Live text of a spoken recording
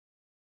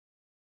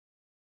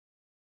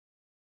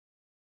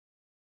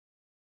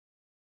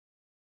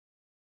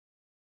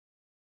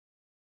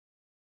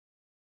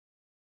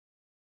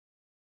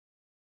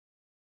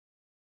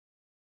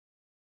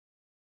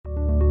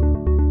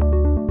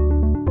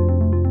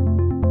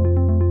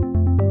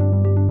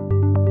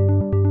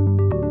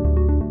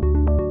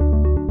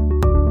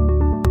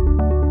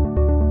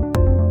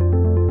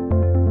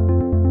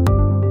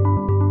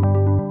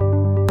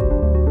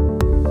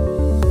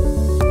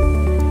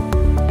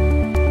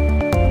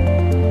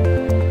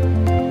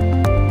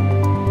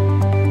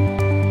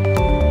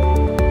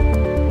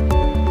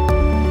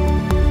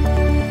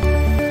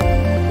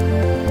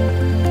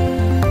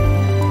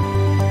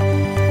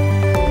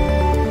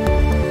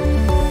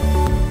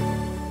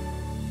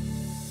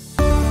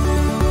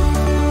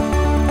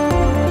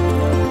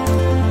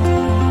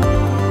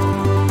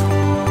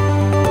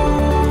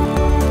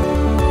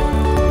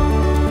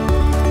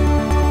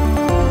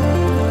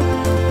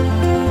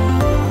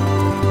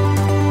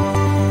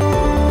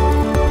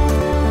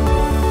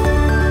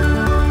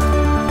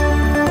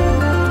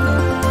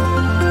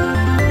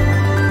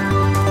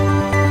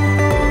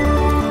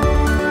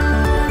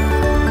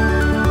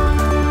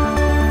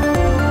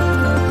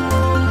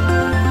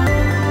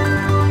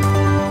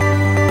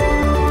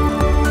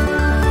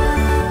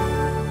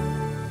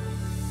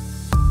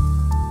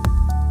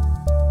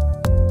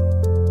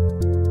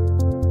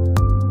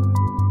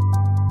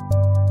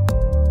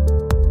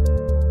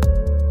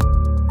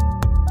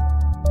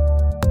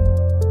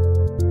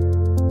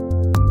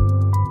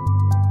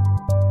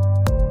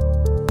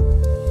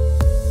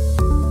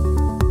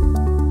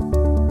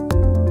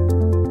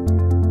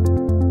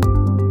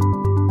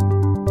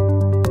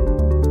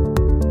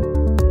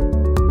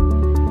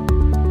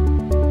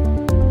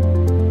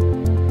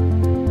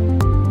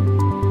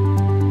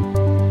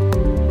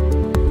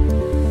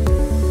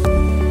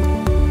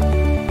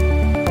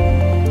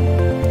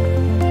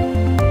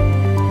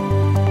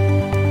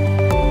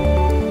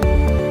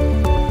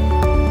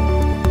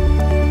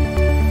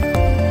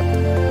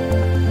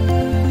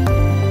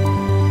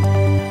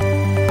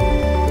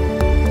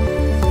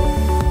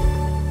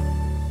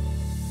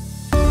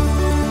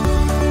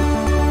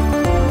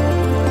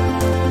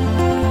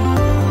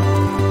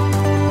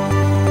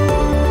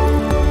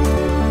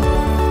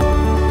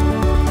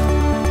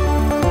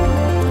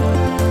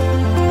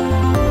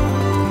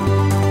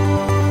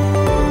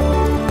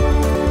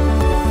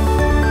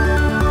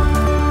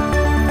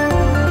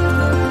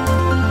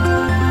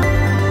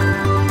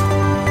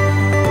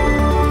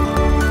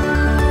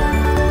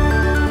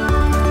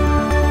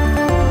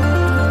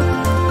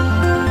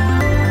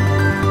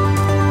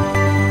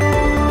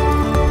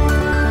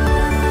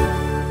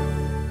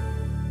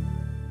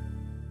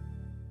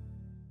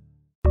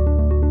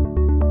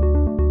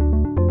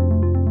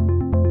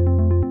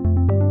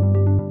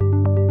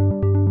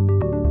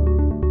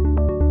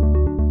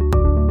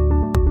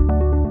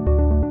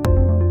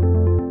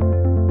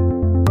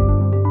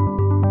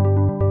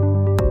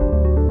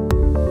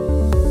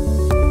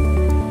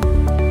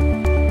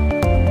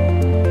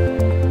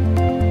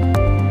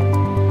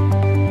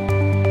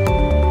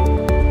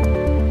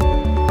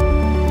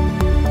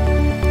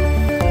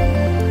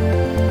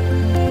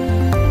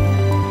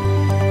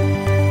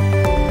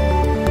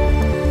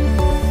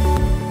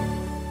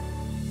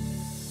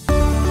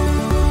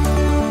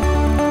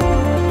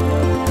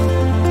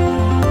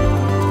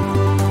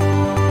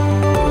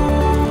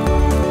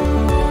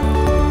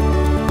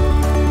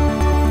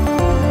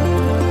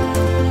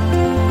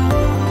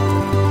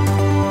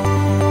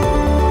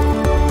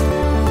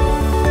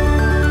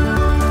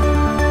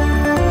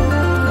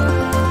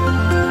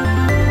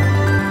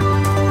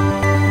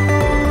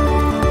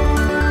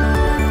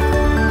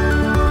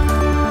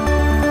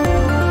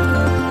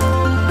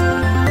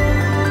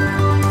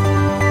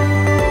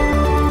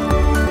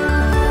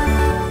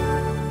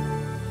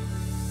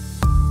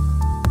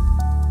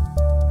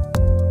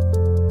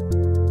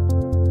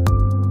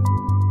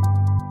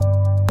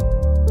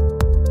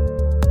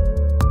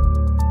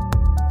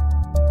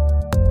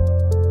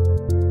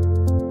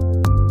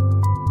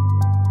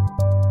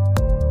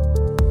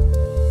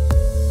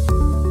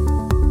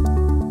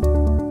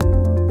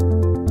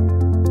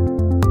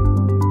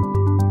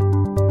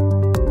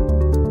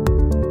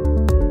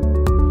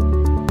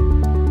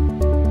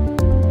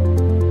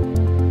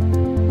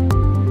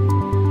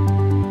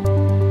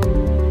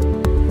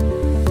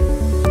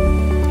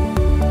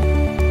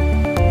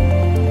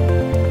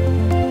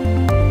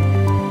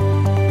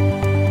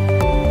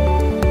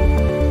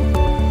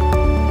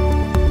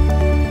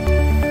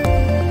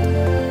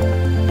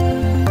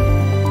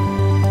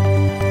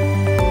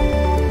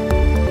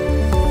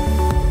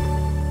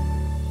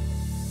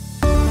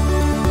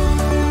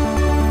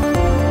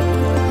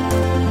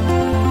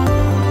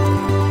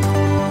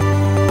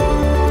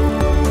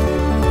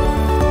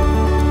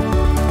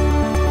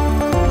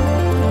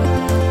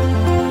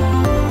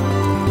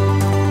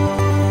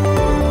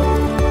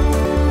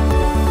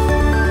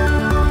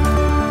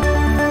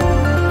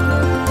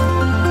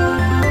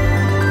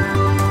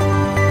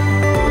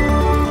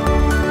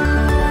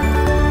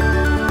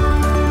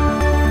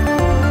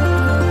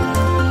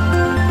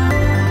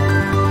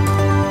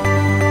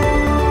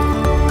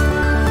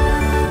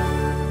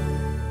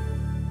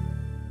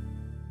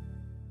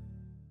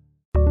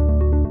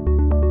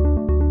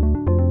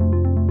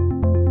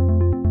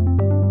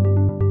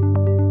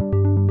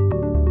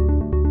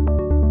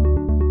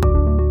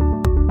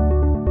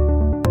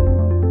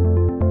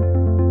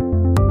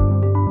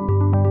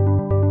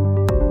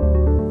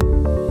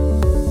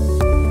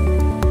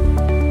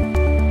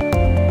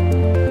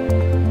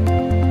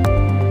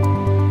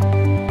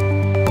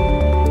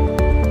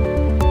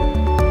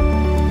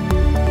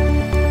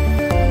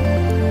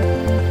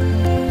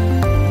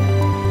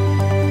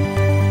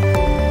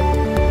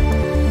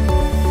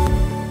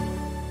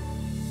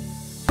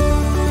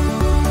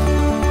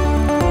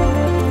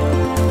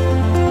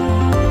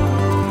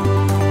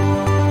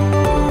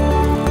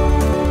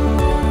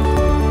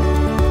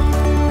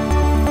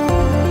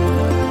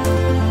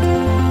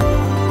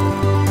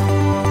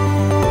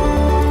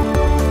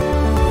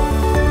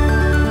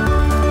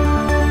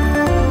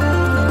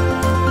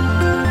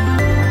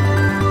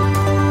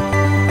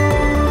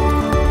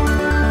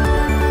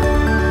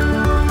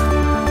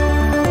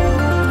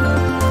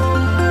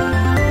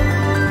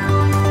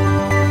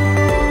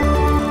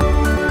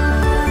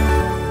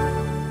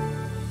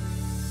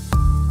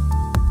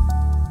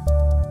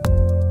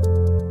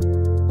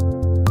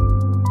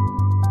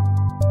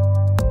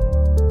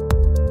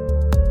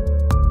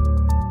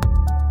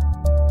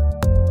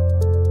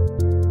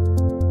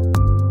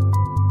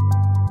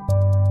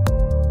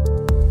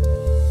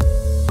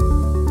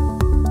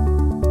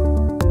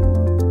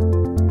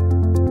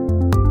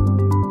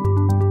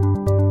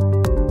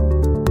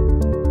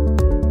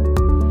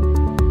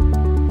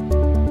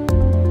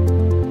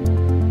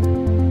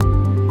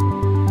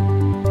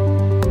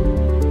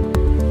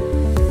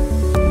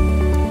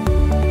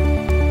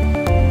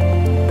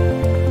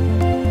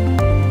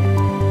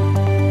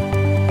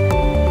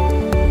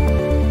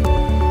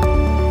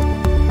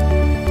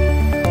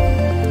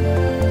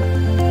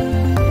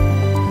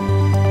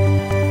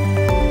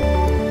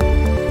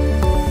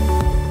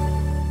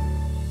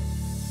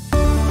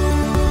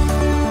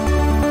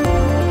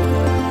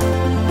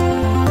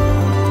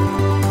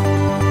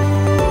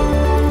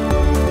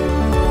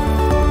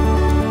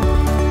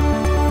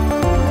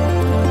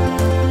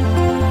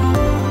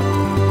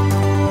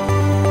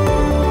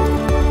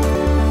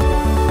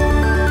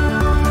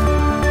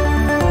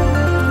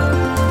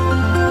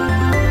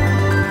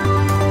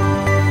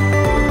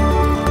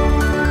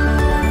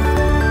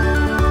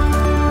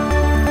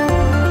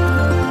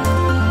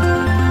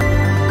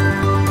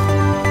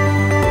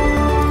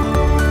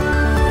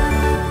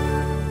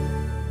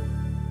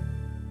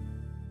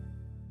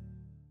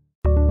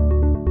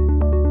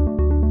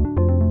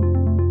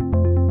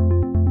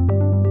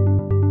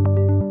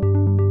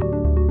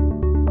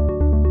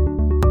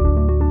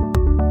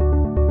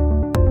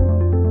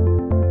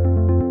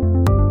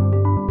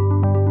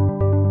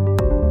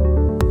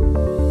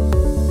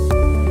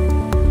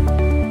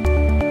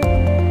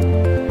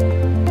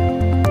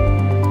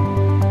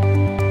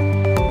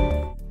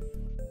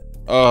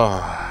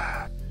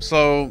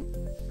So,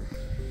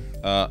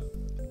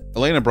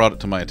 Elena brought it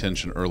to my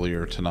attention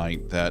earlier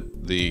tonight that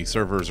the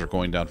servers are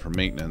going down for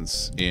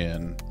maintenance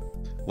in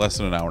less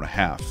than an hour and a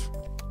half,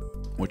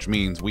 which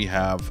means we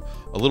have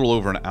a little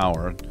over an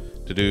hour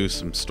to do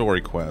some story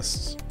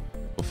quests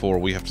before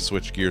we have to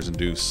switch gears and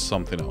do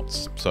something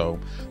else. So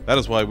that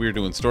is why we're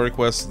doing story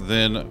quests,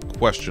 then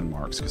question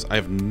marks, because I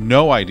have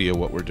no idea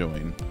what we're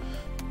doing.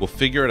 We'll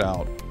figure it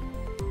out.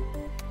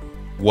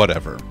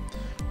 Whatever.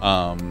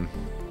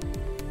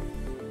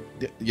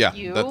 Yeah.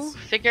 You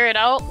figure it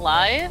out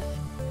live?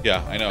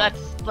 Yeah, I know.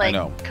 That's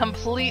like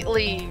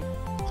completely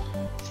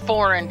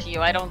foreign to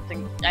you. I don't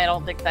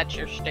think that's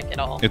your shtick at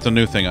all. It's a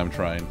new thing I'm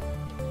trying.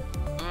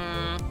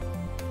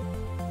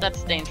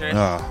 That's dangerous.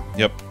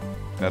 Yep.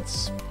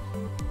 That's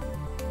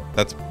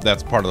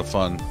part of the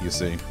fun, you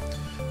see.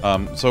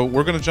 So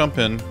we're gonna jump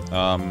in.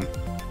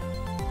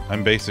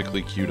 I'm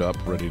basically queued up,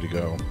 ready to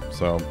go.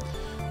 So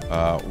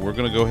we're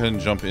gonna go ahead and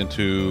jump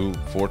into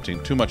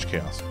 14. Too much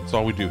chaos. That's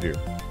all we do here.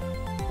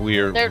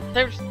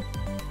 There's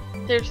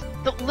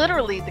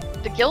literally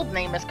the guild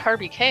name is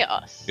Carby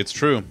Chaos. It's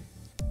true.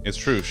 It's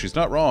true. She's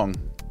not wrong.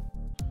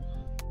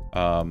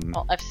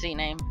 Well, FC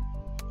name,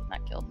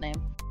 not guild name.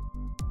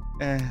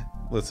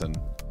 Listen.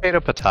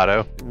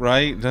 Potato.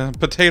 Right?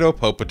 Potato,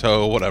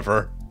 potato,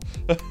 whatever.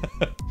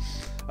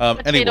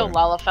 Potato, anyway.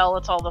 Lalafell,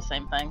 it's all the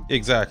same thing.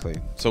 Exactly.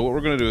 So what we're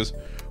going to do is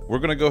we're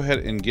going to go ahead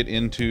and get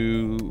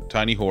into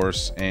Tiny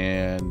Horse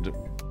and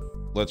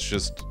let's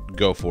just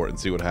go for it and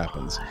see what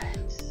happens.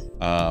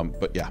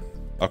 But yeah.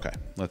 Okay.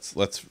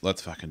 Let's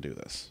fucking do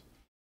this.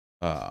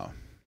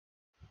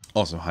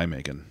 Also, hi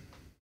Megan.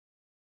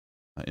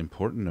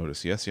 Important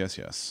notice. Yes.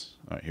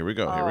 All right, here we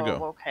go. Here we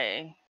go.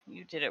 Okay.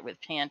 You did it with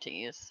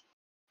panties.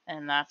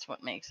 And that's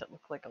what makes it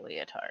look like a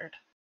leotard.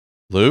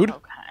 Lewd?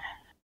 Okay.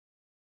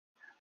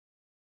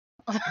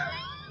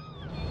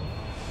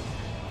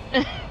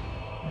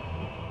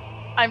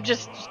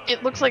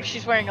 It looks like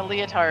she's wearing a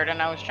leotard, and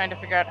I was trying to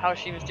figure out how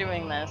she was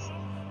doing this.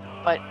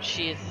 But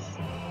she's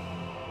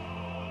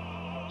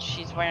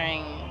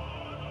wearing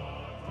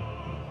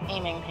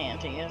aiming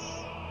panties.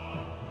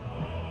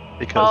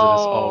 Because it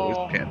is always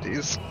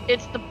panties.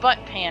 It's the butt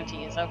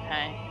panties,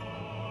 okay.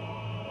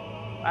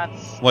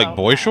 That's like okay.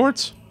 Boy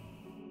shorts?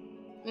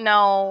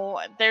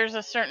 No, there's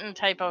a certain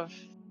type of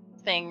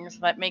things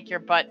that make your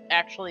butt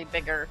actually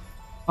bigger.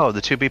 Oh, the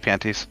 2B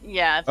panties.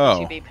 Yeah, it's the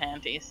 2B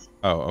panties.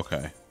 Oh,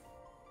 okay.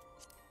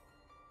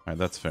 Alright,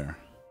 that's fair.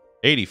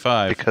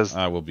 85. Because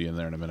I will be in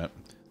there in a minute.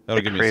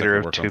 That'll the give me a second creator to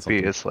of work on 2B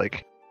something. is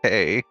like,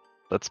 hey,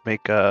 let's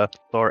make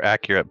more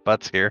accurate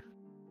butts here.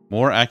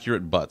 More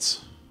accurate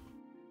butts.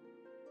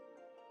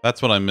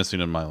 That's what I'm missing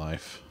in my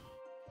life.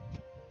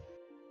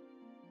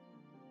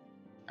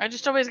 I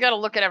just always gotta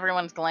look at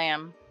everyone's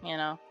glam, you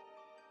know.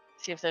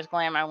 See if there's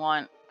glam I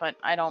want, but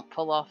I don't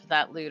pull off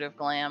that loot of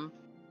glam.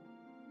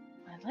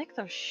 I like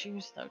those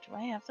shoes, though. Do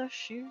I have those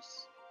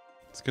shoes?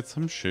 Let's get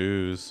some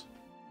shoes.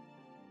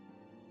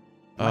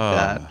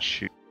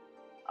 Shoot.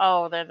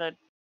 Oh, they're the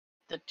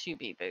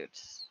 2B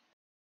boots.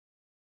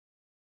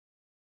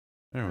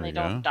 There we They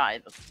go. don't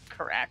die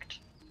correct.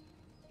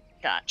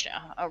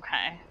 Gotcha.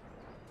 Okay.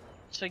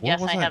 So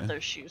yes, I have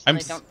those shoes, and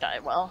they don't die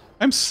well.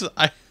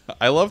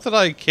 I love that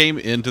I came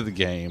into the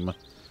game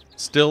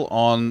still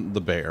on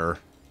the bear.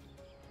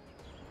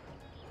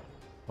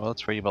 Well,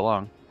 that's where you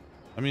belong.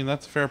 I mean,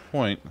 that's a fair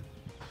point.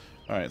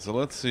 Alright, so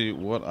let's see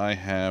what I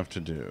have to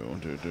do.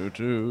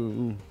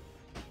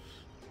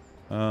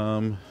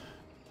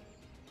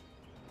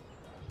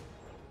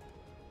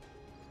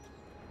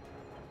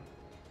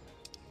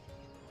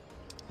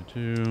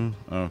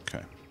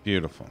 Okay,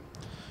 beautiful.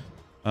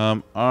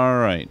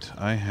 Alright,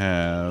 I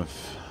have...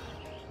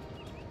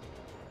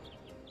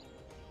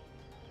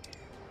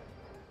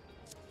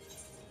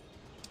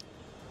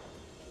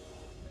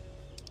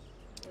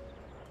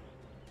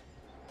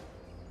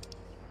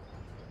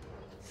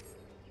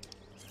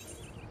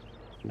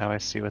 Now I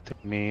see what they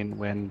mean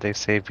when they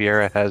say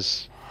Viera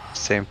has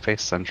same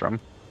face syndrome.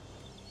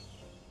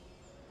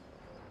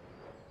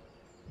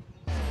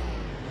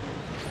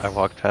 I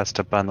walked past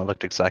a bun that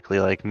looked exactly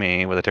like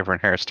me with a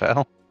different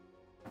hairstyle.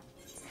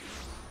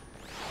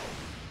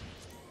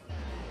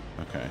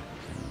 Okay, hang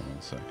on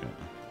 1 second.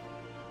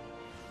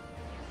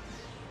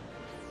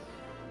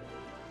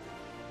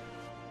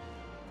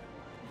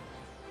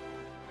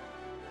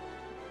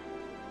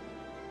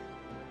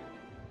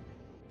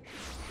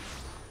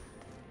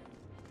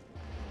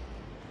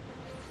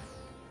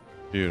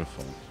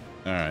 Beautiful.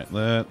 Alright,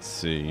 let's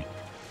see.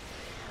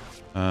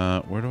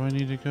 Where do I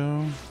need to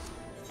go?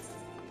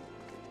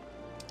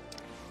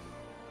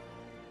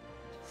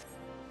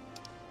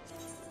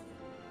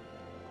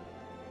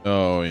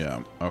 Oh,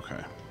 yeah.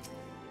 Okay.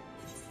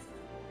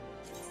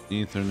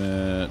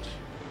 Ethernet.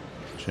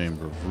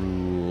 Chamber of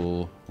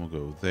Rule. We'll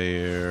go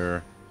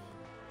there.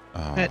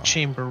 That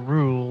chamber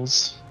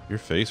rules. Your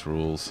face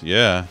rules.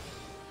 Yeah.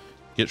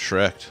 Get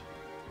Shrek'd.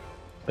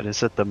 But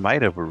is it the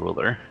might of a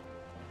ruler?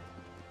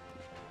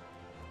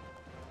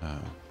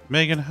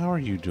 Megan, how are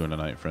you doing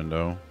tonight,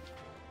 friendo?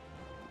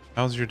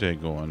 How's your day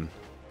going?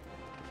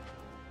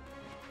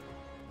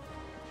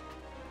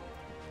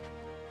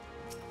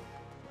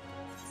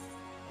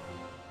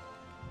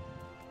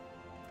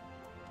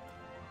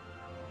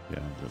 Yeah,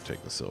 I'm gonna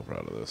take the silver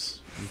out of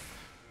this.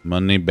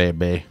 Money,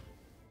 baby.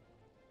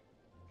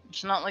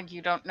 It's not like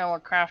you don't know a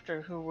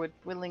crafter who would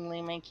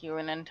willingly make you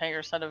an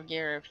entire set of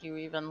gear if you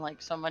even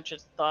like so much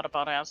as thought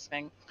about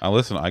asking.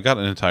 Listen, I got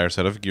an entire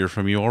set of gear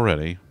from you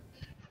already.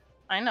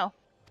 I know.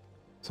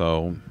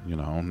 So, you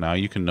know, now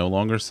you can no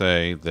longer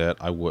say that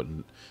I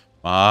wouldn't.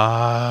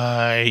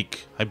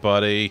 Mike! Hi,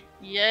 buddy.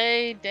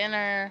 Yay,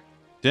 dinner.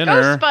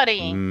 Dinner? Ghost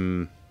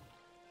buddy!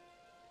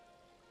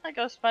 Hi,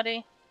 Ghost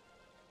buddy.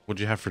 What'd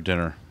you have for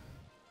dinner?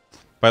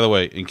 By the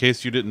way, in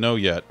case you didn't know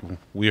yet,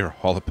 we are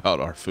all about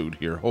our food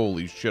here.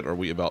 Holy shit, are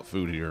we about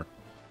food here.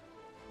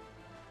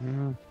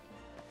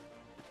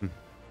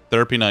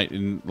 Therapy night,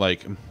 in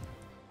like...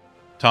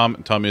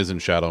 Tom is in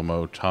shadow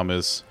mode. Tom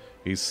is...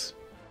 He's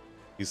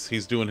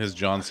doing his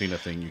John Cena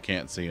thing. You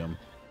can't see him.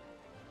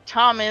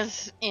 Tom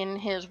is in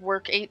his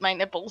work ate my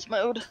nipples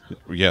mode.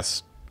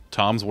 Yes,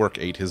 Tom's work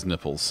ate his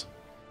nipples.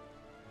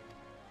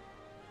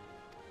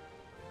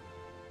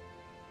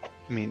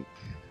 I mean,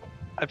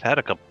 I've had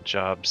a couple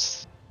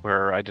jobs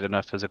where I did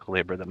enough physical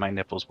labor that my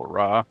nipples were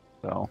raw.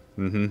 So.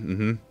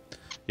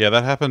 Yeah,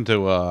 that happened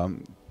to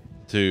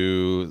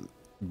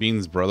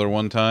Bean's brother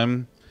one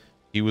time.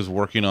 He was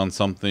working on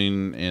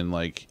something and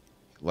like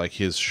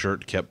his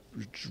shirt kept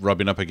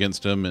rubbing up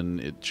against him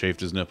and it chafed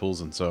his nipples,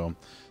 and so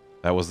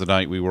that was the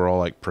night we were all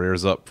like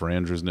prayers up for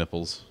Andrew's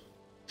nipples.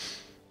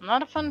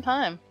 Not a fun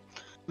time.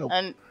 Nope.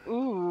 And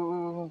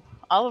ooh,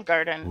 Olive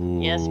Garden.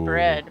 Ooh, yes,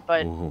 bread.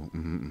 But ooh,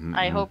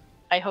 I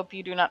hope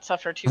you do not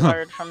suffer too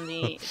hard from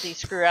the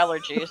screw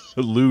allergies.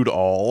 Lewd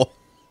all.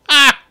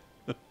 I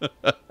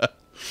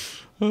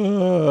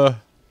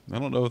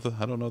don't know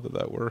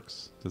that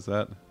works. Does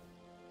that?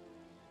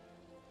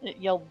 It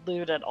yelled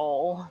lewd at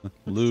all.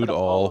 Lewd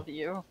all all. of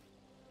you.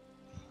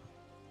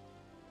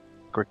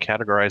 We're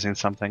categorizing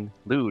something.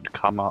 Lewd,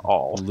 comma,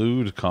 all.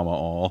 Lewd, comma,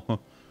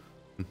 all.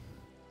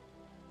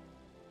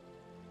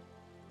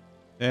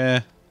 Eh.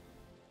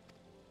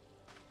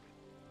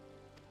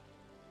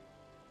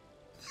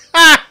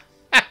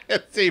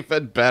 It's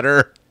even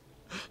better.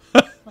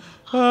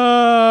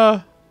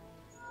 Listen,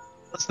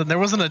 there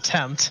was an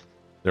attempt.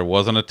 There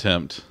was an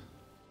attempt.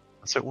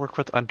 Does it work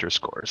with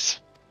underscores?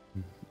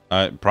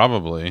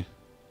 Probably.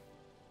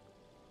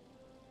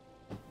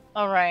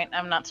 Oh right,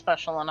 I'm not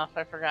special enough.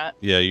 I forgot.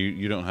 Yeah,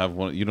 you don't have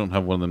one. You don't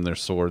have one of them. Their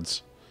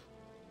swords.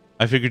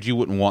 I figured you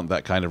wouldn't want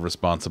that kind of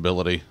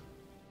responsibility.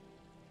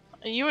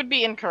 You would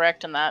be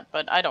incorrect in that,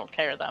 but I don't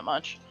care that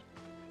much.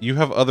 You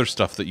have other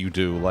stuff that you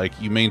do, like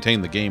you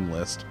maintain the game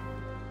list.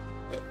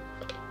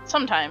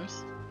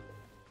 Sometimes.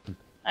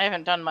 I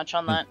haven't done much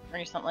on that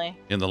recently.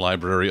 In the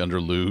library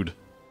under lewd.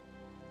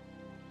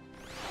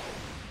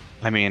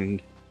 I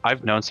mean,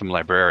 I've known some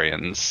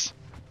librarians.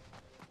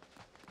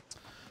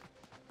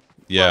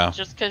 Yeah. Well,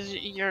 just because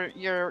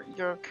your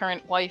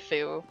current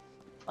waifu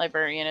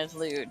librarian is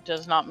lewd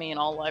does not mean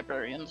all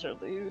librarians are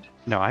lewd.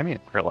 No, I mean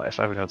in real life.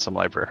 I've known some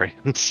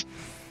librarians.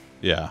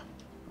 Yeah.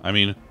 I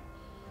mean,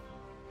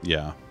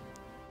 yeah.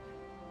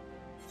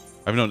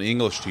 I've known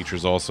English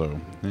teachers also.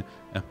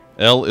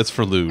 L is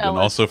for lewd and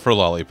also for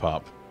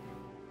lollipop.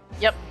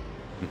 Yep.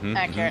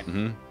 Accurate.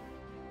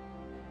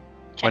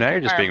 Well, now you're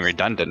just being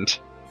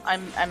redundant.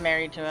 I'm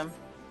married to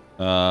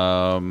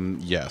him.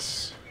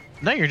 Yes.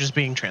 Now you're just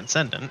being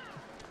transcendent.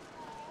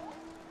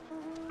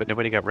 But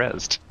nobody got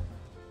rezzed.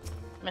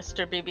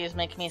 Mr. BB's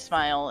Make Me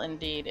Smile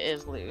indeed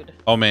is lewd.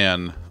 Oh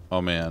man.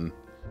 Oh man.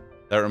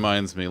 That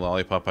reminds me,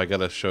 Lollipop, I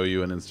gotta show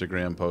you an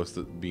Instagram post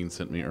that Bean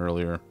sent me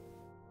earlier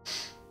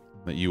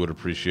that you would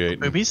appreciate.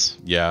 Boobies?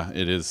 Yeah,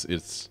 it is.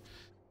 It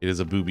is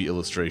a booby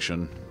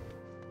illustration.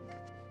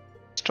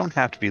 Just don't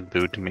have to be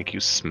lewd to make you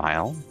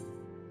smile.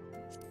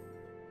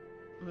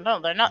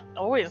 No, they're not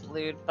always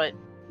lewd, but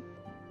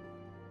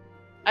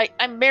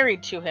I'm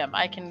married to him.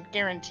 I can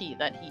guarantee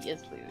that he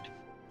is lewd.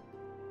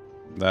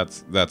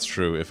 That's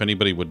true. If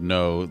anybody would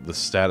know the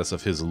status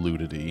of his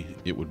lewdity,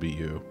 it would be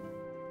you.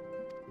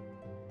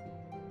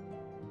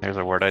 There's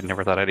a word I'd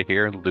never thought I'd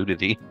hear.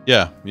 Lewdity.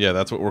 Yeah,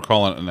 that's what we're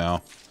calling it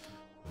now.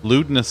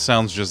 Lewdness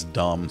sounds just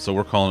dumb, so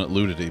we're calling it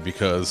lewdity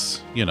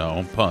because, you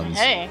know, puns.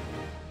 Hey,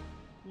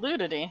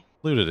 lewdity.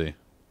 Lewdity.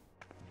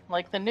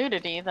 Like the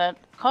nudity that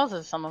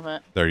causes some of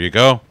it. There you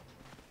go.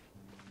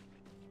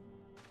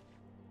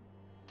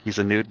 He's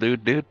a nude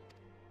lewd dude.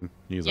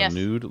 He's Yes. a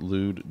nude,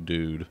 lewd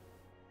dude.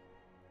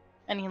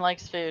 And he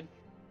likes food.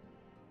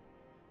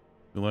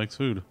 Who likes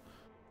food?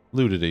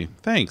 Lewdity.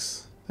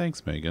 Thanks,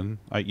 Megan.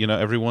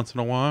 Every once in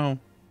a while.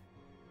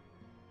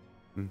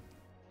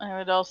 I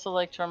would also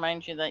like to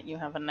remind you that you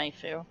have a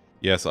knifeu.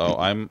 Yes. Oh,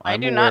 I'm I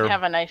do aware. not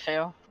have a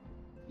knifeu.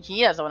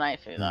 He has a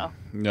knifeu though.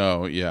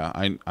 No. Yeah.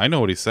 I know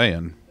what he's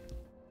saying.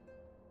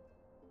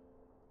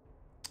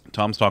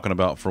 Tom's talking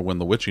about for when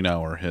the witching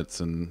hour hits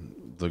and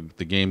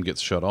the game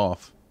gets shut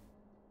off.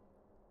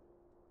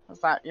 Is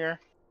that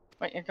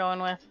what you're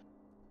going with?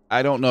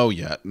 I don't know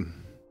yet.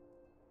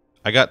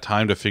 I got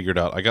time to figure it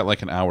out. I got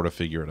like an hour to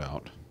figure it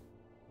out.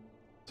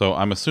 So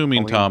I'm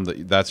assuming, Tom,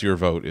 that's your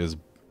vote, is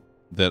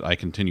that I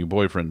continue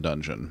Boyfriend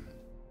Dungeon.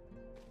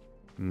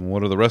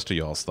 What are the rest of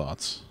y'all's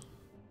thoughts?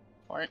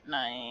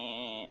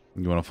 Fortnite.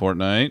 You want a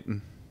Fortnite?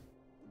 I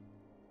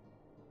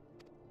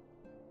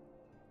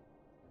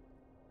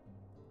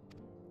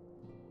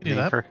Do mean,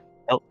 that. her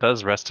belt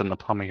does rest in the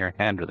palm of your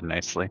hand really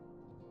nicely.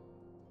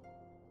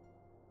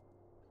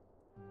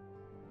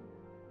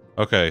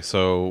 Okay,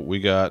 so we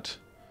got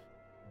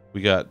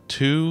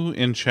 2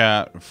 in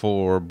chat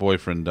for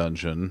Boyfriend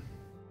Dungeon.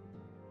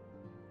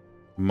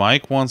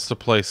 Mike wants me to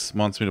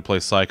play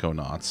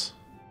Psychonauts.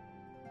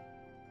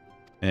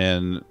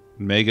 And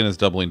Megan is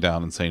doubling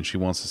down and saying she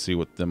wants to see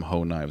what them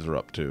hoe knives are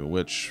up to,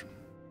 which,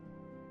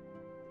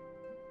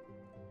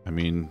 I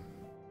mean,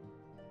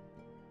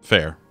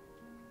 fair.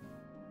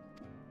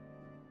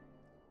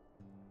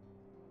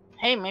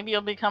 Hey, maybe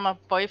you'll become a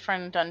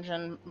Boyfriend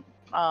Dungeon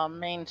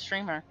main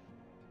streamer.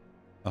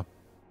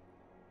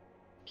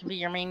 Can be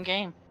your main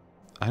game.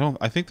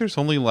 I think there's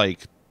only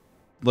like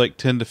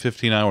 10 to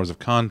 15 hours of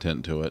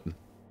content to it.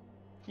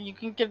 You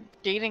can get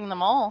dating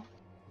them all.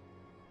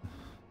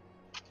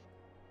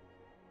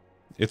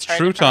 It's Try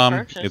true, different Tom.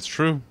 approaches. It's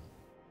true.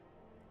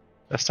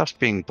 That stops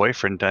being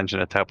boyfriend dungeon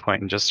at that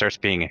point and just starts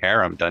being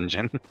harem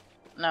dungeon.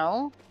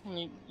 No,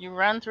 you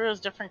run through as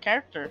different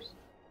characters.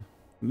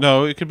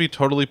 No, it could be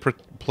totally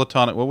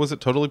platonic. What was it?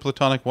 Totally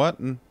platonic what?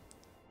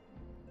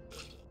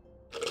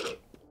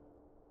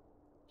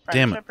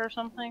 Damn it. Friendship or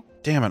something.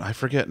 Damn it, I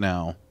forget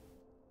now.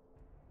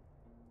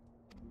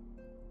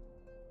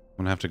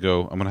 I'm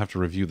gonna have to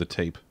review the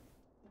tape.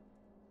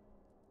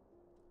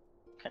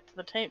 Cut to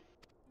the tape.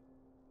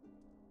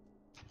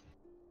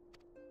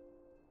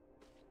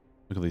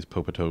 Look at these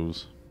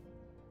popatos.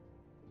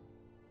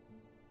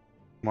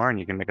 More and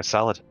you can make a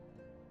salad.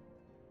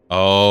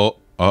 Oh,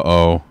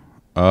 uh-oh.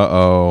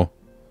 Uh-oh.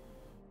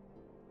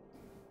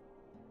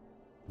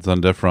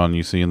 Zundefron,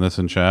 you seeing this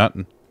in chat?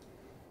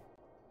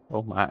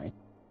 Oh my.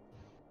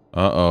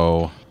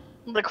 Uh-oh.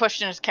 The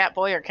question is cat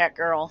boy or cat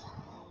girl?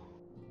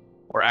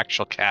 Or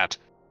actual cat.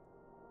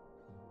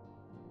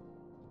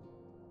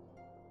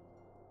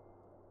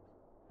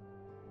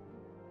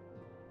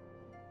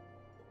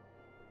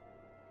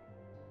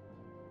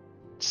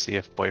 Let's see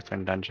if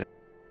boyfriend dungeon.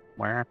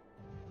 Where?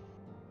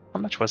 How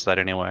much was that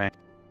anyway?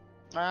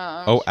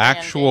 Oh,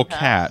 actual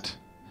cat.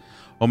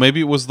 Oh, maybe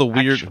it was the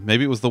weird.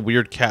 Maybe it was the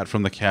weird cat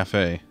from the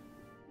cafe.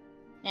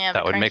 Yeah, That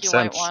the would make cranky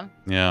white sense. one.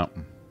 Yeah.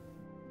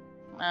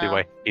 See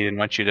why he didn't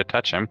want you to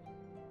touch him.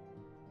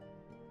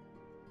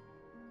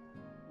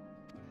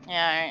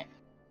 Yeah,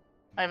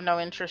 I have no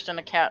interest in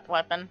a cat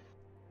weapon.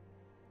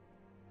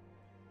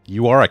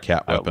 You are a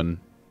cat Oh. weapon.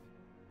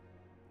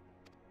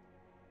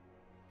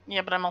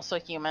 Yeah, but I'm also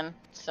human,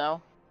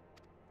 so.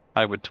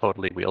 I would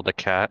totally wield a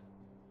cat.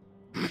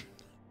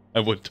 I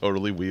would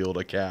totally wield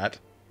a cat.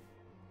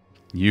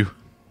 You.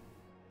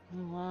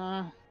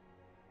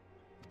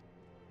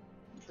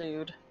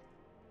 Dude.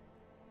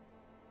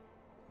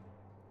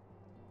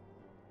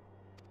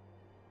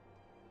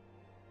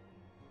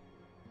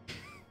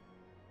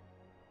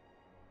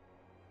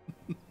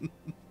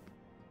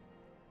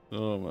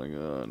 Oh my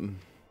god.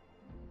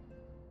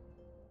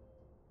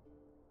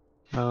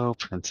 Oh,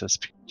 Princess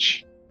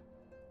Peach.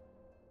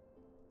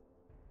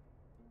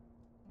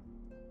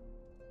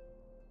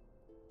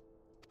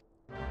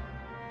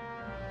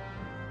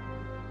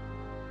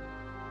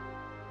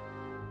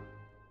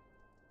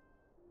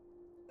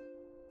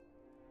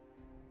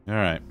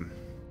 Alright.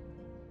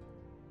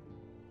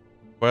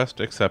 Quest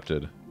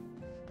accepted.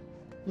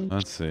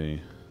 Let's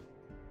see.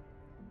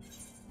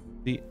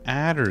 The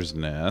Adder's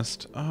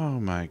Nest. Oh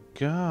my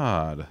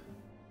god.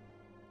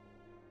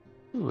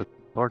 Ooh,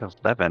 Lord of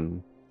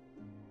Levin.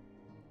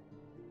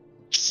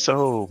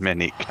 So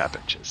many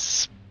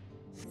cabbages.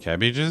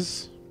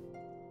 Cabbages?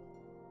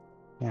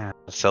 Yeah,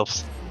 the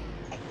sylphs.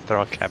 They're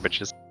all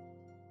cabbages.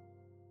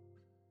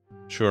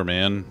 Sure,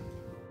 man.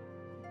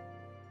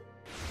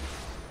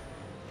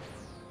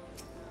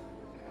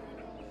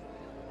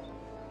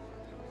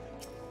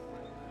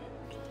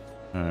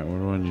 Alright, where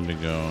do I need to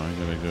go? I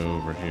gotta go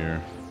over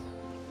here.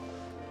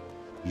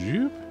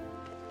 Zoop?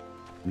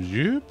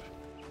 Zoop?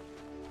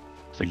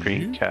 The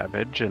green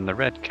cabbage and the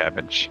red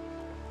cabbage.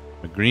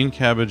 A green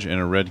cabbage and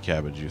a red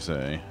cabbage, you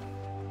say?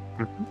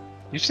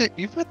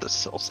 You've met the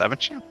sylphs,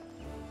 haven't you?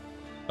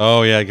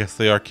 Oh, yeah, I guess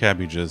they are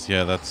cabbages.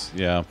 Yeah, that's...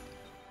 yeah.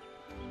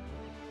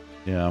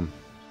 Yeah.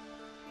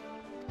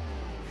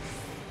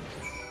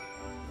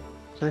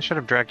 So they should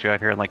have dragged you out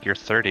here in like your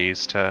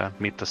 30s to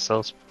meet the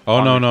sylphs. Oh,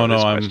 long no, before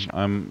no, this no,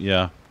 question.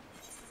 yeah.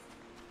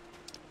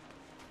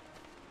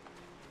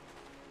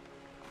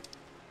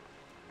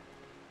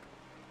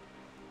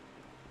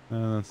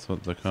 That's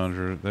what the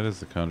that is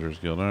the Conjurer's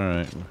Guild.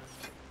 Alright.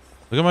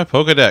 Look at my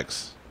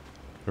Pokedex.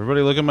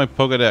 Everybody look at my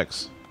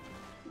Pokedex.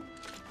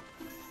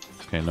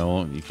 Okay,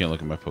 no, you can't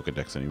look at my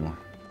Pokedex anymore.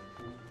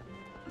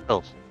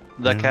 Oh,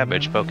 the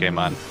cabbage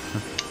Pokemon.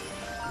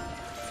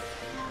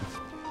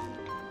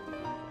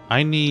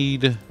 I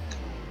need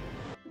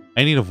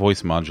a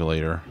voice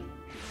modulator.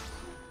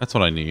 That's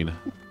what I need.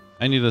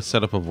 I need to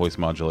set up a voice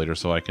modulator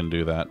so I can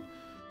do that.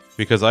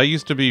 Because I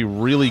used to be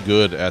really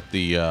good at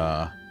the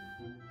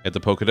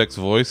Pokedex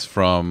voice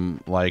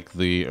from like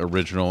the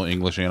original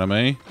English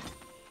anime.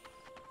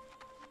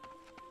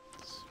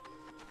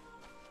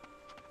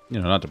 You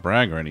know, not to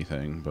brag or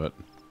anything, but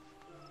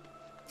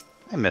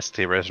I missed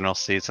the original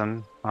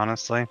season,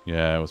 honestly.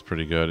 yeah, it was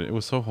pretty good. It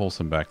was so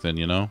wholesome back then,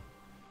 you know?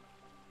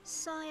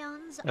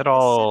 Scions of It the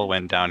all Seventh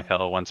went Day,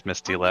 downhill once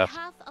Misty on left.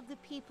 behalf of the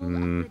people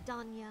Mm. of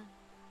Redania,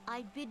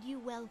 I bid you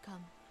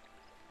welcome.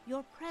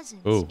 Your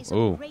presence Ooh, is a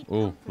ooh, great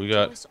ooh, comfort we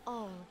got- to us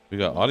all we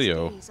got in these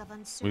audio. days of We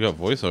got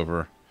uncertainty.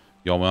 voiceover.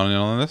 Y'all want in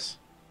on this?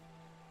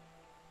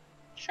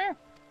 Sure.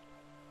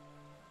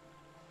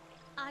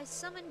 I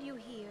summoned you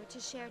here to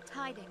share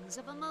tidings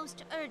of a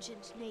most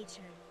urgent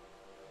nature.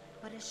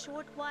 But a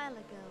short while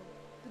ago,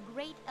 the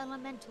great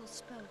elemental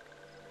spoke,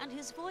 and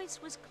his voice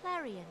was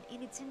clarion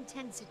in its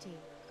intensity.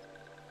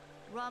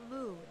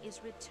 Ramu is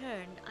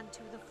returned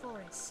unto the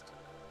forest.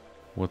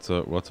 What's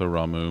a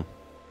Ramu?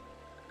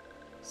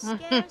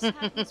 Scarce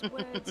had his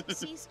words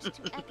ceased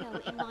to echo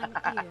in mine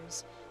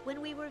ears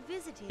when we were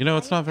visited. You know,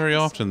 it's by not an very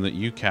emissary often that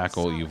you from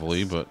cackle Solace.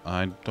 evilly, but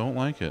I don't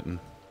like it.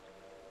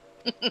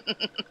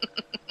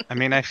 I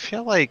mean, I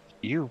feel like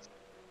you've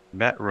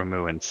met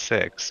Ramu in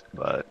 6,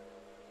 but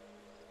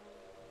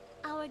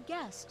Our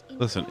guest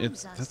Listen,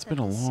 informs us that's that been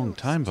a the long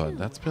sylphs, time, bud. too,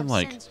 That's been have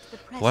like sensed the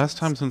the last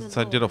time presence of since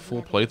the I did a Lord of full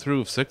Levin.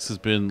 playthrough of 6 has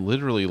been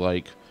literally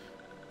like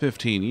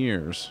 15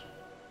 years.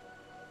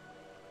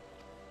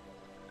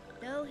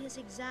 Though his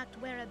exact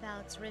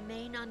whereabouts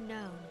remain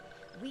unknown,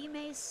 we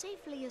may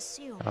safely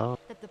assume Oh,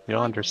 that the you'll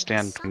primal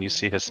understand was when you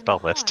see summoned his within spell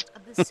the list.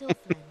 heart of the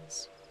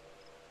sylphlands.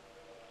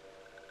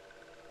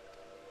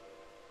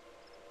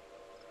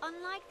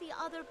 Unlike the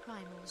other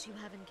primals you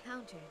have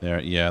encountered,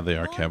 Yeah, they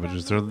are Lord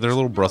cabbages. Ramu They're is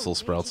little no Brussels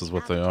sprouts, raging is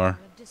what they avatar are.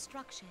 of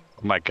destruction.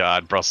 oh my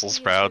god, Brussels He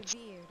is sprouts.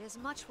 revered as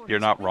much for You're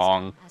his not wisdom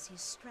wrong. as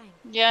his strength,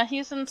 Yeah,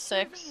 he's in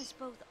serving 6. as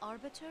both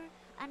arbiter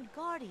and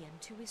guardian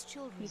to his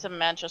children. He's a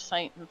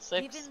magicite in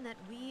 6. Given that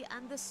we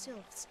and the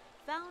sylphs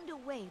found a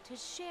way to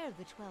share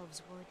the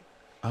Twelve's Wood,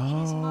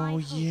 it is my Oh,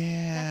 hope that this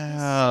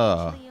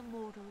yeah. sagely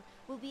immortal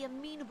will be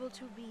amenable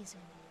to reason,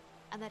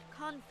 and that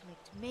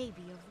conflict may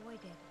be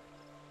avoided.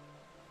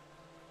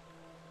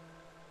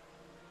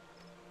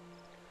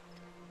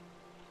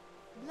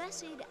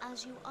 Blessed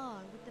as you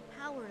are with the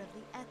power of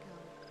the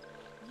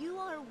Echo, you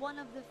are one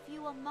of the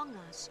few among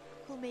us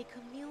who may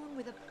commune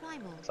with a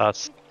primal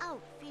Us.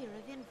 without fear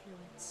of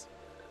influence.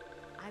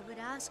 I would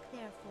ask,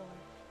 therefore,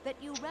 that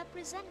you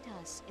represent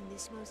us in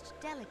this most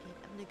delicate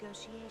of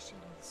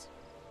negotiations.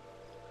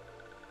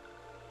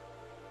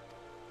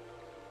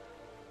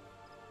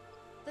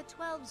 The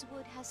Twelve's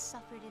Wood has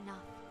suffered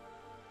enough.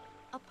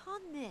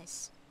 Upon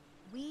this,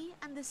 we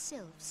and the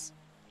sylphs,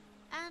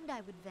 and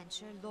I would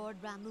venture Lord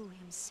Ramu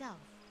himself,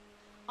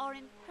 are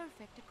in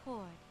perfect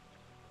accord.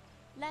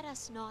 Let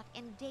us not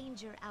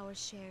endanger our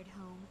shared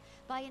home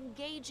by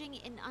engaging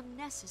in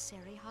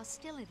unnecessary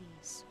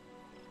hostilities.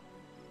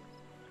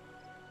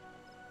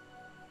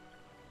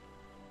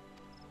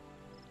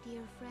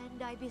 Dear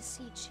friend, I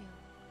beseech you,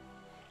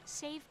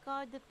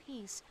 safeguard the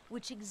peace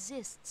which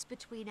exists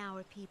between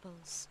our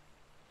peoples.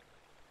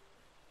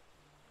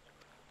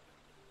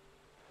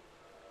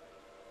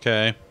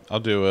 Okay, I'll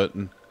do it.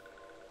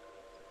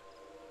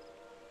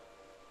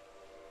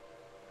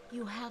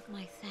 You have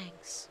my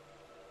thanks.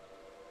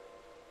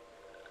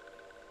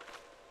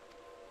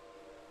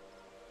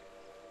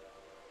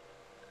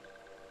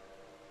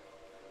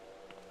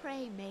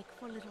 Pray make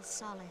for little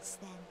solace,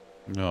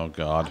 then. Oh,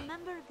 God. A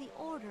member of the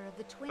Order of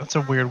the Twin That's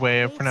a weird Arrow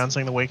way of awaits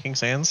pronouncing the you. Waking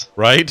Sands.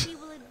 Right? He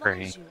will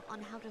advise you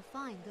on how to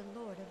find the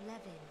Lord of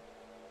Levin.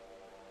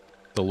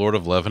 The Lord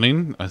of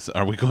Leavening?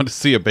 Are we going to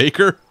see a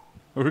baker?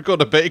 Are we going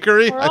to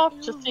bakery? We're off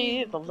to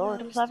see the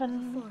Lord of Blows through the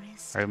Levin.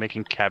 forest. Are you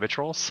making cabbage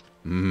rolls?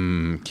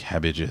 Mmm,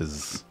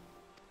 cabbages.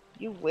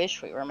 You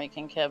wish we were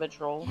making cabbage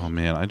rolls. Oh,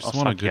 man, I just Oh,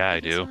 want a fuck good... yeah, I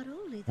It is do. not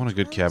only Want a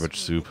the good cabbage Twelve's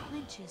soup.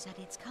 Wood that quenches at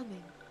its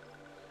coming.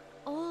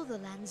 All the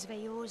lands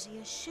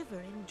Vaorzia shiver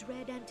in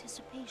dread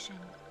anticipation.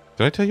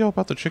 Did I tell you all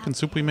about the chicken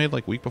soup we made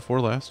like week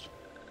before last?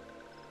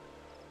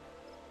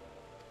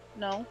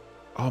 No.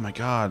 Oh my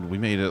god, we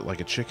made it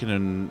like a chicken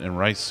and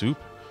rice soup.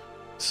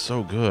 It's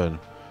so good.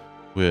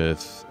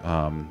 With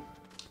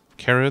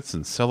carrots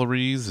and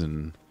celeries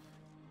and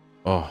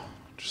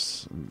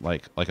just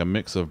like a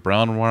mix of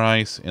brown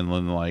rice and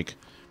then like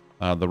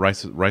the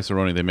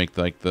rice-a-roni. They make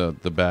like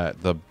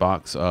the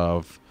box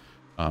of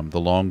the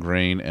long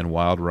grain and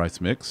wild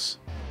rice mix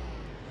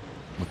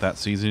with that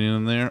seasoning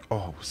in there.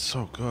 Oh, it was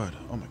so good.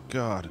 Oh my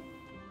god.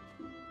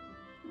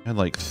 I had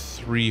like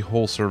 3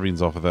 whole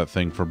servings off of that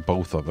thing for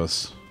both of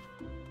us.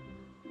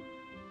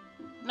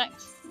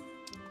 Nice.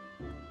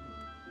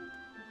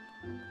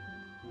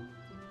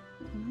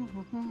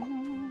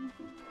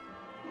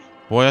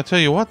 Boy, I tell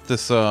you what,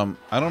 this I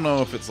don't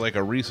know if it's like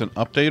a recent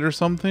update or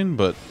something,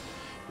 but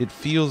it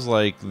feels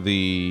like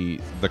the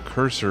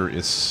cursor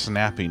is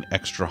snapping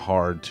extra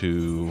hard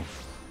to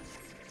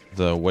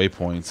the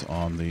waypoints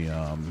on the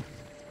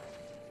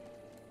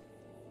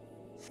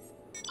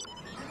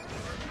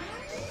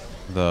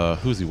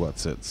whoosy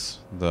whatsits,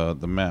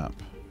 the map.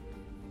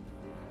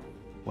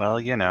 Well,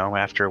 you know,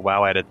 after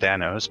WoW added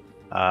Thanos,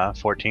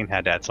 14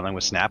 had to add something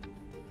with Snap.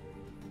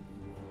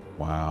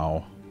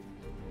 Wow.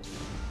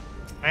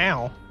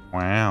 Wow.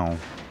 Wow.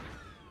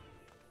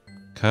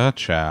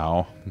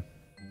 Ka-chow.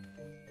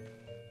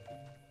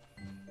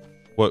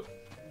 What?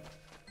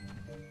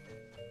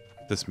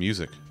 This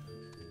music.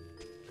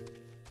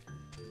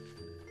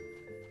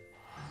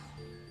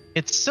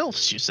 It's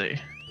sylphs, you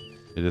say?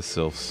 It is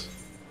sylphs.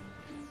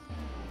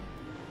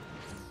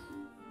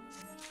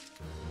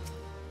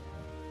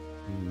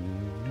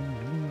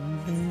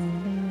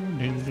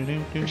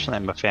 Usually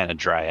I'm a fan of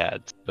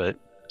dryads, but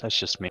that's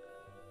just me.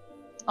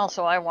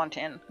 Also, I want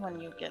in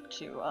when you get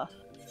to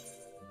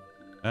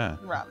Ah,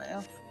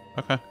 Ramu.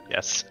 okay.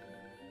 Yes.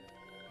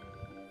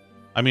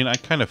 I mean, I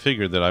kind of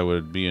figured that I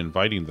would be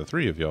inviting the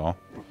three of y'all.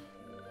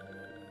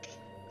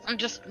 I'm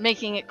just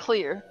making it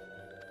clear.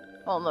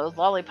 Well, those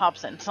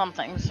lollipops and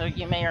something, so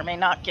you may or may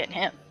not get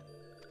him.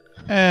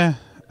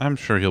 I'm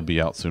sure he'll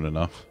be out soon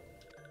enough.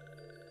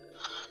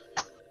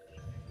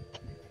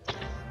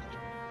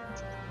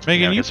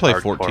 Megan, you his play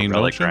hardcore 14,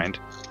 relic don't you? grind.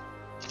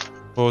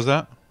 What was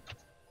that?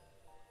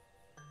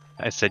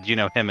 I said, you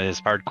know him and his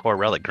hardcore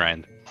relic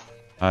grind.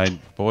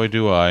 Boy,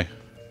 do I.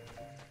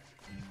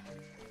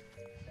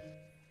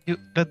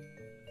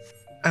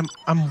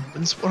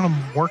 It's when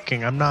I'm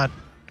working. I'm not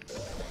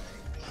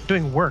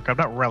doing work. I'm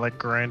not relic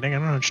grinding. I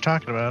don't know what you're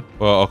talking about.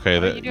 Well, okay,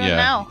 What are you doing yeah,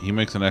 now? he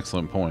makes an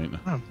excellent point.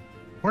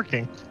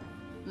 Working.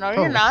 No, Oh.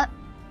 you're not.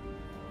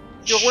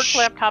 Your work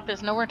laptop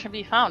is nowhere to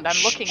be found.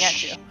 I'm looking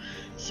at you.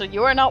 So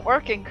you are not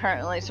working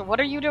currently. So what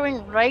are you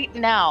doing right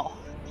now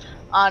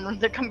on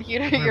the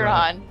computer Don't worry you're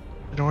about on?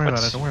 Don't worry about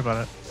What's- it. Don't worry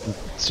about it.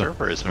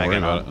 Server is Don't worry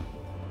Megan about on. it.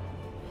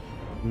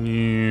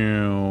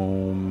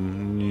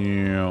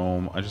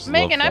 I just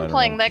Megan, love I'm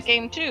playing that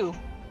game. game too.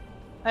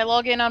 I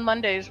log in on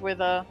Mondays with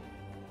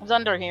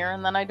Zunder here,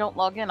 and then I don't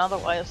log in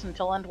otherwise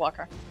until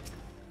Endwalker.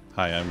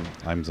 Hi,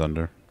 I'm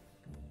Zunder.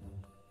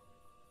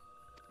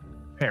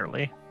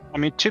 Apparently. I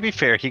mean, to be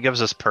fair, he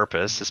gives us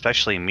purpose,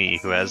 especially me,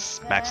 who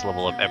has max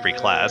level of every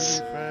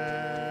class.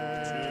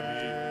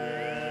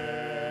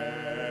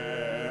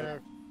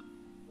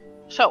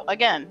 So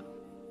again,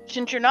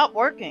 since you're not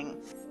working,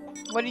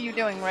 what are you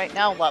doing right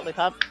now,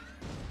 Lollipop?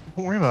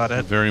 Don't worry about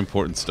it. Very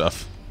important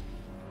stuff.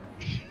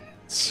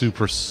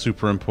 Super,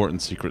 super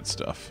important secret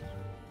stuff.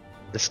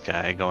 This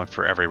guy going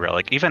for every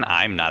relic. Even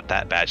I'm not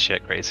that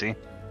batshit crazy.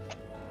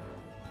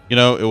 You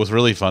know, it was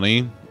really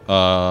funny.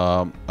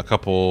 A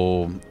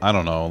couple, I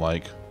don't know,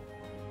 like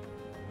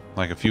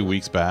a few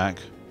weeks back,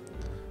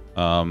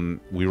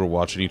 we were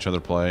watching each other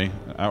play,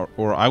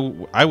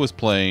 I was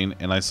playing,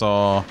 and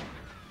I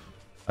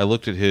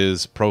looked at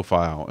his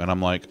profile, and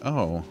I'm like,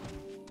 oh,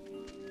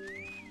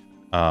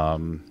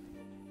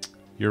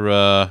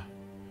 your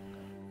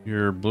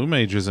blue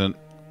mage isn't,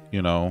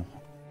 you know,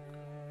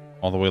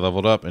 all the way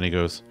leveled up, and he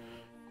goes,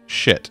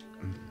 shit.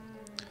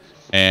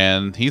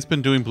 And he's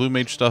been doing blue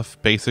mage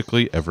stuff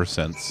basically ever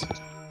since.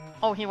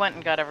 Oh, he went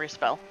and got every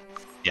spell.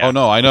 Yeah. Oh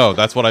no, I know.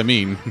 That's what I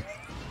mean.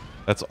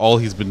 That's all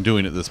he's been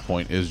doing at this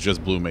point is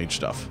just blue mage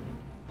stuff.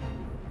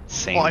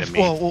 Same Well, to me.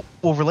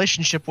 well,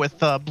 relationship with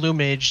Blue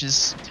Mage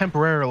is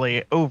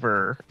temporarily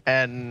over,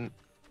 and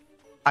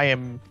I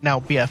am now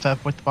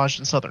BFF with the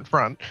Boston Southern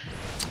Front.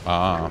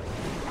 Ah,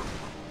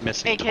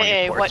 Missing 20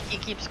 AKA ports. what he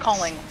keeps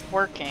calling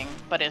working,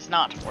 but is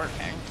not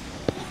working.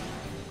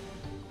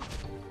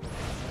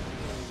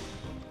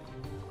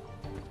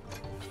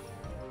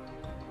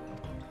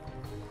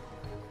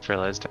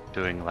 Realized I'm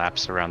doing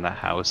laps around the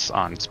house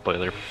on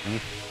spoiler.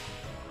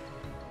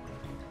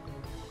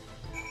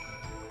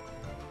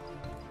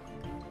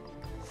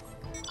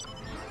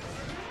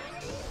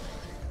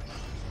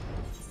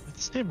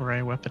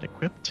 Samurai weapon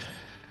equipped.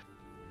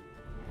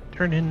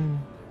 Turn in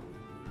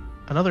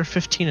another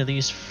 15 of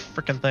these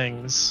frickin'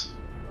 things.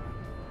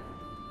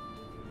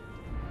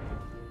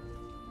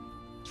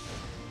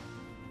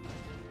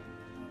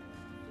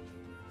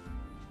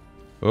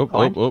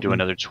 Do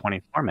another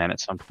 24 man at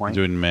some point.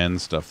 Doing man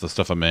stuff. The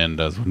stuff a man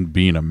does when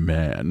being a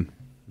man.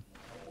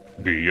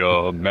 Be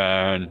a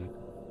man.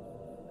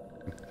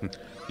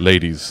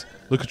 Ladies,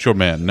 look at your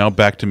man. Now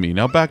back to me.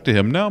 Now back to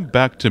him. Now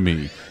back to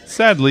me.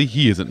 Sadly,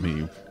 he isn't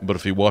me. But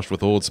if he washed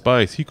with Old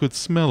Spice, he could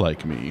smell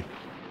like me.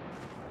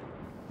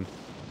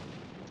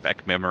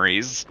 Back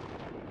memories.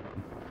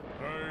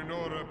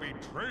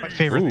 My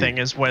favorite Ooh. thing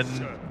is when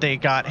they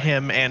got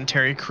him and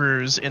Terry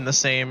Crews in the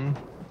same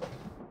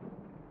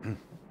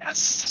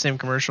same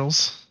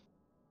commercials.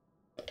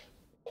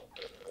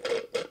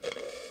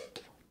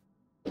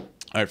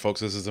 Alright, folks,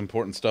 this is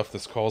important stuff.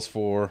 This calls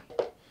for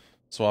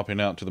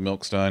swapping out to the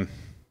Milkstein.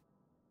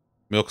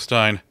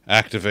 Milkstein,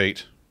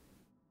 activate.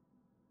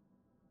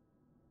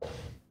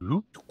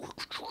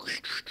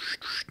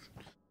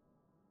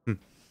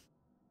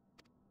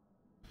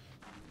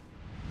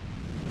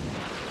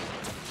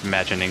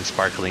 Imagining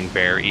sparkling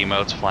bear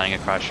emotes flying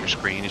across your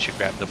screen as you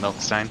grab the milk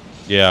stein.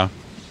 Yeah.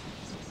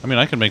 I mean,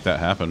 I can make that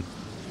happen.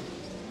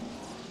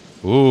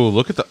 Ooh,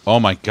 look at the... Oh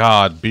my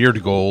god,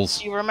 beard goals.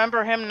 Do you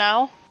remember him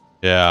now?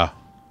 Yeah.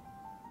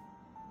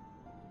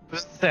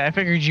 I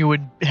figured you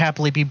would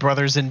happily be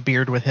brothers in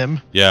beard with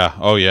him. Yeah.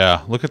 Oh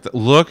yeah. Look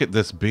at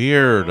this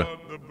beard.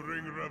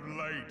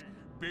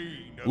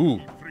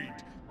 Ooh.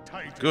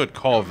 Good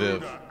call,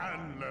 Viv.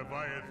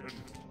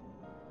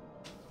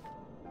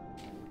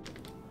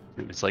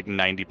 It's like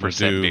 90%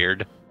 do.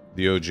 beard.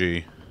 The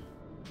OG.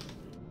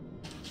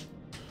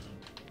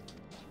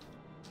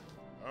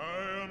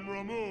 I am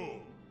Ramu,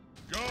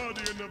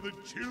 guardian of the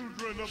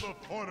children of the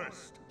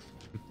forest.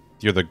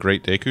 You're the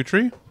Great Deku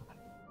Tree?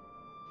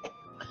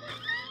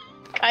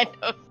 Kind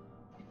of.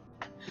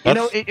 You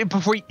know,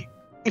 That's-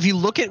 if you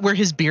look at where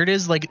his beard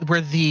is, like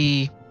where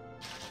the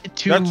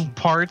two That's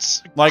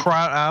parts like-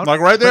 crowd out, like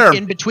right there.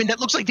 in between, that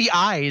looks like the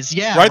eyes.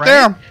 Yeah, right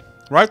there.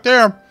 Right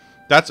there.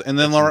 That's and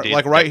then That's indeed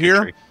like right Deku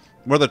here, Tree.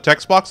 where the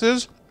text box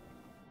is,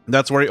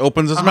 that's where he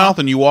opens his mouth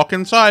and you walk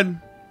inside.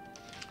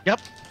 Yep.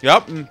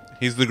 Yep.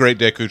 He's the Great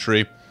Deku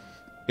Tree.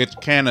 It's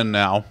canon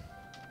now.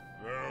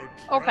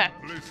 Okay.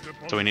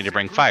 So we need to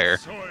bring fire.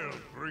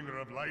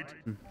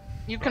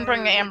 You can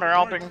bring Amber,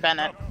 I'll bring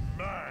Bennett.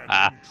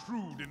 Ah.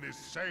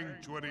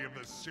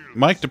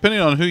 Mike,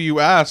 depending on who you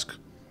ask,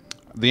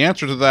 the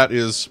answer to that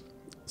is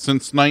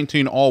since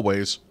 19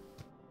 always.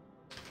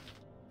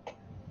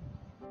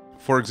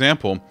 For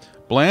example,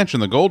 Blanche in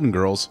the Golden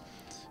Girls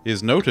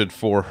is noted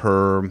for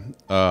her,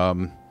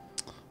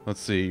 let's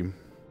see,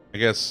 I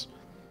guess,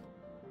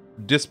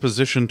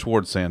 disposition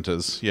toward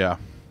Santas. Yeah.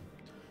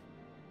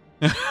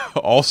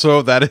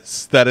 Also, that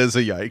is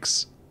a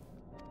yikes.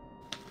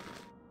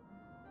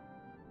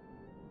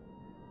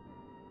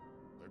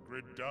 The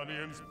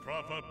Gridanians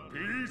proffer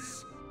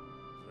peace.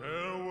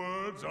 Their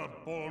words are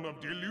born of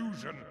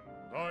delusion,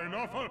 thine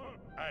offer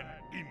an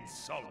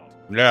insult.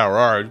 Yeah,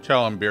 right.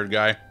 Tell him, beard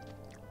guy.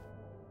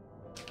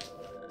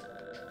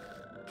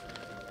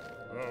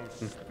 Thou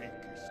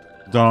speakest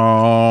of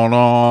No,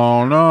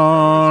 no,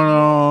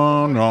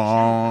 no, no,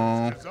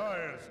 no.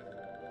 desires.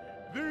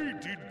 They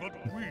did but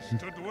wish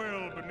to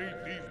dwell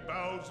beneath these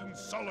boughs in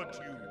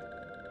solitude.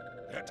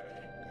 Yet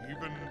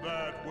even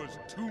that was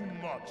too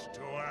much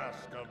to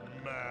ask of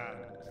man.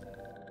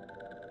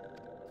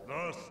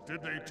 Thus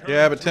did they turn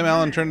Yeah, but to Tim me,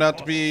 Allen turned out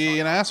to be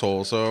an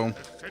asshole, so.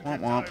 The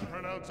sentence I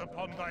pronounce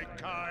upon thy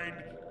kind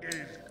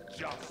is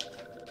just.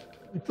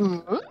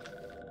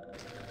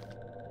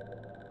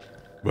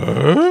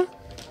 Huh?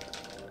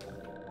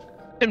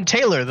 Tim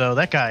Taylor, though,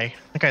 that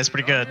guy's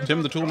pretty good.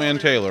 Tim the Toolman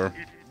Taylor.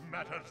 It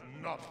matters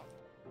not.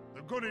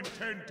 The good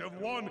intent of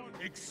one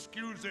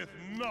excuseth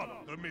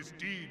not the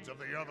misdeeds of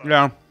the other.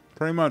 Yeah,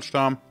 pretty much,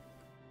 Tom.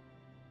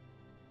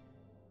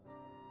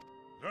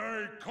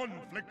 Thy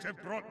conflicts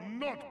have brought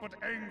naught but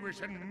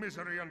anguish and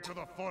misery unto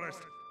the forest.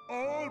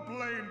 All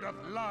blame doth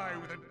lie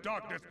with the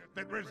darkness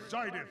that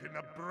resideth in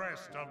the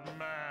breast of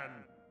man.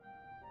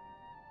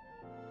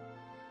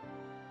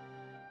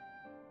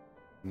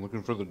 I'm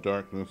looking for the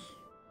darkness.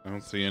 I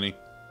don't see any.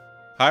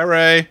 Hi,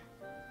 Ray.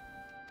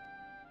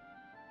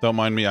 Don't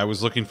mind me. I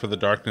was looking for the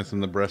darkness in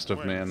the breast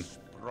of man.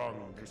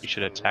 You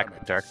should attack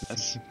the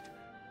darkness.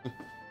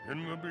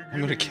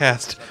 I'm gonna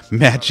cast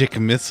Magic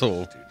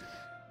Missile.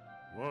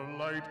 Were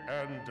light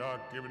and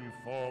dark given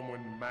form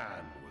when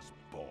man was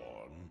born?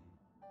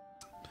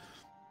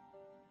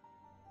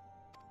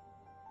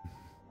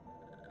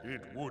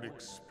 It would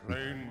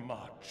explain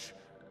much.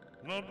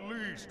 Not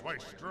least why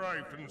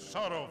strife and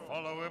sorrow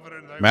follow ever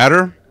in thy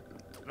Matter?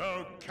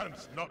 Thou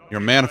canst not You're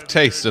a be man of thy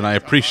taste, and I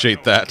nature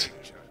appreciate that.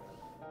 nature.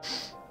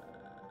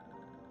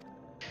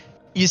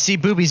 You see,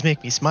 boobies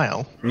make me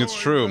smile. It's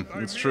true. Knowing that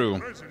thy It's mere true.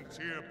 presence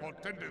here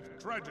portendeth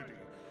tragedy,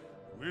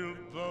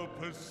 wilt thou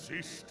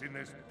persist in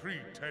this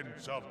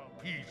pretense of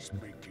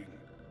peacemaking?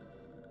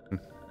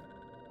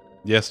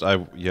 Yes,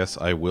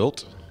 I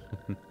wilt.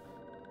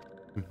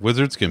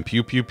 Wizards can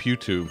pew pew pew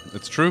too.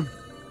 It's true.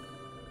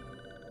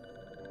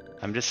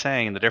 I'm just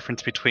saying the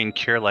difference between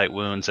cure light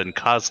wounds and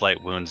cause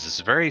light wounds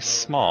is very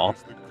small.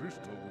 The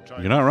crystal which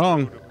I You're not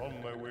wrong. bestowed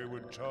upon my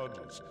wayward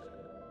charges,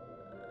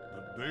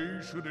 that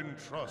they should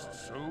entrust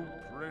so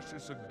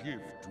precious a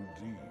gift to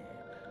thee.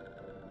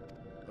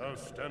 Thou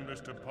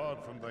standest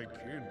apart from thy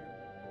kin.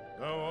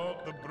 Thou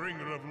art the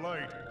bringer of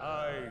light,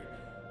 aye.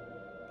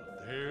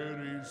 But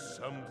there is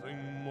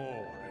something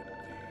more in thee.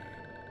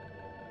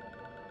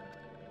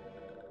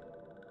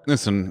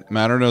 Listen,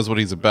 Matter knows what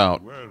he's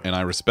about, and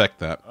I respect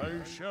that.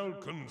 I shall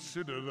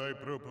consider thy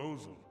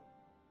proposal.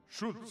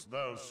 Shouldst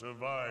thou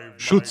survive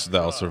Shouldst my thou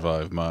trial.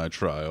 survive my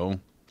trial?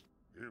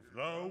 If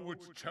thou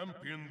wouldst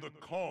champion the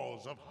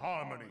cause of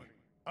harmony,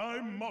 I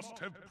must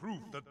have proof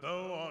that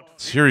thou art fit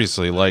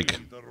Seriously, to like,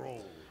 lead the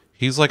role.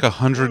 he's like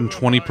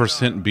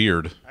 120%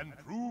 beard. And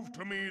prove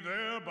to me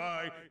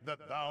thereby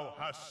that thou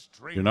hast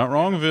strength. You're not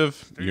wrong, enough to Viv.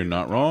 stay You're the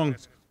not wrong.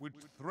 darkness Which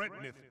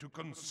threateneth to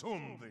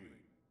consume thee.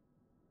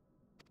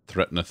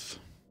 Threateneth.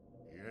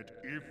 Yet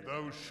if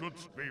thou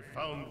shouldst be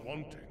found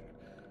wanting,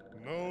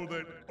 know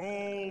that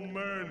all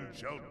men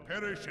shall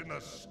perish in the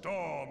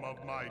storm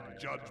of my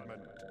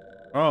judgment.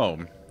 Oh,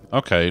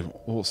 okay.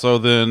 Well, so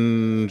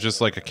then,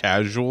 just like a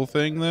casual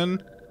thing,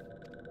 then?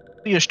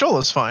 The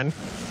Ashtola's fine.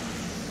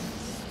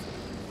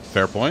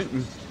 Fair point.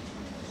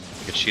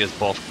 Because she is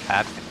both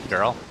cat and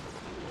girl.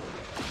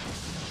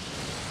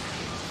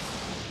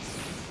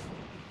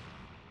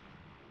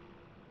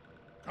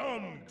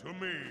 Come to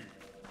me,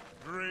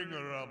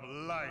 bringer of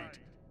light.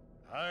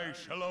 I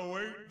shall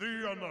await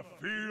thee on the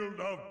field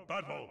of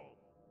battle.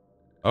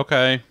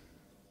 Okay.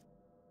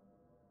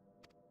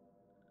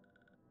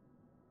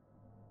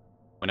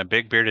 a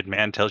big bearded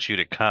man tells you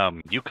to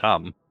come, you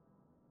come.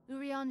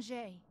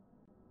 Urianger.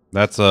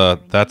 That's a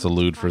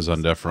lewd for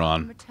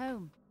Zundefron.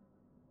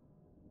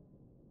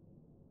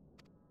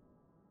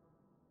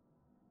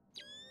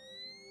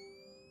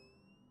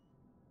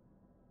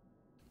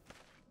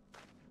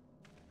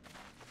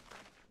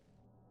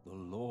 The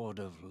Lord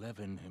of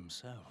Levin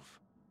himself.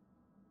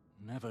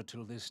 Never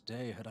till this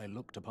day had I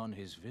looked upon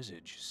his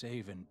visage,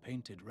 save in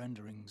painted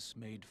renderings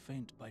made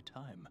faint by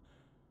time.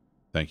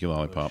 Thank you,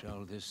 Lollipop. Or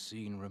shall this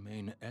scene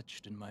remain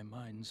etched in my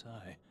mind's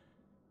eye?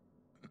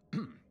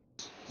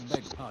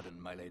 Beg pardon,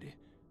 my lady.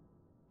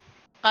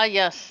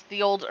 Yes,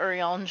 the old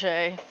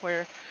Urianger,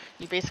 where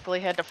you basically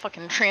had to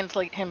fucking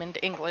translate him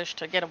into English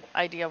to get an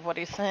idea of what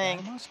he's saying.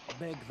 I must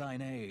beg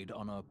thine aid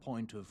on a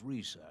point of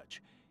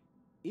research.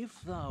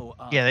 If thou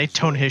art Yeah, they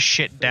tone his observed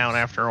shit down face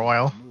after a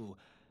while. Ramu,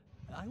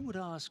 I would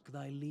ask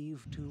thy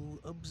leave to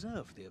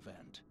observe the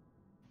event.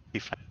 He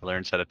finally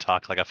learns how to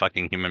talk like a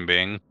fucking human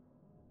being.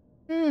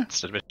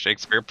 Instead of a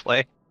Shakespeare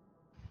play.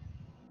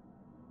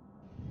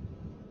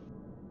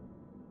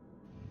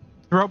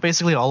 Throughout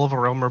basically all of A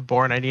Realm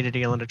Reborn, I needed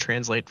Elon to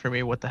translate for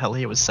me what the hell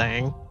he was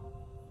saying.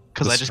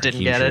 Because I just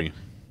didn't get it.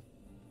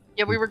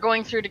 Yeah, we were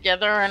going through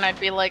together, and I'd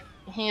be like,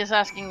 he is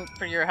asking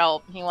for your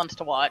help. He wants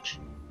to watch.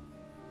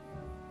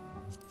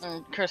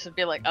 And Chris would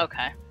be like,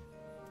 okay.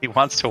 He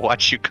wants to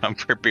watch you come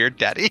for beard,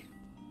 Daddy.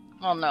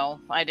 Well, no,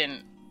 I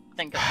didn't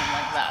think of him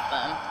like that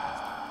then.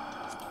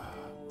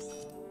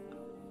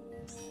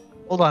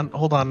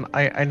 Hold on.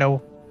 I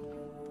know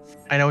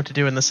what to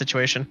do in this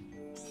situation.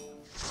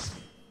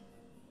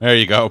 There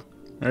you go.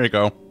 There you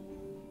go.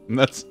 And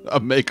that's a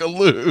make a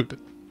lewd.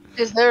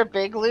 Is there a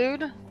big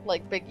lewd?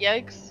 Like big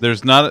yikes?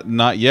 There's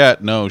not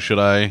yet. No, should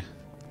I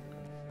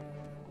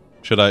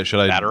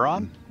Batter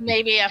on?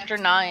 Maybe after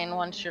 9,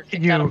 once you're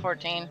kicked out of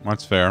 14.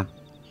 That's fair.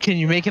 Can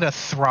you make it a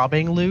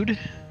throbbing lewd?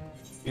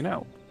 You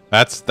know.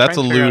 That's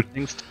a lewd.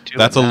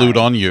 That's a lewd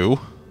on you.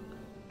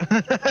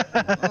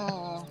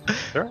 Mm.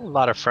 There are a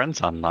lot of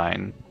friends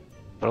online.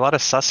 There are a lot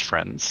of sus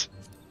friends.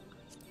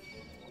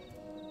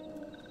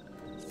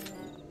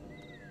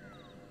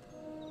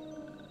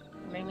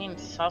 What do you mean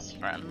sus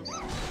friends?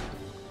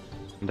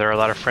 There are a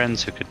lot of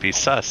friends who could be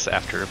sus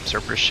after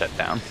servers shut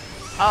down.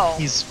 Oh.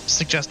 He's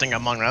suggesting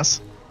Among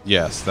Us.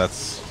 Yes,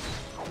 that's...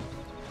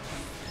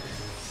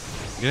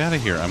 Get out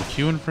of here. I'm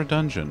queuing for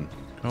dungeon.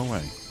 Go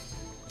away.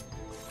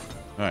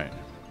 Alright.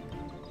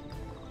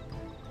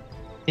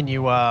 Can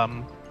you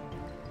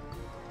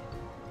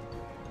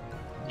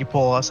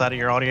pull us out of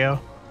your audio?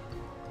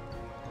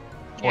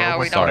 Yeah, or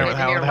we what- don't sorry. even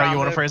how hear you want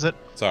around to phrase it?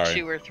 Sorry.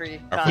 2 or 3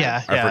 I times. Yeah,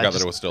 I forgot just-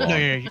 that it was still no,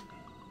 on.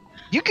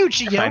 you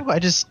Gucci, yo. Fine. I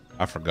just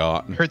I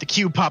forgot. heard the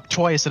cue pop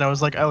twice, and I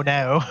was like, oh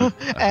no,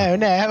 oh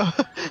no.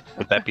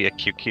 Would that be a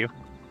QQ?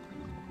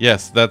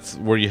 Yes, that's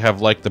where you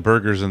have like the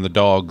burgers and the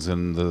dogs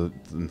and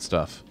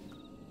stuff.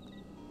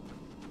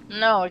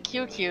 No, a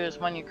QQ is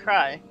when you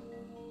cry.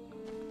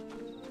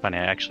 Funny,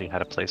 I actually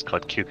had a place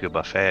called QQ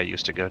Buffet I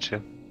used to go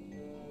to.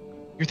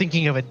 You're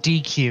thinking of a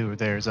DQ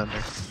there,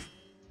 Zunder.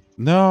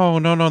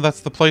 No,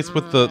 that's the place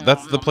with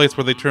the place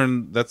where they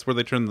turn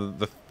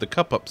the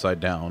cup upside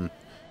down.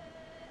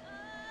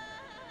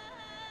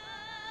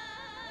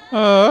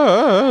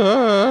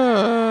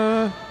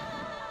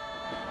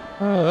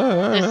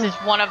 This is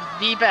one of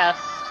the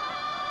best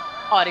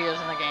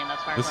audios in the game.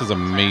 That's why. This is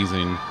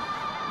amazing.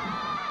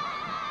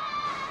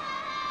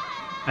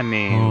 I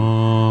mean,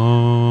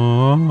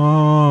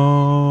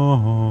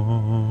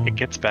 it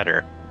gets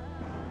better.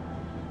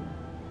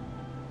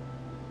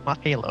 Not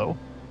Halo.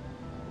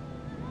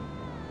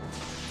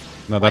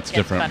 No, that's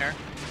different. Better.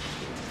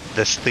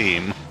 This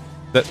theme.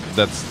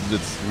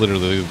 It's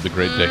literally the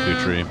Great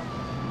Deku Tree.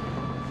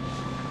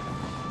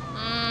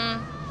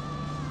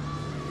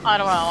 I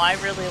don't know. I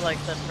really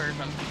like this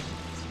version.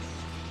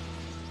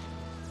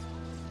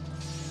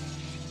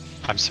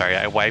 I'm sorry,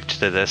 I wiped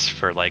to this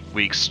for like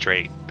weeks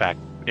straight back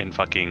in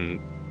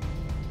fucking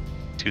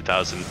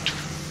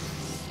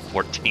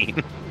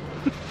 2014.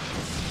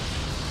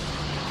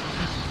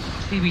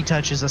 BB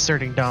Touch is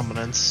asserting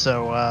dominance,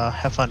 so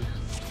have fun.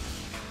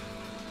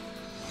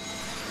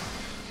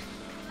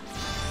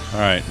 All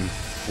right,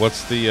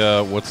 what's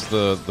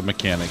the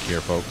mechanic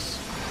here, folks?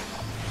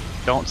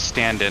 Don't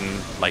stand in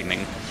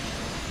lightning.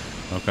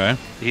 Okay.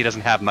 He doesn't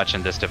have much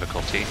in this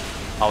difficulty.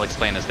 I'll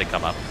explain as they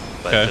come up,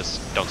 but Okay.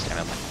 just don't stand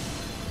in lightning.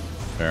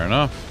 Fair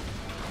enough.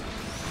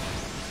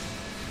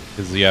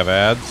 Does he have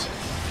ads?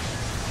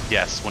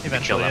 Yes, when you kill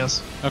Eventually, him.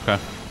 yes. Okay.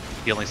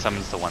 He only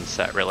summons the one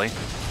set, really.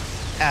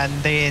 And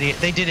they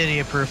did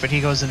idiot proof it. He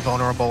goes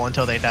invulnerable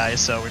until they die,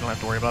 so we don't have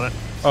to worry about it.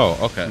 Oh,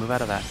 okay. Move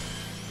out of that.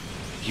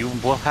 You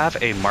will have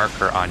a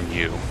marker on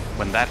you.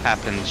 When that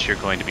happens, you're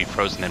going to be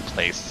frozen in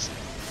place.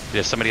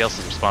 Because somebody else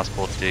is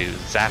responsible to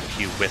zap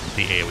you with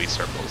the AoE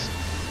circles.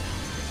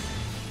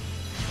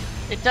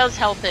 It does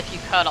help if you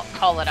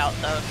call it out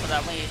though, so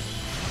that we.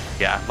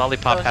 Yeah,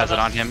 Lollipop Those has of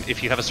it on us- him.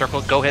 If you have a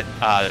circle, go hit.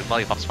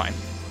 Lollipop's fine.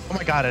 Oh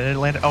my god, it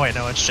landed. Oh wait,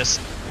 no, it's just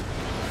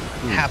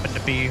happened to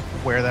be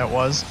where that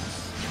was.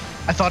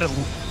 I thought it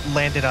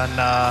landed on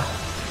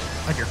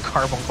your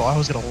carbuncle. I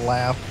was gonna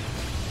laugh.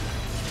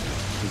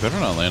 You better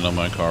not land on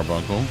my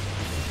carbuncle.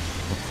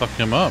 We'll fuck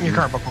him up. Your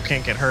carbuncle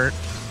can't get hurt.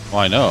 Well,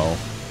 I know.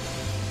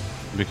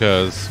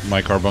 Because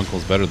my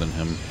carbuncle's better than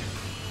him.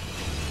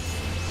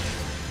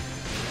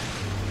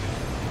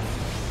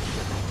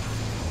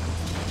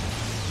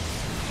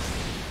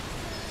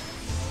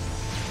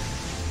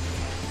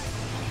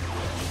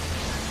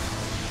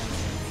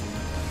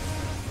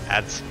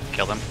 Ads,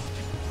 kill them.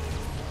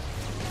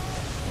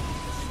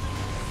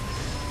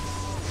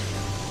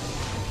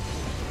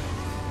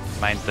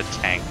 Mine's the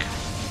tank.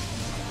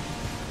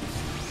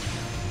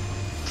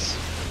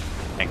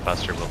 Tank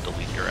Buster will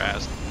delete your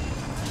ass.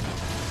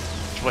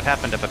 What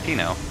happened to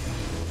Pepino?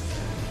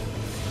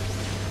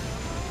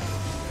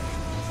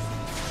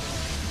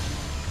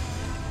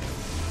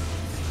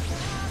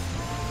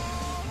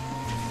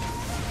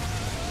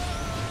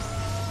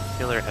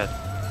 Healer had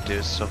to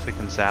do so if we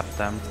can zap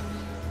them.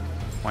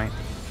 Point.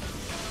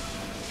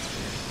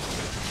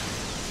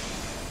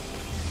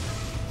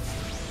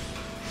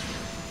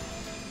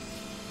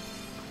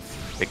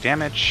 Big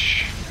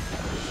damage.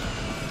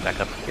 Back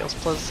up heals,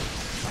 please.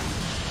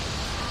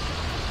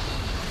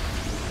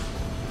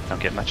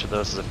 Don't get much of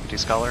those as a 50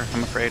 scholar,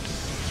 I'm afraid.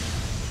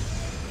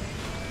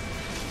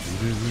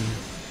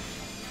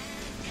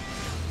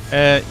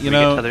 You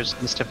know, others in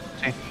this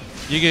difficulty?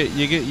 you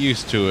get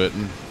used to it.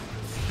 And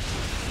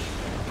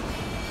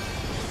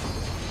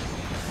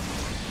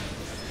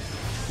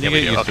you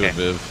get used to it,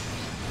 Viv.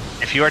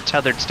 If you are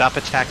tethered, stop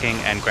attacking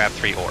and grab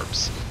 3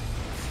 orbs.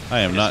 I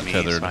am not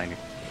tethered. Alright,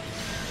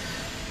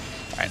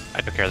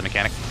 I took care of the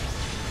mechanic.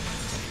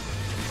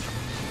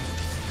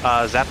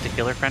 Zap the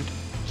healer friend.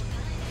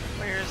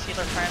 Where's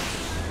healer friend?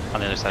 On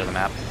the other side of the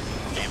map.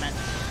 Damn it.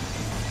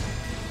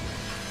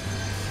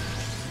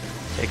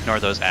 Ignore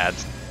those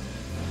ads.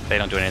 They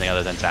don't do anything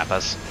other than zap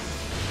us.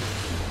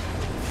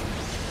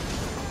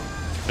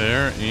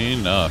 Fair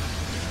enough.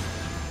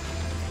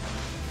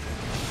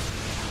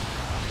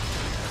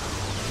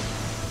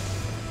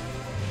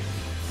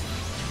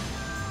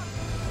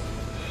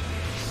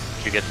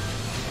 You good?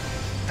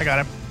 I got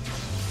him.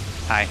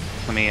 Hi.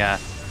 Let me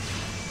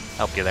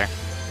help you there.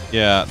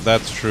 Yeah,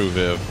 that's true,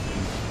 Viv.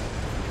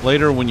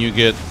 Later, when you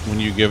give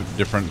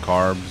different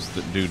carbs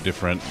that do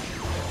different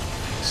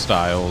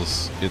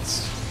styles,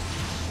 it's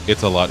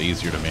a lot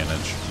easier to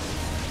manage.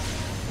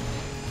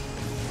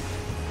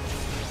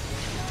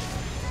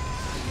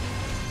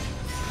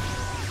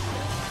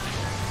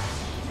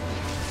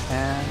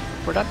 And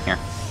we're done here.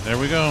 There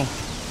we go.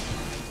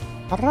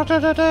 I'm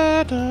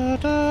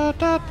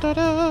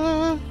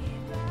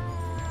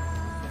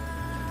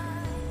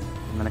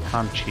gonna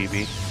calm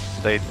Chibi.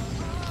 They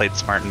played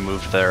smart and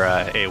moved their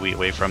AoE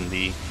away from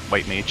the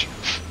white mage.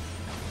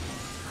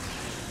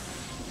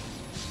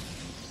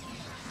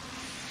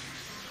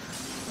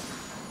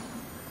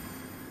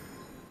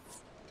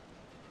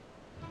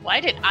 Why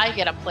did I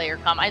get a player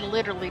comm? I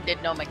literally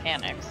did no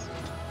mechanics.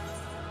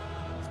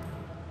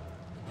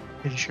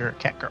 Because you're a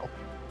cat girl.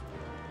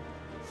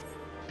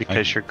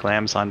 Because your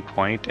glam's on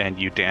point and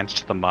you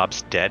danced the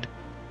mob's dead.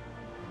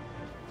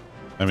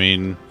 I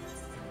mean,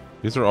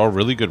 these are all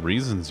really good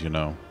reasons, you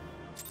know.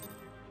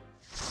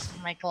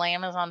 My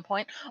glam is on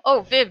point.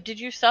 Oh, Viv, did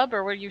you sub,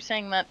 or were you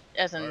saying that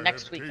as in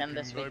next weekend,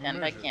 this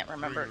weekend? I can't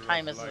remember.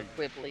 Time is a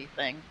wibbly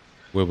thing.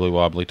 Wibbly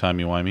wobbly,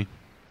 timey-wimey.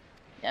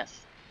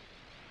 Yes.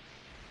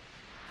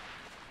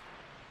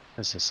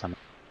 This is some.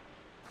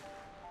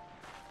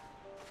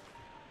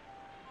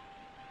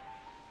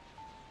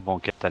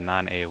 Won't get the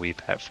non-AoE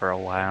pet for a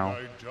while.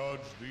 I judge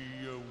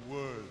thee a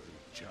worthy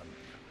champion.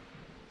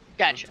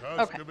 Gotcha. The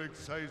task Okay. of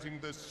excising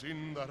the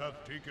sin that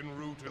hath taken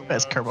root in Best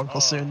man's carbuncle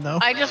heart. soon, though.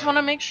 I just want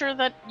to make sure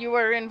that you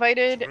are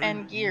invited and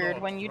Shrink geared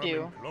not when you from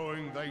do.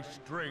 employing thy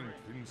strength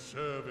in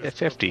service At to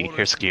 50, the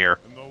here's gear.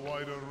 and the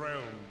wider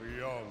realm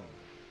beyond.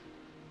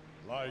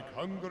 Like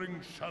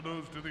hungering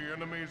shadows to the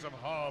enemies of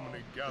harmony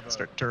gather.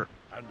 Start to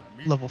and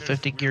level meekness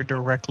 50 gear will-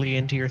 directly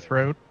into your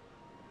throat.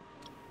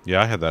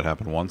 Yeah, I had that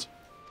happen once.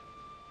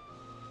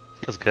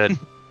 Feels good. If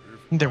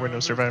There were man no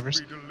is to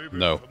survivors. be delivered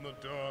No. from the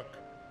dark,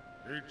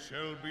 it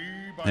shall be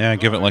by Yeah,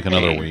 give it like thy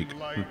another Hey. week.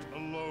 light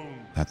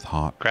alone. That's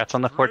hot. Congrats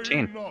on the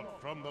 14. Stray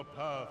not from the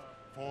path,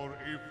 for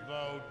if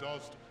thou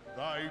dost,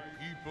 thy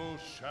people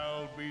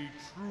shall be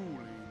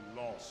truly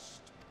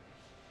lost.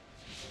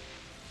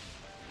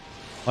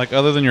 Like,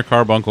 other than your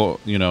carbuncle,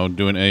 you know,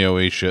 doing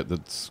AoE shit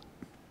that's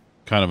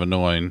kind of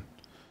annoying.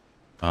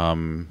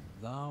 Thou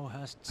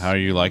hast How are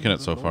you liking slain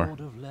it so the far?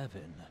 Lord of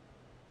Levin.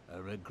 A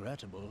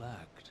regrettable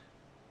act,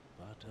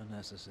 but a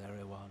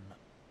necessary one.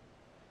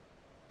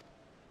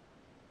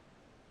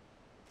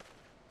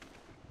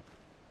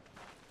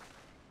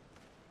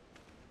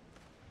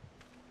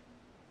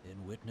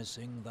 In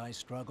witnessing thy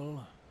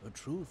struggle, a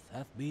truth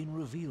hath been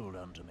revealed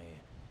unto me.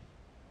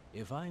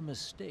 If I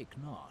mistake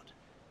not,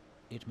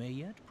 it may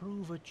yet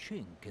prove a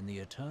chink in the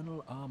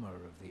eternal armor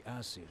of the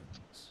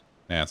Assyrians.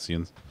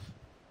 Nassians.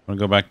 I'm gonna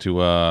go back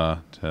to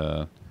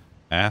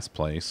Ass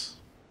Place.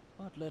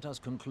 But let us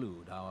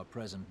conclude our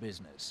present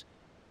business.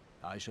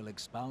 I shall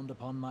expound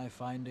upon my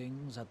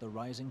findings at the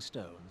Rising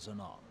Stones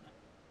anon.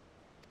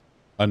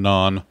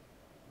 Anon.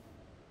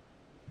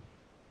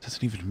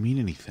 doesn't even mean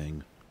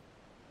anything.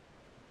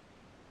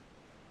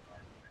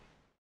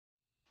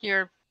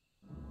 You're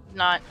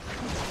not.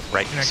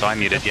 Right, so I'm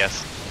muted,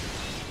 yes.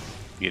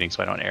 Muting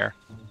so I don't err.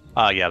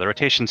 Yeah, the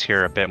rotations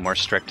here are a bit more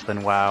strict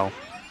than WoW,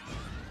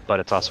 but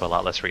it's also a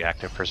lot less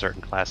reactive for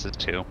certain classes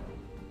too.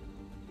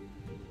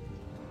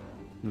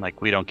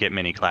 Like, we don't get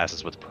many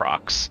classes with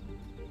procs.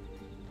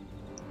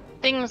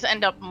 Things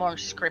end up more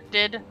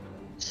scripted,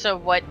 so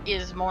what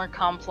is more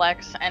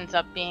complex ends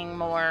up being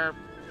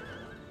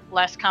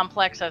less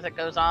complex as it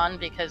goes on,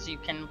 because you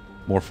can,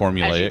 More as you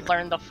formulaic.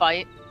 learn the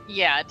fight,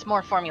 yeah, it's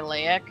more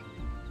formulaic.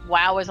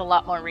 WoW is a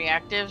lot more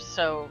reactive,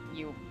 so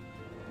you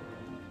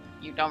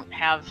don't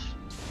have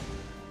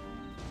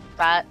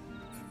that.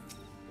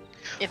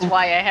 It's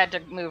why I had to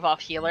move off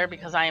healer,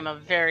 because I am a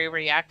very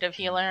reactive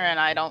healer, and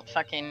I don't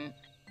fucking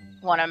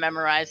want to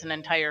memorize an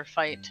entire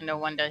fight to know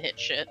when to hit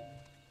shit.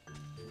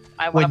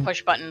 I want to When-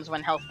 push buttons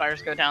when health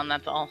bars go down,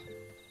 that's all.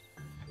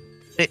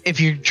 If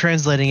you're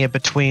translating it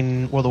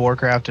between World of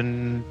Warcraft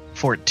and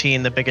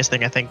 14, the biggest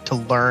thing I think to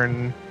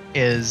learn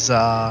is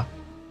how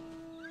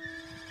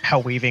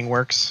weaving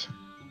works,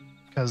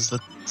 because the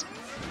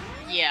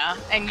Yeah,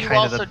 and you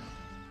kind of also the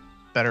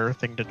better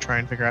thing to try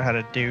and figure out how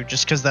to do,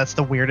 just because that's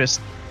the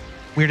weirdest,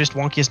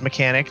 wonkiest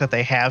mechanic that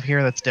they have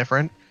here that's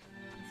different.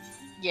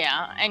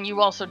 yeah, and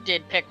you also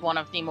did pick one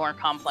of the more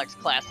complex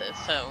classes,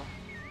 so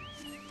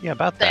Yeah,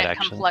 about that, that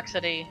actually.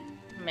 complexity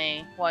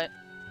may what?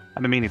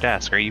 I've been meaning to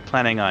ask, are you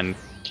planning on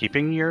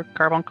keeping your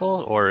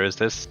carbuncle, or is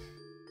this...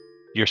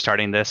 You're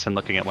starting this and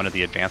looking at one of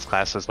the advanced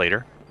classes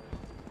later?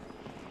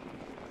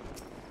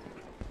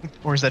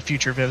 Or is that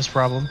future Viv's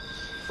problem?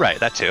 Right,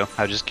 that too.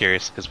 I was just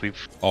curious, because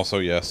we've Also,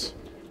 yes.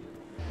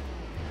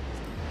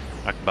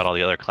 talked about all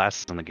the other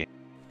classes in the game.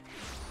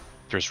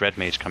 There's Red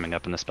Mage coming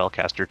up in the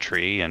Spellcaster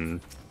tree,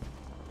 and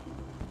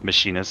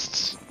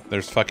Machinists.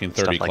 There's fucking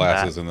 30 Stuff like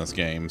classes in this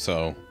game,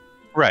 so...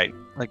 Right,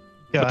 like,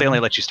 Yeah, but they only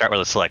let you start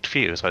with a select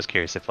few, so I was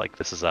curious if, like,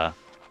 this is a...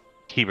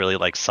 He really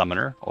likes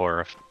Summoner,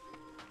 or if...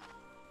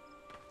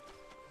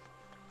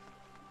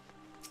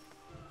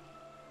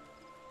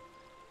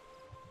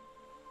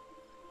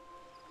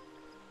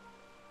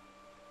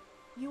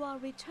 You are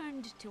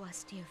returned to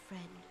us, dear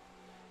friend,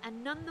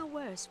 and none the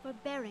worse for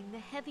bearing the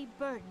heavy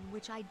burden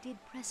which I did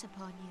press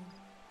upon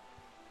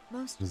you.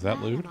 Most Is that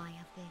glad lewd? am I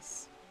of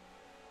this.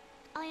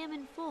 I am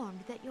informed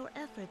that your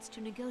efforts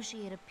to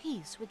negotiate a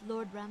peace with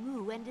Lord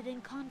Ramu ended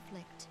in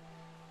conflict.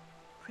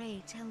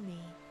 Pray tell me,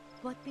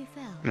 what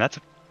befell? I mean, that's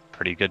a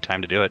pretty good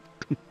time to do it.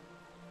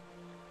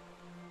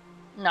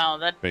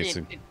 No,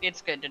 Basic.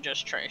 it's good to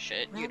just try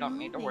shit. You don't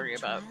need to worry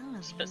about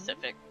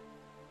specific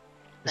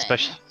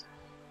things.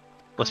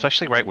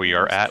 Especially right where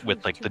you're at,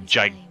 with, like, the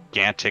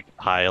gigantic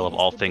pile of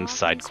all things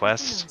side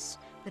quests.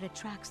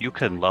 You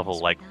can level,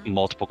 like,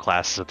 multiple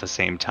classes at the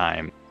same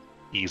time,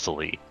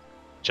 easily,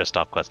 just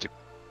off quest.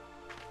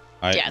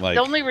 Yeah, like,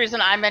 the only reason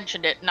I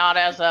mentioned it, not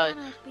as a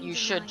you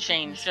should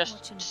change,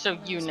 just so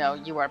you know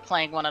you are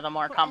playing one of the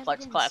more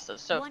complex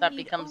classes. So if that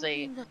becomes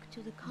a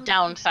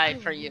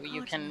downside for you,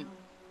 you can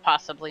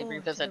possibly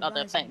revisit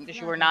other things.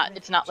 You are not.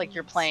 It's not like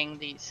you're playing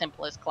the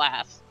simplest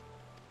class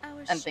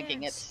and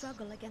thinking it's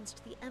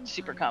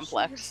super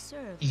complex.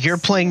 You're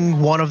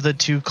playing one of the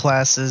two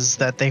classes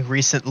that they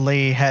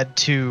recently had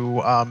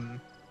to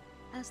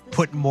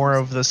put more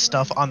of the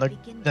stuff on the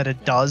that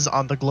it does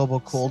on the global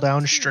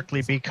cooldown,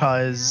 strictly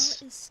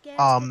because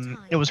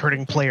it was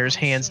hurting players'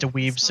 hands to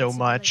weave so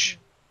much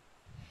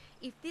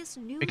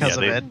because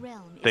of it.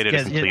 They did a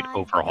Yeah, complete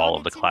overhaul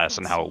of the class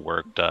and how it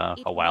worked a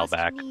while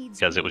back,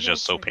 because it was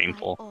just so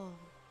painful.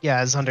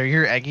 Yeah, Zunder,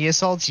 your Eggy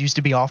assaults used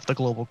to be off the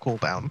global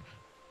cooldown.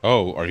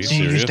 oh, are you So you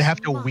serious? used to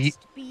have to weave.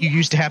 You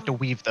used to have to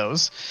weave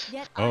those.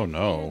 Yet Oh, I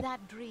no. fear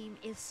that dream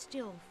is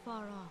still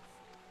far off.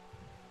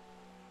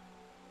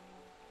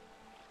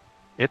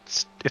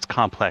 It's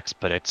complex,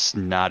 but it's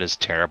not as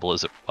terrible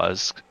as it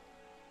was.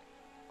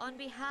 On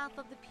behalf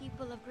of the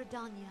people of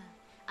Gridania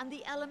and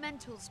the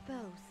elementals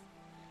both,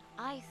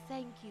 I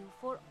thank you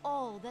for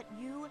all that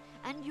you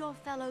and your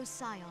fellow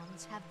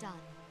scions have done.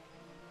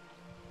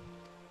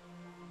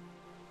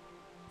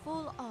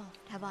 Full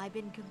oft have I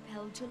been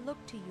compelled to look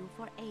to you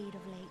for aid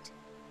of late,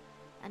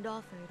 and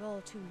offered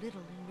all too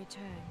little in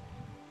return.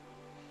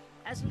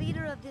 As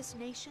leader of this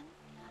nation,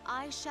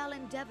 I shall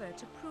endeavor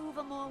to prove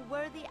a more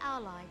worthy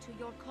ally to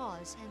your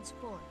cause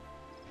henceforth.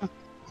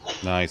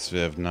 Nice,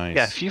 Viv, nice.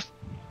 Yeah,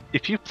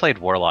 if you've played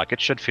Warlock,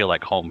 it should feel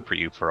like home for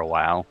you for a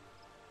while.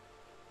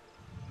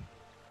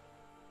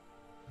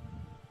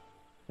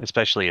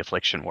 Especially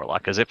Affliction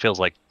Warlock, because it feels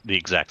like the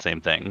exact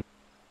same thing.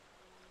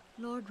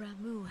 Lord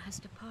Ramu has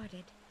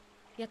departed,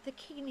 yet the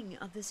keening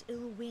of this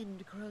ill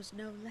wind grows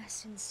no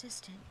less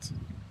insistent.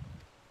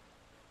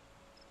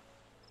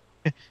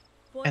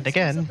 And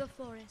again,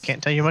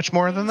 can't tell you much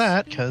more than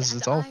that, because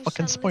it's all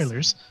fucking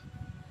spoilers.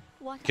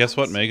 Guess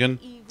what, Megan?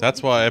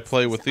 That's why I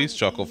play with these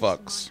chuckle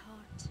fucks.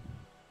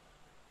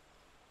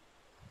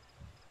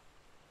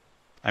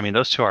 I mean,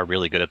 those two are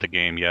really good at the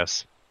game,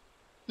 yes.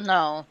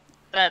 No,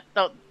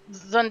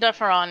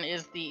 Zundeferon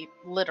is the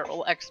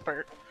literal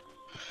expert.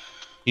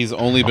 He's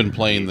only been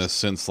playing this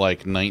since like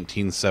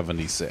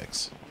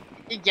 1976.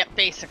 Yeah,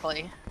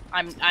 basically.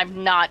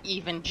 I'm not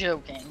even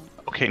joking.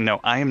 Okay, no,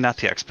 I am not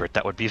the expert.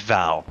 That would be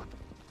Val.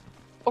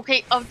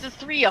 Okay, of the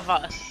three of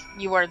us,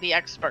 you are the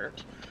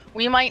expert.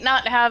 We might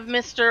not have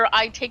Mr.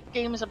 I take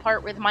games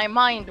apart with my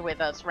mind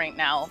with us right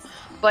now,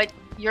 but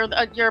you're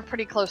a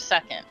pretty close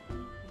second.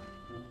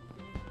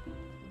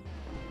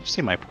 You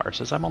see my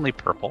parses? I'm only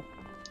purple.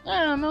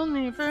 I'm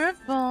only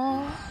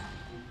purple.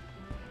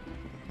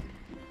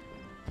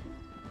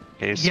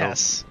 Okay,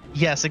 so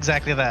Yes,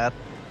 exactly that.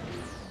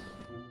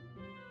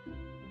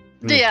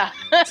 Yeah.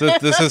 So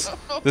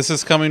this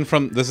is coming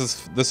from this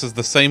is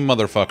the same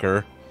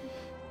motherfucker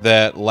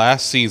that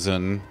last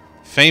season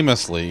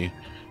famously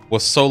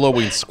was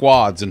soloing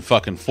squads in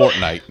fucking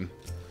Fortnite.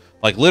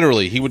 Like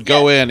literally, he would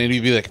go in and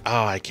he'd be like,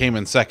 "Ah, I came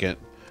in second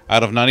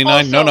out of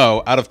 99.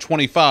 No, out of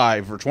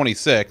 25 or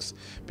 26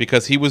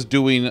 because he was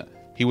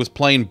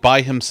playing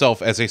by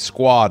himself as a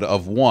squad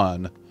of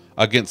 1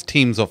 against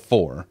teams of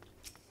 4."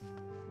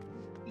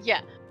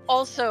 Yeah.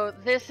 Also,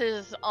 this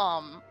is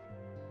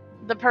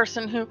the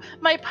person who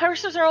my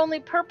parses are only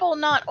purple,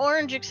 not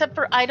orange, except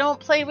for I don't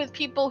play with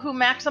people who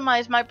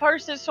maximize my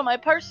parses, so my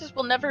parses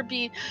will never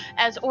be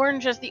as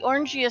orange as the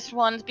orangiest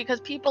ones because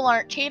people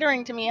aren't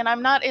catering to me and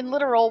I'm not in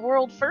literal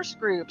world first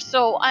group,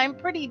 so I'm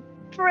pretty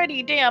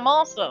damn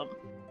awesome.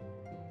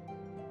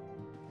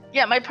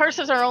 Yeah, my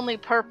parses are only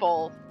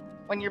purple.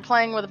 When you're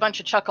playing with a bunch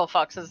of chuckle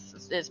fucks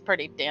is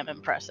pretty damn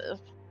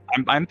impressive.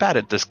 I'm bad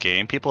at this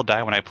game. People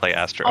die when I play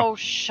Astro. Oh,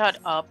 shut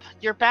up.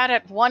 You're bad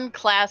at one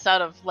class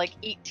out of, like,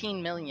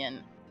 18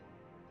 million.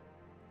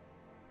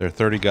 There are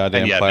 30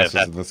 goddamn yeah,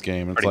 classes in this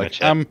game. It's like,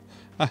 it.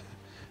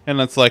 and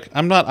it's like,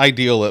 I'm not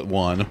ideal at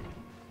 1.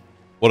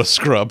 What a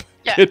scrub.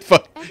 Yeah. Get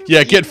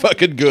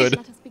fucking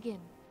good.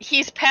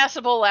 He's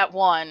passable at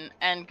 1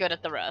 and good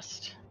at the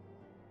rest.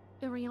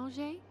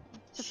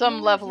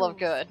 Some level of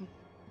good.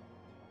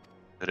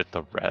 Good at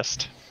the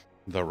rest?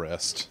 The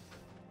rest.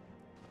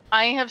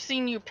 I have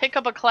seen you pick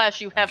up a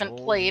class you haven't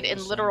played in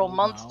literal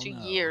months to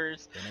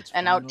years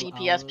and out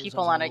DPS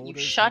people on it. You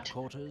shut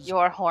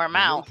your whore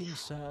mouth.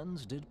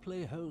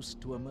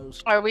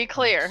 Are we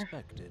clear?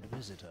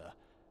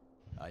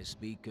 I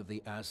speak of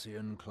the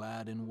Ascian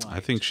clad in white.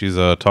 I think she's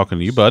talking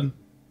to you, bud.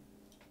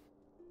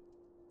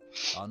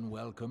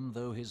 Unwelcome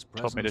though his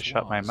Told me to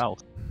shut my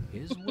mouth.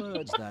 His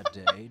words that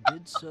day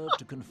did serve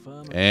to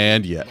confirm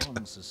and yet.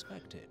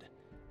 Suspected.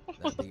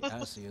 That the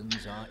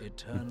Ascians are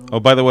eternal. Oh,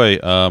 by the way,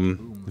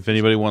 if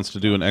anybody wants to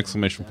do an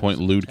exclamation point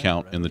lewd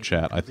count in the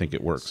chat, I think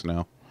it works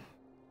now.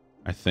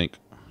 I think.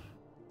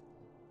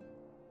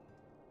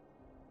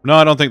 No,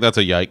 I don't think that's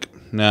a yike.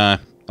 Nah.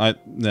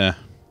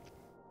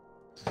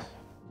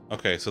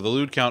 Okay, so the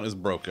lewd count is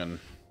broken.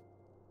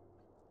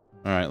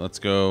 Alright, let's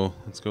go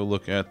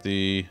look at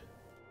the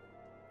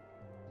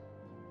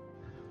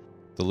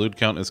lewd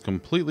count is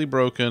completely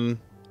broken.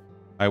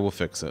 I will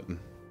fix it.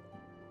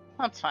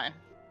 That's fine.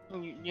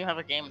 You have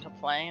a game to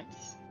play.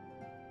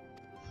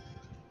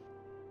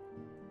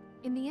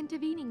 In the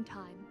intervening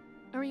time,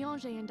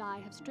 Urianger and I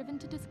have striven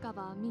to discover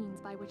a means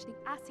by which the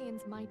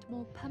Ascians might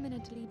more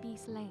permanently be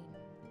slain.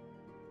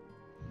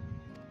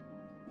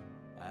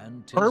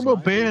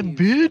 Permaban,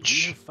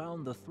 bitch!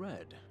 Found the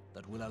thread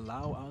that will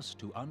allow us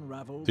to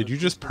unravel. Did you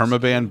just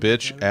permaban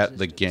bitch at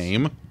the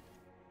game?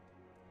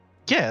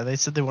 Yeah, they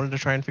said they wanted to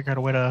try and figure out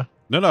a way to...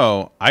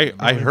 No,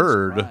 I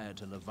heard... Prior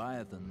to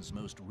Leviathan's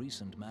most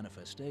recent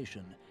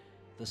manifestation,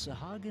 the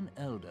Sahagin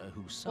elder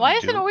who why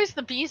is it always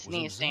the bee's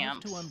knees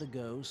dance?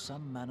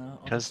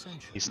 Because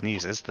bee's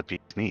knees is the bee's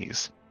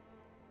knees.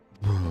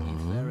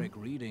 Etheric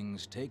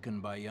readings taken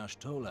by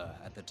Yashtola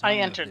at the time I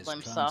entered of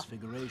his Limsa.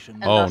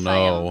 transfiguration. Oh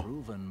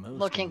no.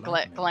 Looking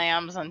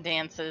glams and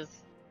dances.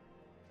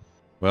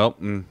 Well,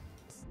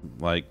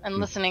 like... And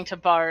listening to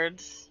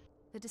bards.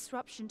 The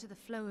disruption to the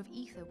flow of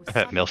ether was I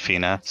bet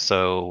Milfina,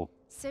 so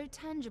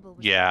tangible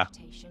was yeah. the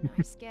reputation,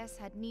 I scarce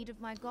had need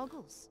of my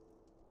goggles.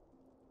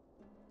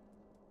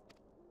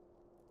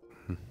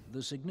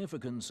 The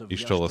significance of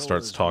Yashtola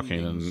starts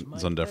talking and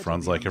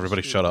Zundef like,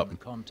 everybody shut up.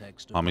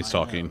 Mommy's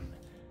talking.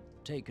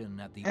 Taken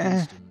at the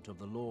instant of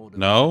the Lord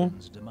No?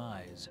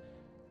 demise.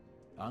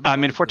 I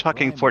mean, if we're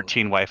talking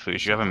 14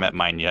 waifus, you haven't met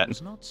mine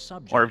yet.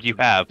 Or you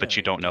have, but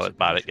you don't know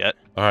about it yet.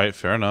 Alright,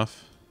 fair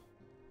enough.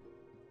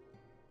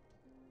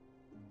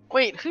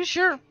 Wait, who's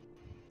your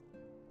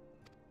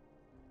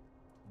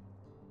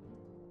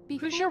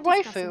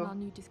waifu? Our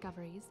new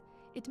discoveries,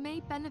 it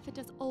may benefit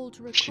us all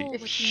to recall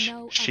what we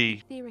know of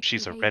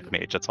she's a red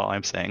mage, that's all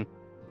I'm saying.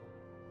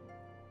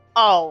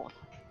 Oh.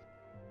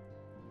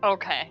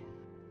 Okay.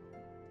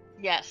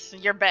 Yes,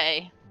 you're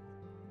bae.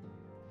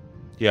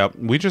 Yeah,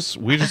 we just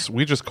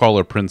call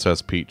her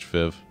Princess Peach,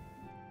 Viv.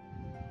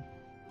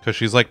 Because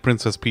she's like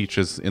Princess Peach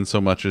in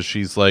so much as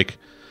she's like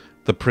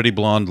the pretty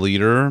blonde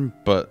leader,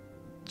 but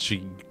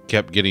she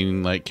kept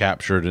getting like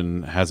captured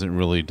and hasn't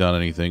really done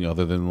anything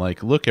other than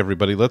like, look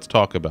everybody, let's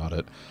talk about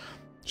it.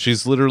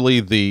 She's literally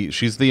the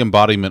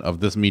embodiment of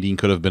this meeting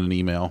could have been an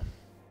email.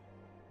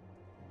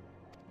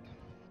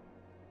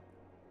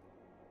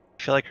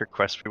 I feel like her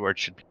quest reward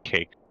should be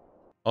cake.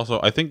 Also,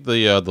 I think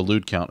the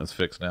lewd count is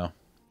fixed now.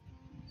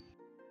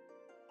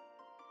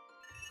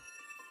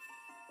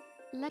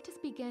 Let us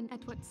begin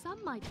at what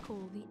some might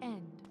call the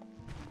end.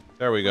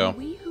 There we go. When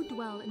we who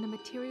dwell in the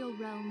material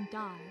realm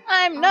die,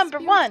 I'm our number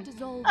spirits one.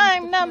 dissolve into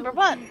I'm the number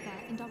flow of one. ether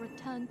and are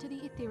returned to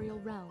the ethereal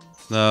realm.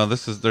 No,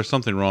 there's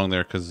something wrong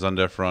there because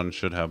Zundefron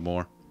should have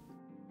more.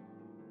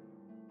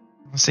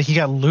 So he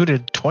got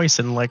looted twice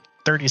in like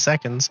 30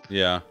 seconds.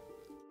 Yeah.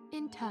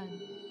 In turn,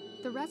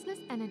 the restless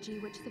energy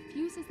which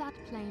suffuses that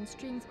plane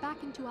streams back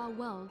into our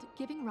world,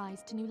 giving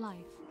rise to new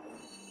life.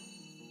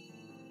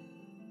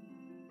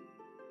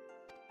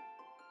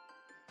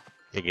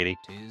 Giggity.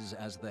 'Tis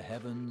as the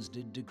heavens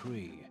did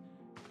decree,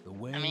 the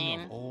way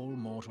mean, of all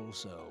mortal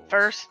souls.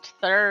 First,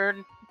 third,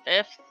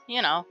 fifth,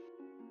 you know.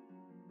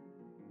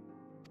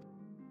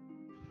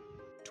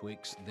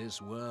 Twixt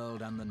this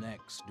world and the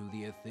next do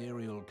the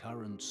ethereal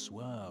currents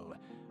swirl,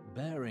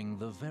 bearing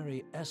the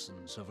very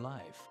essence of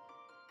life.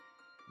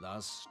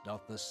 Thus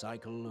doth the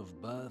cycle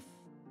of birth,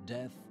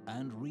 death,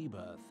 and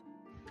rebirth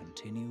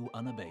continue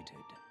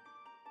unabated.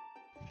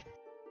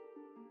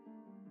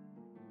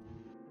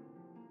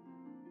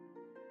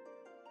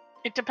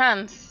 It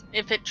depends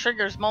if it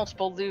triggers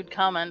multiple lewd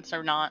comments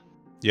or not.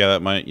 Yeah,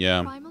 that might,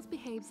 yeah. Primals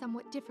behave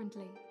somewhat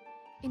differently.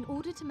 In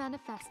order to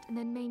manifest and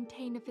then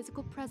maintain a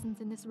physical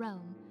presence in this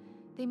realm,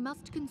 they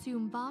must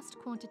consume vast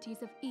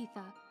quantities of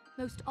ether,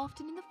 most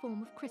often in the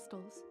form of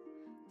crystals.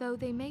 Though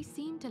they may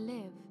seem to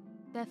live,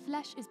 their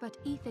flesh is but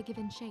ether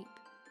given shape.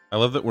 I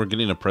love that we're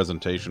getting a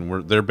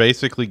presentation. They're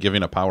basically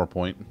giving a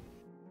PowerPoint.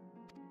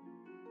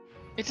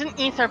 It's an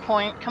ether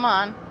point, come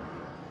on.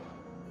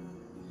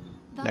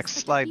 Thus, Next a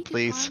slide, defeated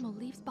please. primal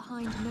leaves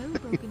behind no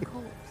broken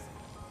corpse.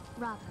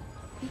 Rather,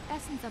 the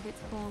essence of its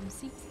form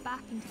seeps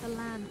back into the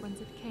land whence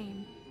it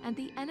came, and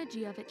the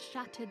energy of its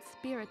shattered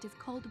spirit is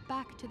called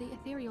back to the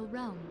ethereal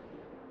realm.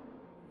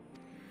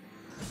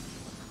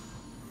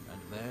 And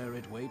there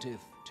it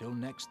waiteth, till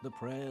next the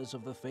prayers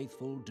of the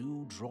faithful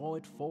do draw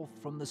it forth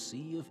from the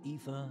sea of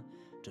ether,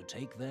 to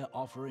take their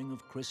offering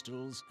of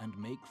crystals and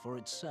make for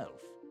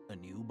itself a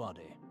new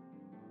body.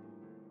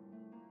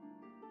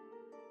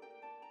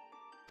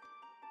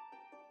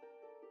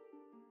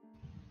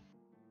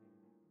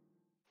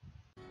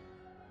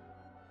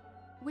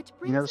 Which You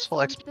brings know, us this whole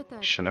on to the third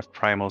explanation of group,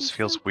 primals the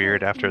feels so-called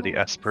weird after the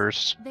immortals.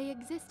 espers. They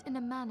exist in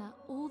a manner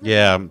all the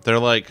Yeah, same. they're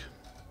like,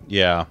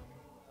 yeah.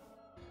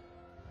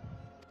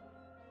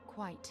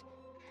 Quite.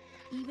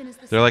 Even as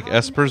the They're like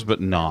Saharan espers, but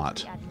elder fell not.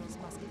 to the Admiral's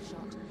musket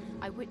shot,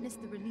 I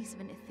witnessed the release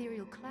of an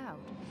ethereal cloud,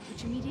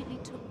 which immediately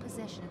took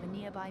possession of a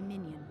nearby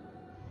minion.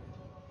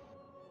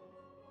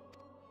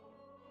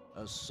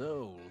 A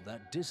soul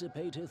that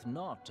dissipateth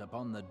not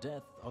upon the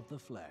death of the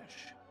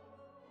flesh.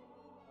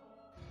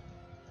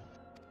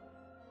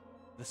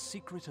 The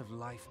secret of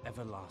life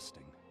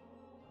everlasting.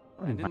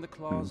 Oh And my in the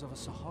claws of a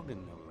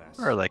Sahagan, no less.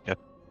 There are like a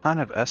ton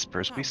of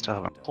espers we I still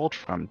haven't wonder, pulled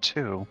from,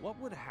 too. What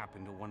would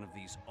happen to one of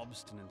these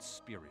obstinate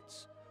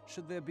spirits,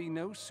 should there be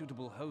no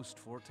suitable host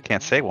for it to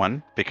Can't go say on?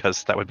 one,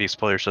 because that would be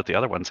spoilers that the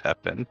other ones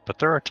have been, but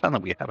there are a ton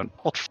that we haven't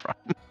pulled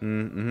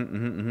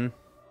from.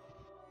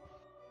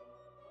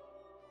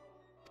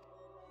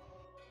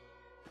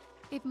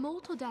 If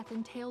mortal death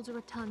entails a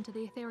return to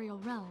the ethereal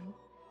realm,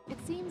 it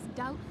seems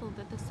doubtful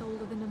that the soul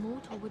of an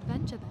immortal would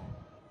venture there.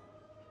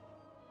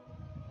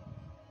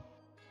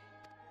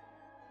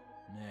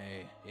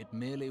 Nay, it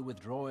merely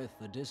withdraweth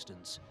the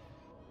distance,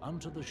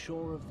 unto the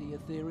shore of the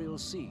ethereal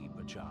sea,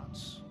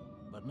 perchance,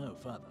 but no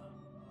further.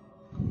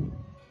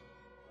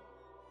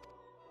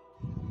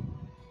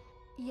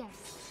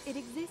 Yes, it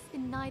exists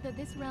in neither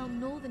this realm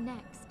nor the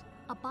next,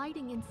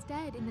 abiding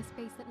instead in the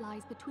space that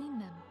lies between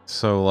them.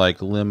 So,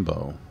 like,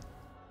 limbo.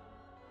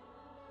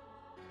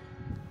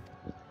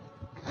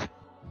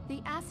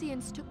 The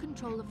Ascians took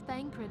control of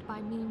Thancred by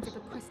means of a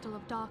crystal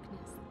of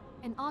darkness,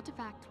 an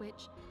artifact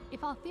which,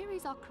 if our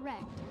theories are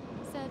correct,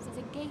 serves as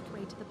a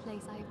gateway to the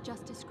place I have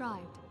just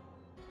described.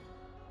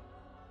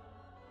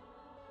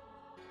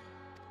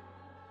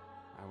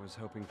 I was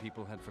hoping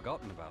people had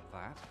forgotten about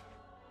that.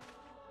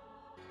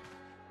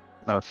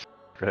 No,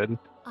 good.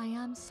 I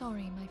am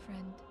sorry, my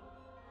friend.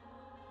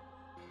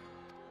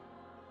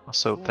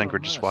 Also, For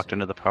Thancred a just walked mercy,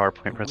 into the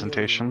PowerPoint the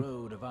presentation. weary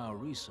road of our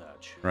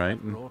research Right.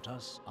 hath brought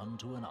us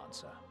unto an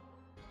answer.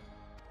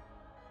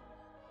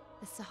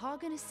 The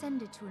Sahagan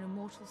ascended to an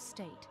immortal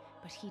state,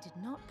 but he did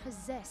not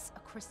possess a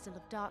crystal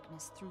of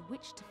darkness through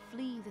which to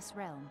flee this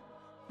realm.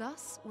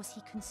 Thus was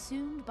he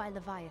consumed by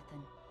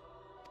Leviathan.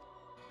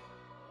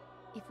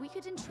 If we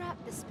could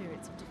entrap the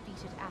spirits of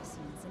defeated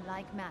Ascians in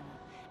like manner,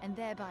 and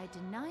thereby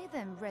deny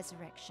them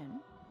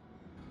resurrection,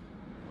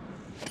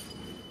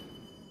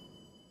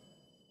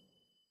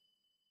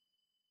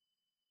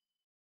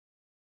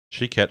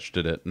 She catched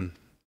it, and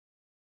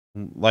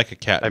like a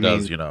cat I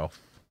does, mean- you know.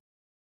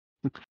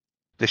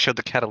 They showed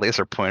the cat a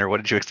laser pointer. What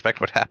did you expect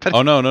would happen?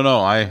 Oh, no,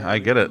 I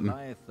get it.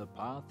 Therein lieth the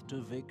path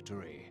to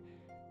victory.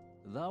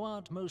 Thou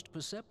art most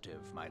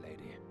perceptive, my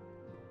lady.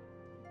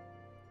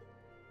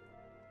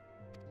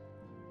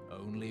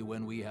 Only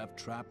when we have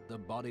trapped the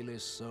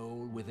bodiless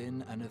soul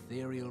within an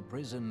ethereal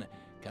prison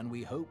can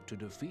we hope to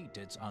defeat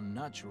its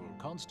unnatural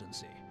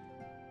constancy.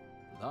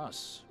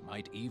 Thus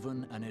might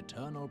even an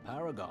eternal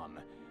paragon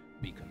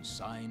be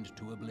consigned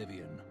to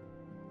oblivion.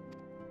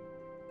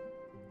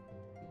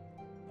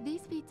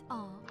 These feats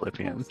are, of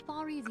Oblivion. course,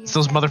 far easier It's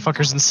those said than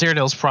motherfuckers in done.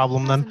 Cyrodiil's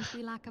problem, then. Present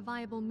we lack a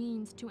viable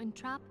means to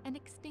entrap and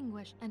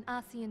extinguish an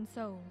Asian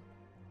soul.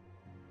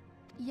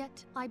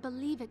 Yet I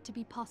believe it to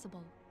be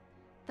possible.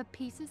 The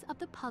pieces of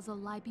the puzzle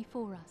lie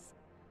before us.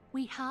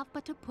 We have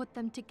but to put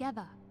them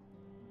together.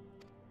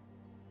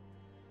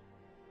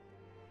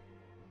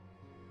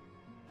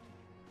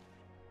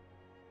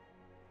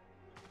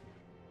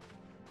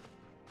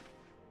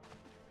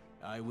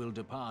 I will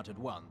depart at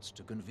once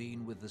to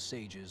convene with the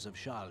sages of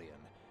Sharlayan.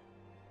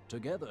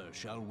 Together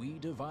shall we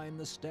divine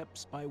the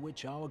steps by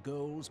which our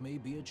goals may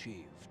be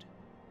achieved.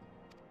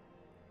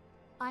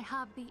 I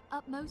have the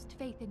utmost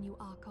faith in you,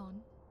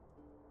 Archon.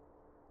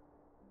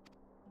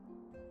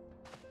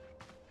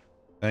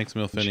 Thanks,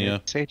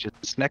 Milfinia.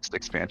 Sage's next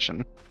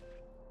expansion.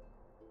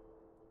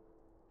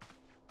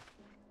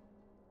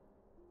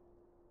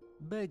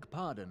 Beg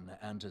pardon,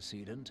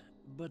 antecedent,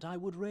 but I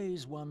would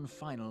raise one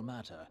final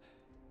matter.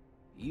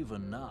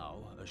 Even now,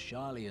 a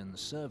Sharlayan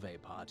survey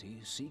party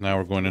seeks Now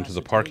we're going into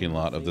the parking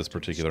lot of this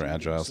particular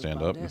Agile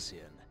stand-up.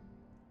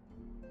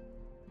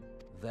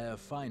 Their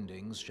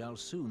findings shall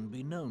soon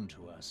be known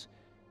to us.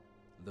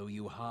 Though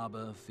you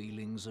harbor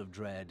feelings of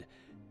dread,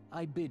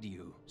 I bid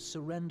you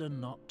surrender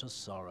not to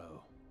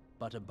sorrow,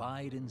 but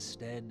abide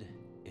instead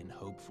in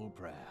hopeful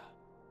prayer.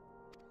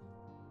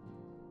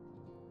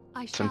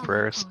 I Some shall,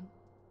 prayers. Archon.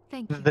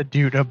 Thank you. The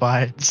dude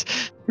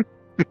abides.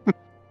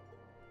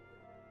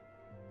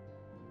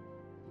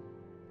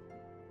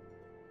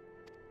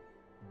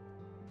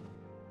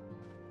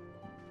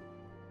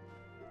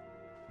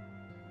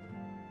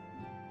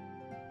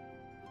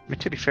 I mean,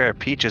 to be fair,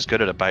 Peach is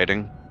good at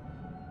abiding.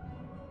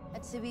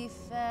 To be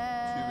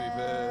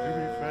fair.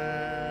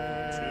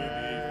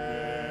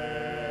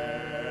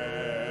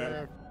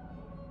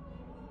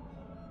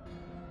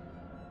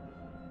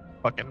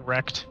 Fucking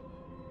wrecked.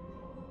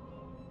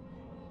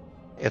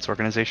 It's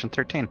Organization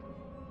 13.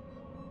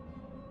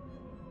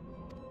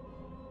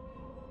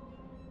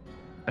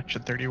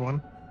 Section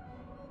 31.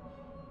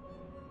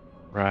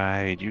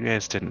 Right, you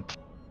guys didn't play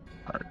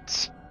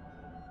cards.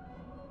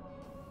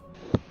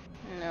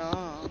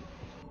 No.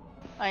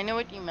 I know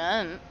what you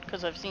meant,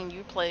 because I've seen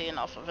you play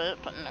enough of it,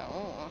 but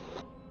no.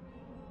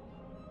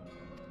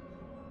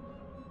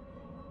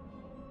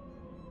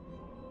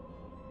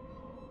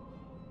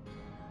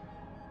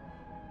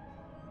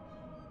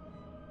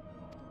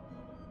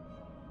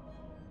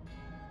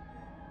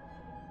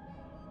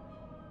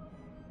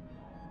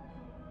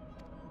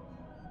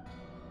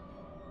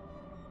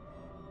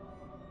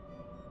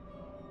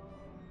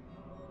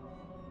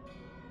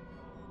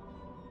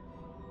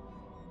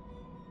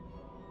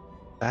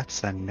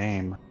 That's the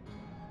name.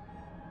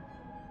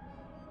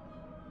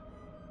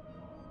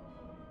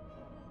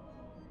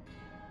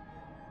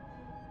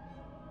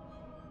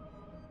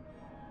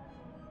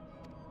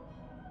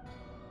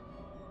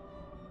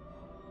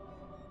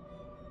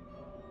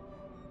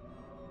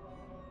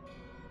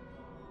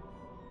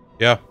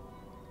 Yeah.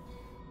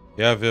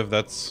 Yeah, Viv,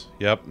 that's...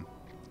 Yep.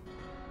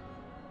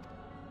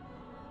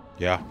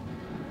 Yeah.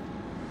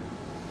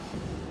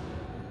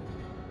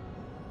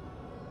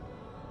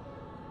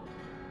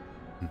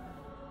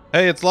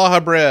 Hey, it's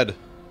Laha Bread!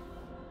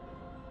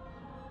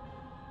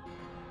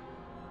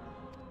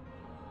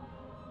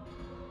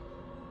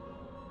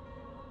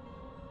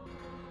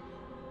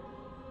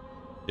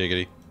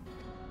 Giggity.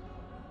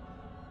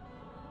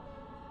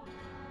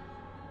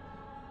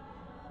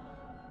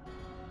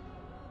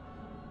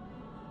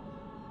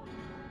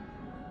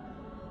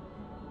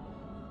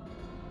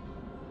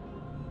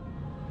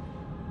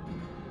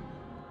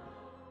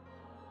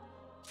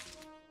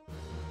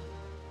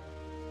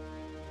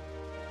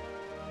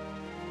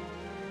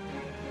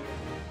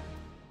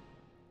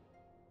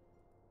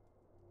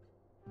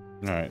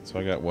 Alright, so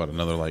I got, what,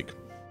 another, like,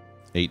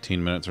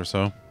 18 minutes or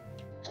so?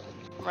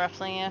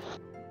 Roughly, yeah.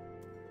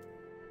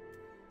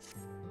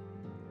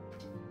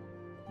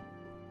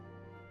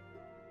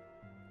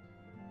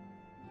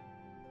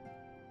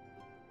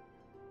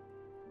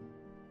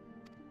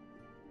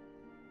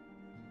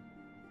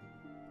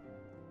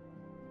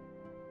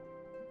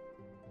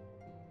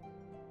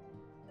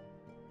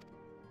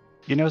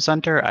 You know,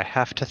 Zunder, I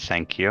have to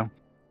thank you.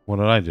 What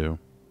did I do?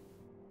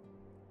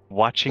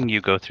 Watching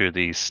you go through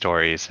these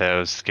stories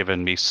has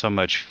given me so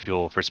much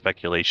fuel for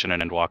speculation in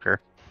Endwalker.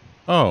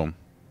 Oh.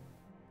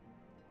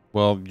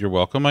 Well, you're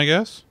welcome, I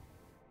guess?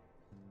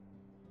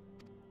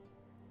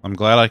 I'm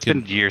glad I It's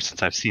been could... years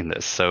since I've seen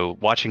this, so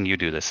watching you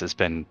do this has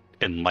been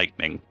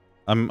enlightening.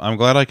 I'm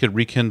glad I could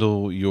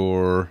rekindle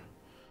your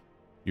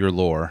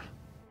lore.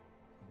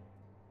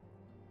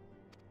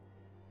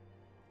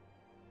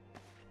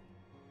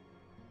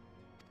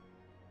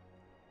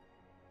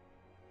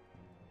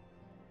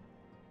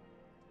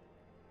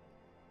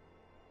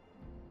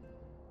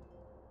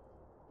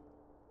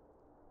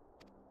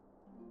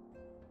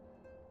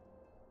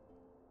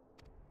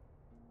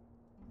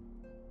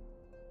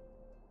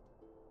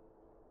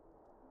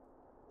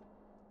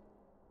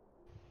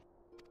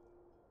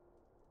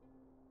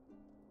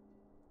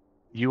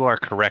 You are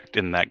correct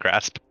in that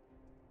grasp.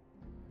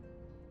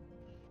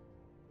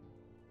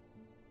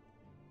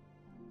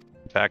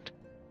 In fact,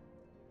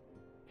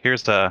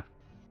 here's a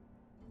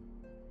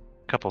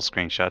couple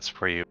screenshots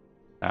for you.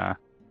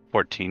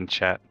 14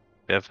 chat,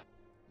 Viv.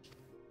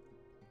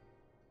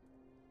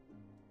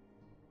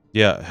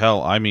 Yeah,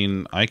 hell, I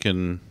mean,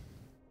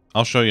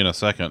 I'll show you in a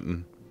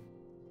second.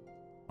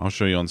 I'll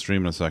show you on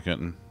stream in a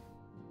second.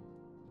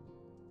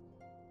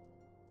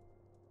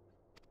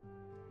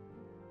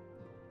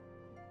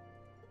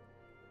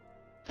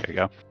 There you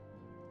go.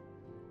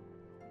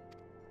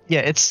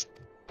 Yeah, it's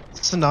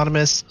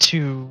synonymous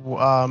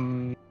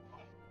to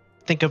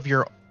think of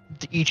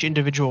each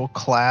individual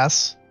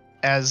class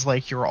as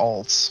like your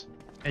alts,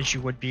 as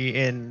you would be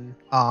in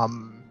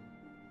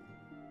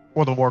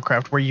World of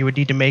Warcraft, where you would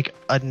need to make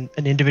an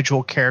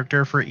individual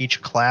character for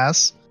each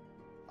class.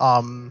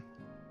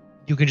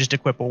 You can just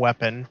equip a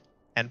weapon,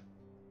 and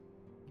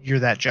you're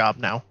that job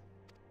now.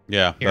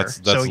 Yeah, Here.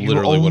 that's so you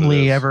literally what it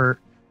only is. ever,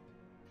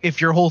 if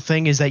your whole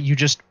thing is that you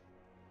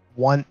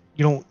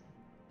don't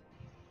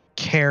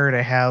care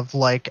to have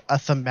like a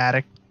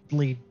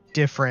thematically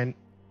different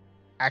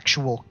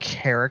actual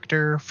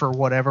character for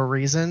whatever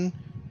reason,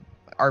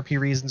 RP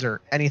reasons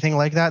or anything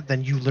like that,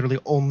 then you literally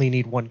only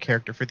need one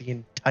character for the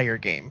entire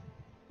game.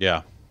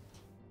 Yeah.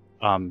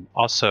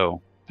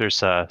 Also,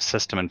 there's a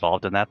system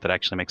involved in that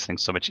actually makes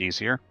things so much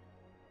easier.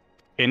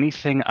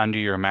 Anything under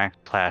your max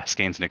class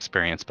gains an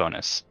experience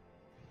bonus.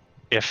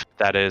 If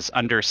that is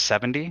under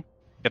 70,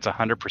 it's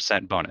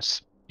 100%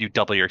 bonus. You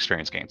double your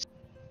experience gains.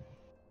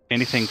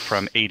 Anything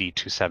from 80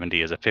 to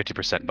 70 is a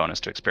 50% bonus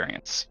to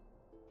experience.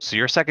 So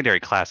your secondary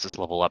classes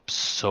level up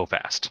so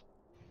fast.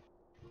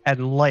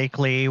 And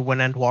likely when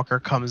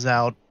Endwalker comes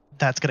out,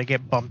 that's going to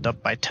get bumped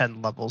up by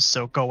 10 levels.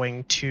 So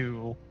going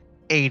to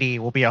 80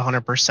 will be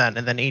 100%,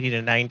 and then 80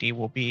 to 90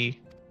 will be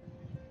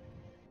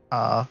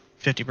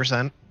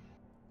 50%.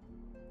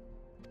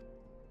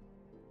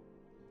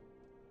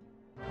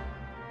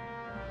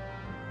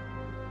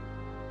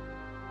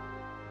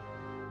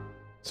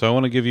 So I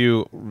want to give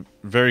you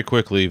very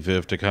quickly,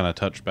 Viv, to kind of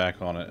touch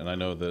back on it. And I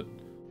know that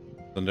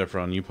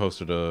Zundefron, you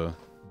posted a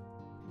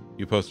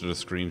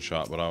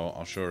screenshot, but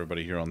I'll show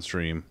everybody here on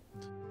stream.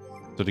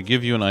 So to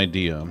give you an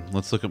idea,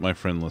 let's look at my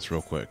friend list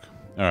real quick.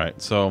 All right,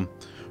 so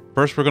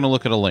first we're going to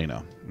look at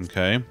Elena.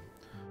 Okay,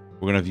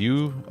 we're going to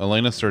view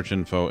Elena's search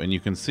info, and you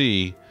can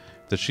see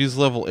that she's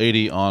level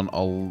 80 on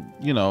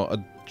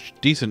a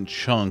decent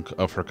chunk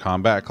of her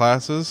combat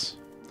classes.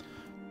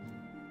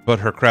 But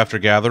her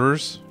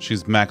crafter-gatherers,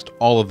 she's maxed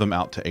all of them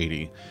out to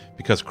 80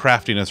 because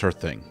crafting is her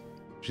thing.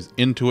 She's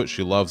into it.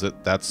 She loves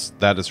it.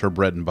 That is her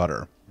bread and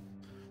butter.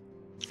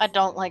 I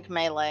don't like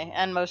melee,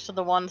 and most of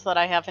the ones that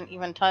I haven't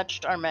even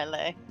touched are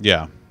melee.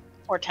 Yeah.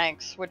 Or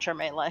tanks, which are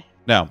melee.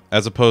 Now,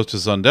 as opposed to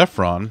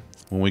Zundefron,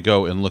 when we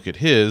go and look at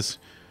his,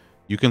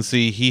 you can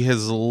see he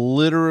has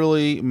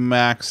literally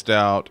maxed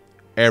out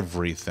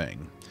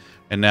everything.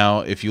 And now,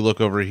 if you look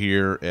over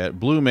here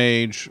at Blue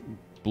Mage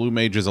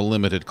is a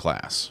limited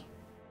class.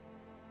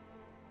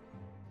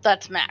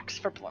 That's max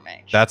for Blue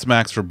Mage. That's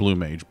max for Blue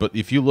Mage. But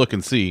if you look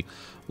and see,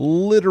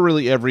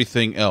 literally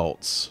everything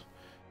else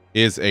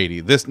is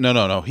 80.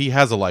 No. He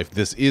has a life.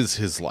 This is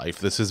his life.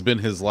 This has been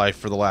his life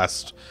for the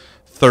last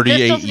 38 years.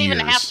 This doesn't even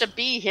have to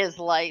be his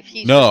life.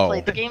 He's No. just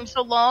played the game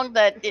so long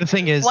that The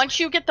thing is, once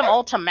you get them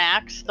all to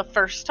max the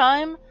first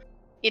time,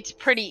 it's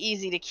pretty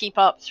easy to keep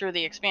up through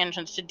the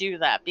expansions to do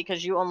that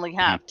because you only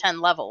have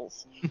 10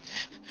 levels.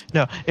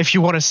 no, if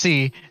you want to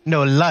see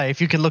no life,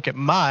 you can look at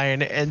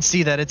mine and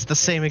see that it's the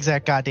same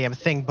exact goddamn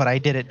thing, but I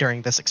did it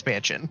during this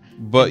expansion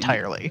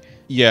entirely.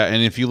 Yeah,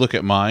 and if you look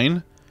at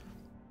mine,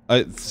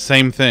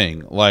 same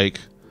thing. Like,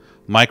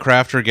 my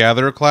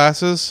crafter-gatherer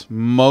classes,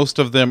 most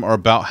of them are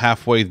about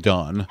halfway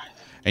done.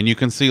 And you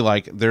can see,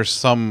 like,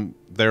 there's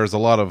a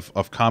lot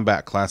of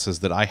combat classes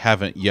that I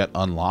haven't yet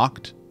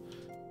unlocked.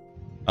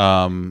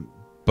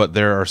 But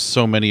there are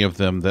so many of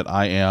them that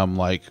I am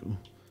like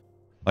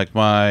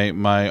my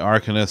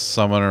Arcanist,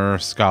 Summoner,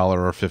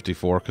 Scholar are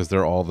 54 because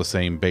they're all the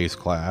same base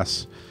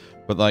class.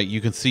 But like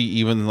you can see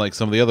even like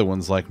some of the other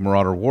ones like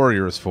Marauder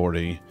Warrior is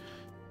 40.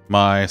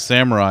 My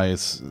Samurai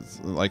is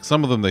like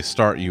some of them they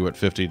start you at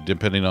 50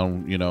 depending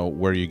on,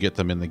 where you get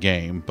them in the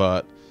game.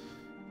 But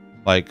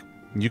like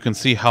you can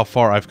see how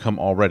far I've come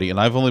already. And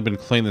I've only been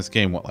playing this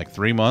game, what, like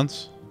 3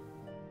 months?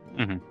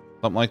 Mm-hmm.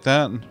 Something like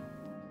that?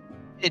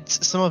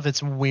 Some of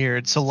it's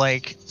weird. So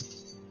like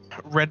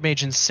Red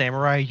Mage and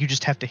Samurai, you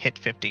just have to hit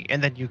 50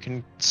 and then you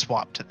can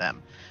swap to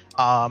them.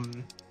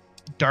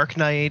 Dark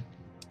Knight,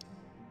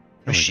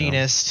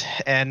 Machinist,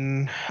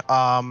 and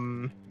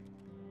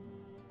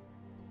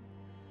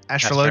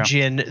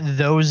Astrologian,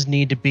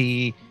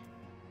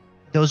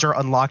 those are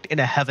unlocked in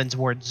a Heaven's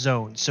Ward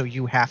zone, so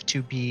you have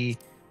to be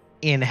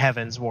in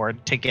Heaven's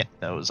Ward to get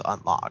those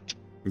unlocked.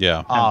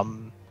 Yeah.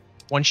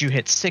 Once you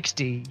hit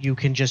 60, you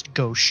can just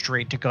go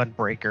straight to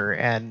Gunbreaker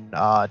and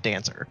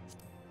Dancer.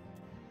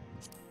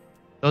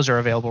 Those are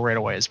available right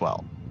away as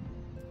well.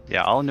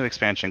 Yeah, all new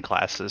expansion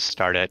classes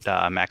start at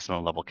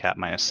maximum level cap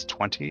minus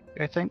 20,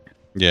 I think.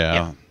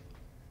 Yeah.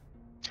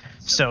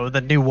 So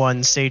the new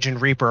ones, Sage and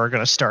Reaper, are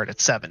going to start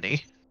at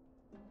 70.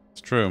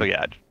 It's true. So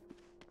yeah,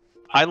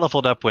 I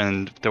leveled up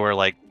when there were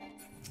like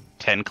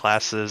 10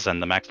 classes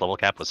and the max level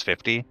cap was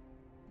 50.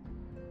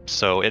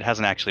 So it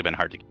hasn't actually been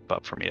hard to keep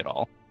up for me at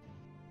all.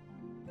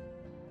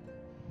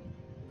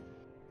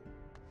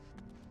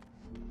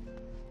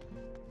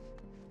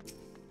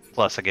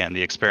 Plus, again,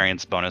 the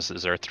experience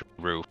bonuses are through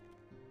the roof.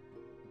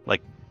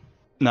 Like,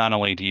 not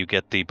only do you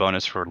get the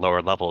bonus for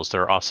lower levels,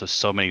 there are also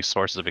so many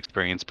sources of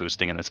experience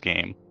boosting in this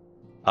game.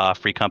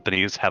 Free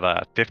companies have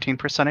a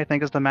 15%, I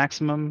think, is the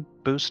maximum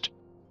boost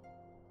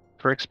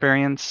for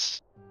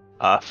experience.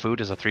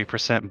 Food is a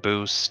 3%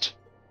 boost.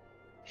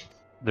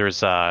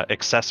 There's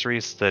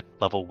accessories that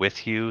level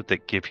with you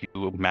that give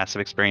you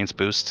massive experience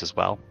boosts as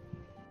well.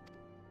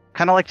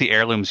 Kind of like the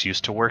heirlooms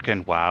used to work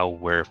in WoW,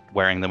 where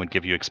wearing them would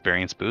give you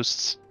experience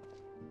boosts.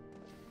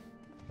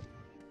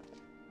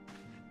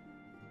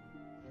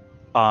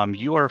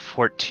 You are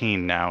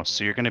 14 now,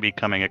 so you're going to be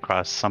coming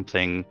across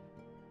something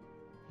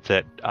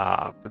that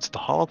it's the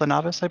Hall of the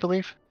Novice, I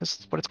believe,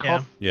 is what it's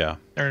called. Yeah.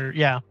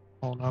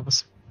 All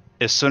novice.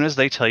 As soon as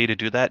they tell you to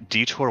do that,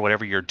 detour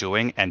whatever you're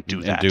doing and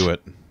do that. Do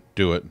it.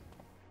 Do it.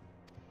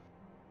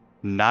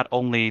 Not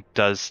only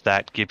does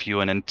that give you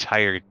an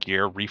entire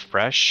gear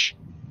refresh,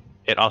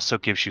 it also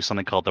gives you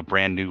something called the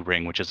brand new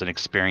ring, which is an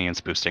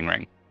experience boosting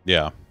ring.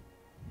 Yeah.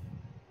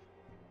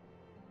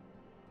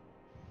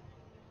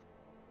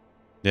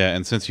 Yeah,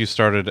 and since you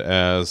started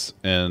as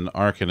an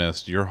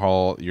Arcanist,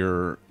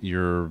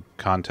 your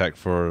contact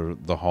for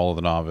the Hall of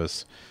the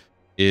Novice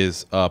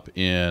is up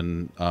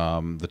in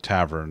the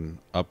tavern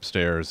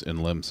upstairs in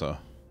Limsa.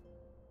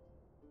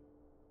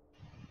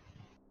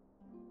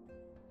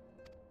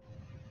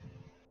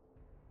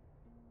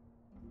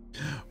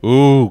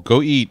 Ooh,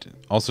 go eat.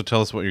 Also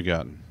tell us what you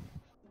got.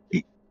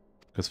 Eat.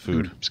 Because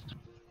food.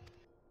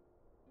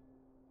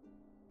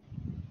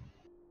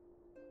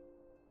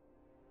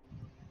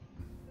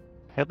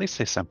 At least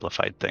they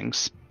simplified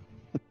things.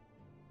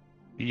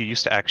 You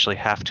used to actually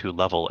have to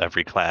level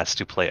every class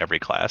to play every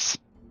class.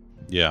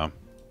 Yeah.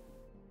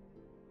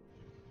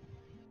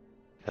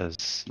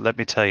 Because let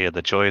me tell you,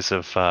 the joys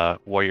of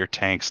warrior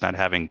tanks not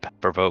having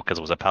provoke because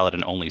it was a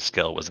paladin-only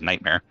skill was a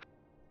nightmare.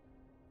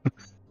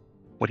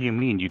 What do you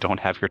mean you don't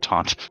have your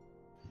taunt?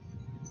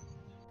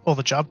 Well,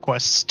 the job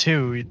quests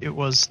too. It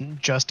was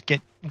just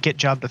get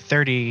job to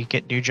 30,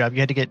 get new job.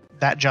 You had to get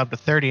that job to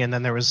 30, and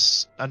then there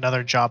was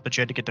another job that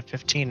you had to get to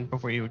 15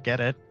 before you would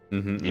get it.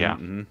 Mm-hmm, yeah.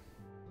 Mm-hmm.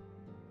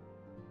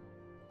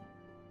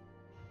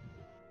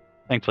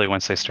 Thankfully,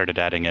 once they started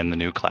adding in the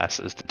new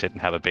classes that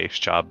didn't have a base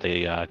job,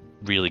 they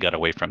really got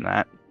away from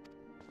that.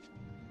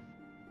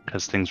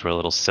 Because things were a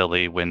little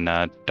silly when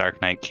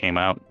Dark Knight came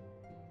out.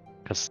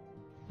 Because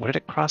what did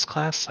it cross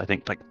class? I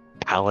think like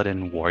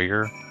Paladin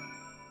Warrior.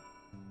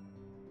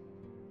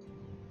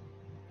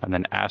 And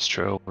then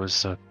Astro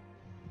was a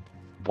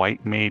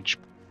White Mage,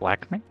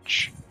 Black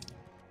Mage?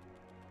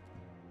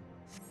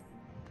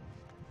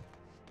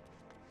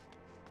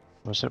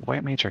 Was it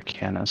White Mage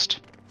Arcanist?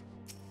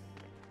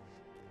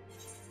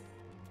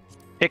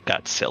 It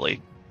got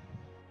silly.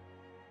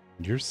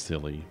 You're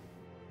silly.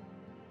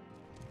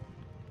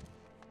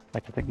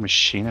 Like, I think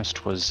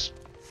Machinist was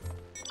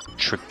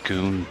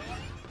Dragoon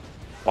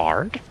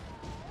Bard?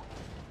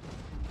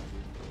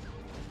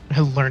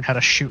 Learn how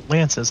to shoot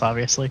lances,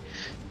 obviously.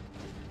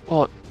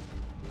 Well,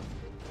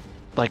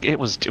 like, it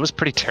was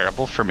pretty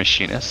terrible for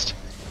Machinist.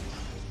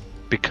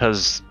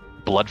 Because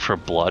Blood for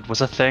Blood was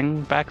a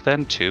thing back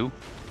then, too.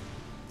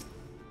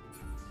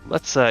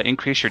 Let's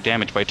increase your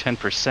damage by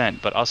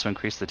 10%, but also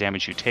increase the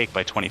damage you take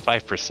by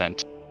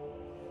 25%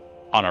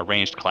 on a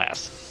ranged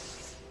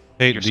class.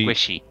 Hey, You're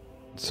squishy.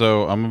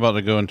 So I'm about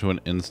to go into an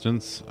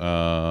instance.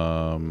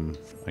 I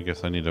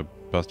guess I need to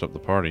bust up the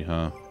party,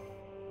 huh?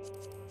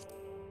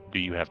 Do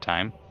you have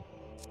time?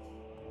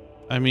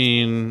 I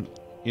mean,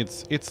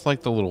 it's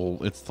like the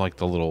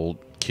little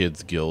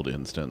kids guild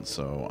instance,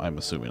 so I'm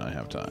assuming I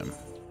have time.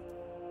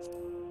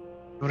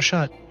 Give it a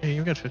shot. Hey,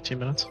 you've got 15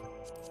 minutes.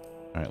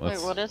 All right, let's.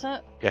 Wait, what is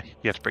it? Yeah,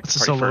 you have to break It's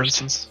the a party solo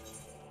first. instance.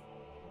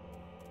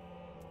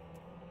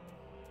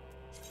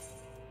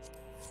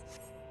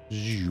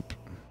 Zoop.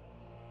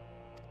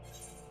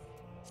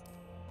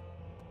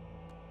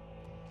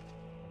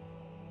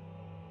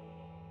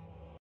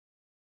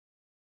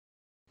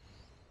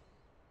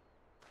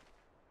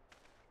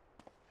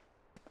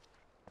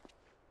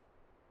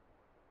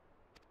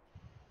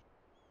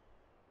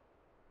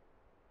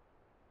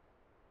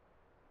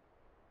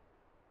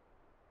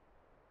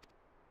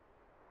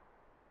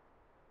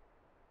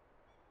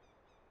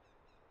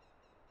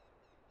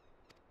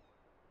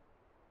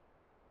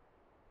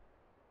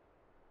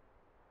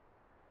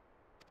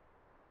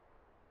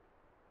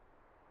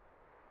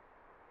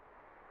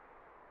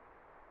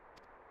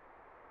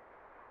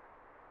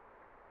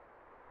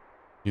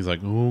 He's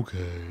like,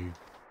 okay.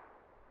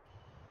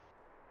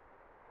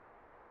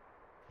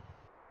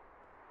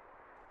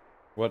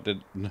 What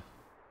did...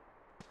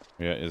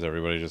 Yeah, is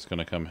everybody just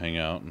gonna come hang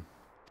out?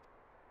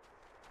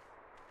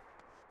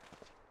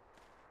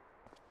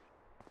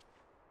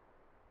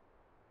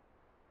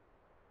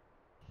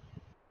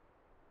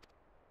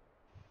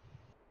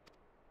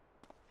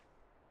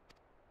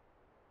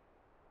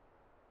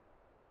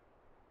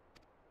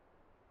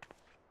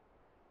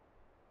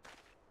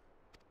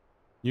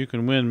 You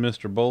can win,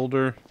 Mr.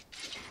 Boulder.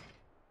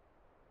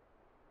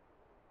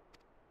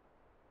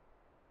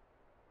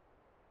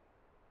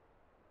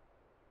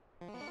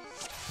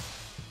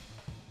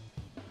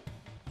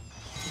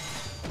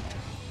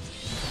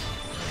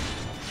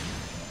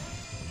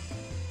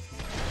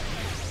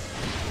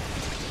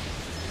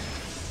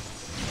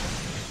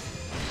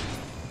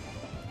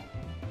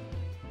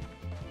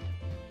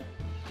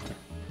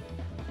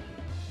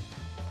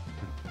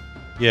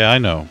 Yeah, I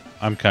know.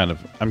 I'm kind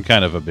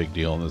of a big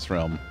deal in this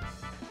realm.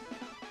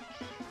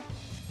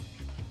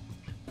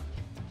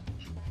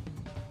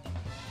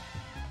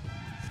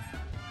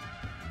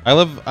 I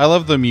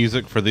love the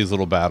music for these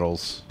little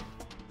battles.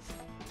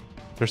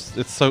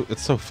 It's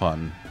so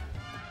fun.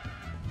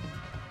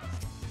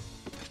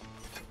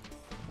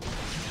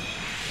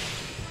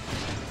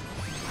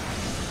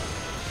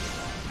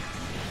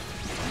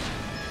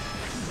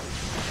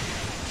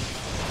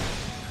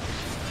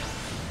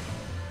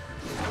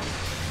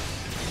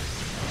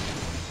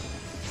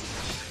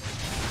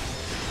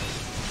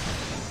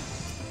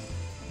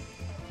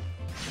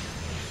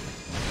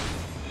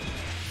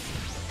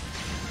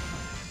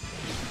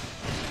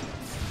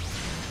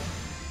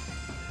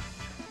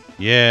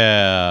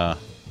 Yeah.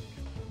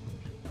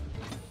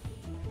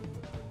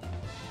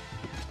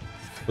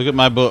 Look at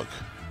my book.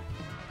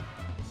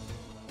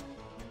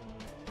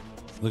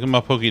 Look at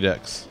my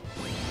Pokédex.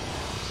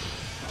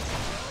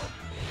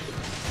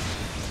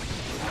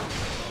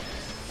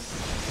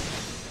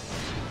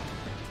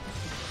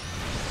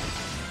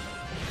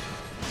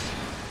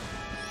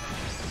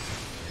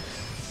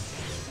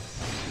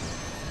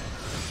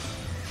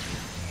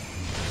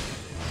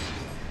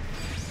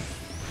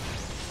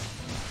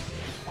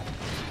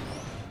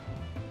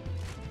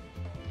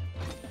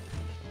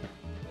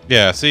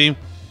 Yeah, see?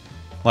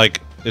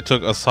 Like, it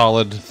took a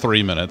solid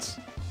 3 minutes.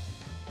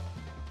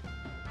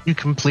 You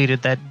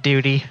completed that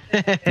duty.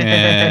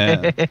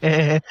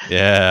 Yeah.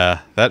 Yeah,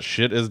 that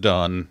shit is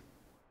done.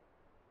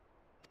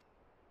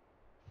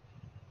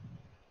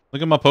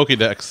 Look at my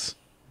Pokédex.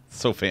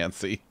 So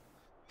fancy.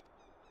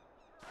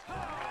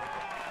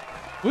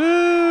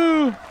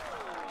 Woo!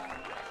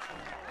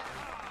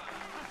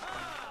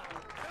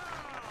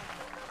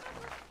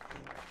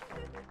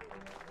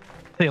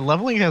 Hey,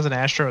 leveling as an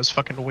Astro is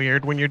fucking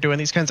weird when you're doing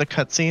these kinds of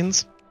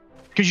cutscenes.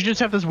 Because you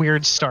just have this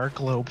weird star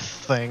globe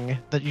thing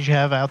that you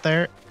have out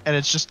there, and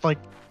it's just like...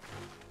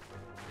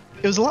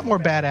 It was a lot more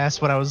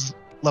badass when I was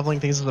leveling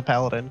things as a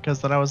paladin,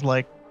 because then I was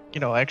like, you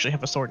know, I actually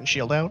have a sword and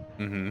shield out.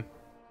 Mm-hmm.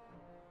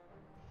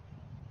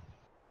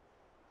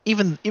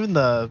 Even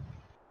the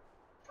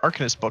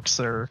Arcanist books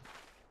are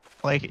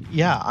like,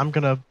 yeah, I'm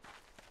gonna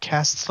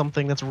cast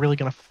something that's really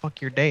gonna fuck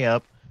your day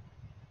up.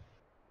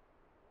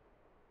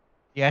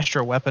 The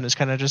Astro weapon is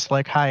kind of just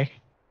like, hi,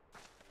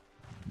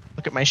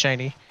 look at my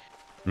shiny.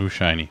 Ooh,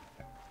 shiny.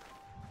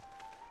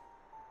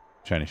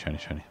 Shiny, shiny,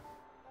 shiny.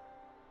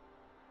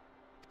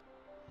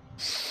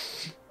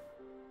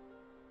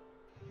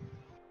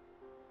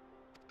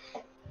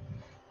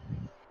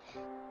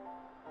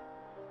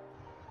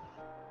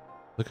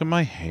 Look at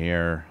my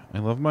hair. I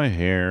love my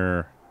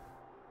hair.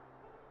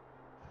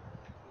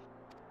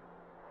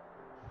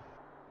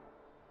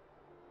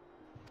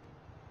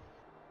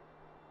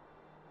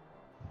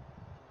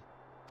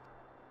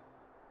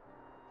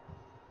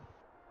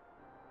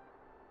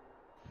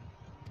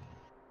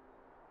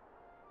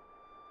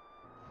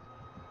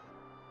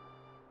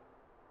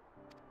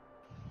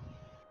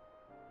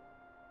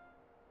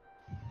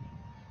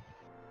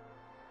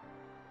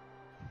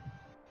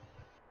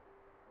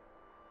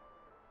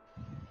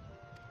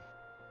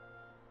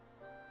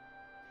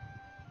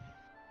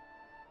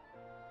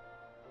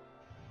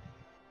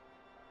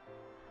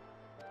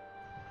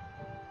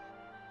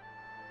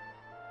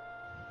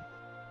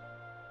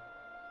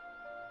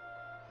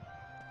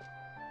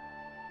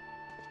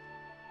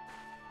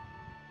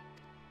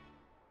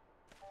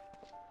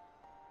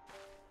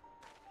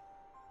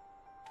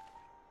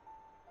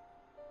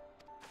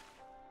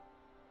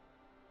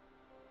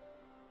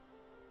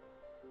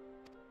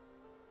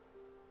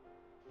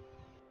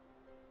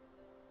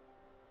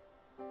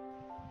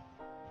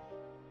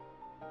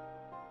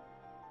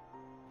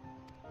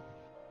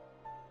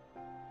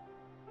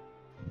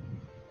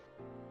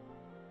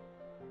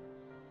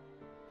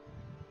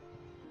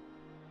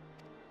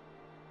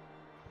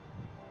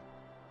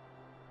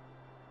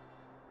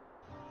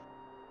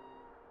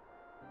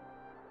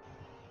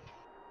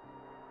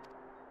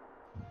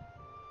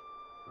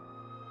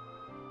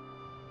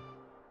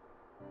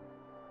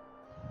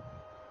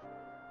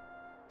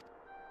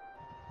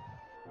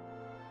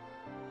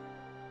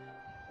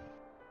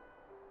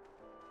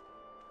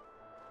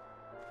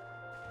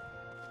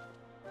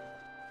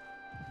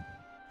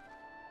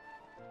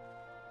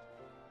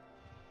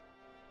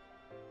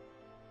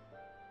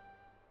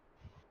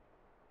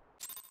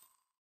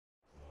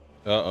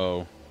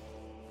 Uh-oh.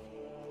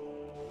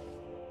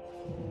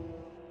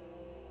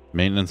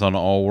 Maintenance on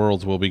all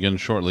worlds will begin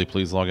shortly.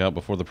 Please log out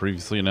before the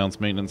previously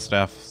announced maintenance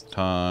staff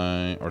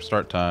time or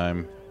start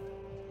time.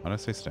 Why did I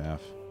say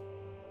staff?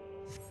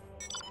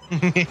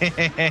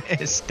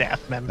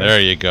 Staff member.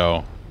 There you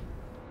go.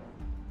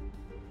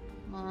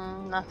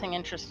 Nothing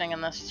interesting in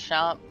this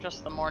shop,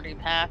 just the Morty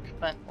pack,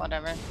 but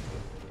whatever.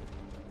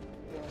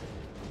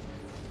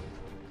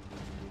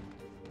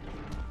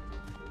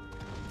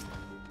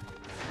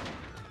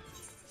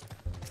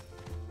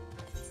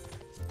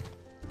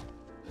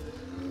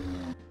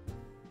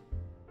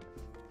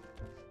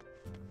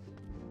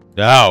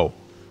 No.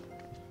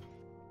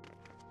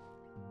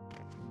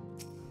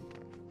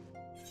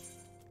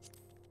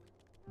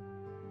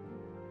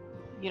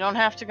 You don't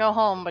have to go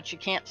home, but you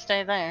can't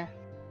stay there.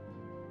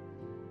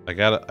 I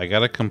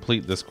gotta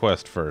complete this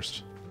quest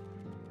first.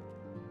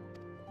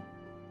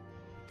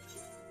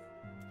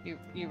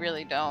 You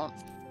really don't.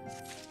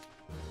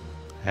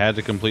 Had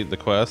to complete the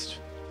quest.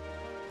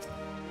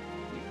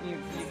 You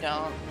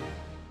don't.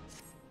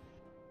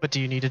 But do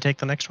you need to take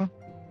the next one?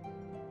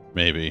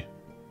 Maybe.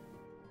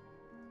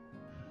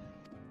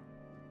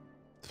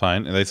 It's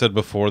fine. And they said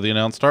before the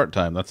announced start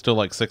time. That's still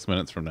like 6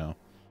 minutes from now.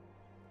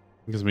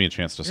 It gives me a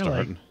chance to You're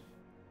start. like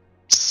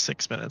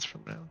 6 minutes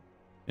from now.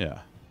 Yeah.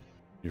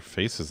 Your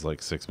face is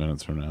like 6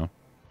 minutes from now.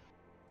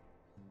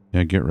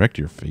 Yeah, get wrecked,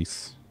 your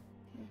face.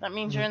 That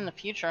means you're in the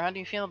future. How do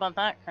you feel about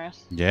that,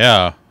 Chris?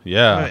 Yeah,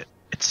 yeah.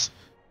 But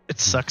it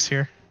sucks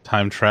here.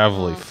 Time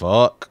travel,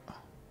 fuck.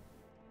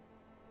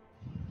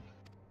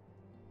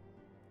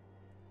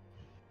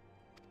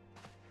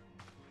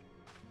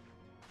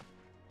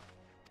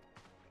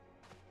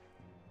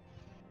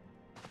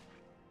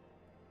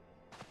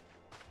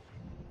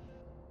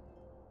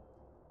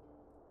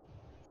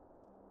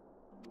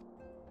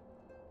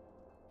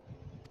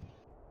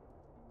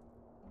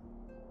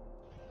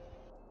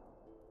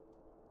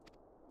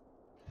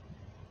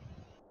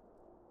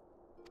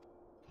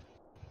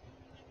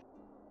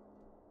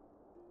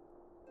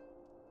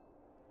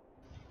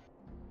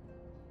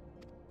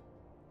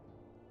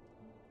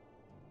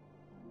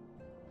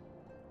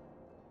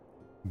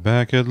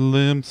 Back at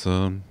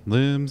Limsa,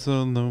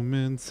 Limsa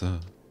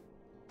Lominsa.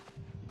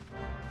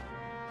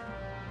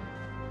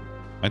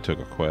 I took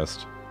a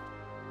quest.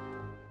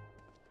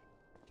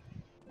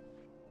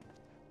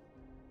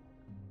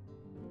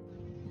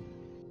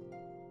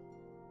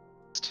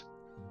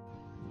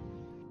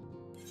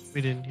 We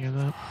didn't hear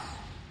that.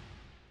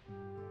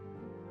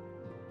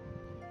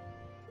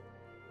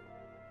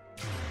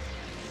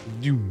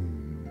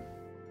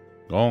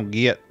 Don't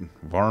get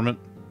varmint.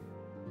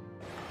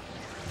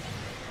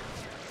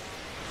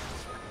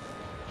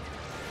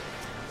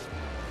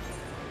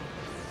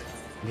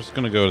 I'm just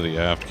gonna go to the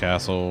aft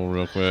castle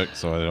real quick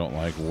so I don't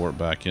like warp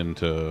back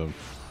into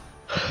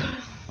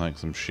like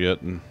some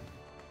shit. And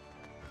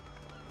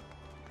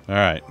all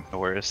right,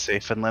 Nowhere is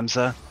safe in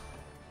Limsa.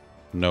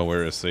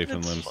 nowhere is safe in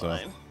It's Limsa.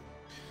 fine.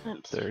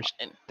 It's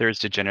fine. There's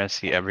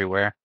degeneracy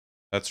everywhere.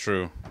 That's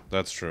true.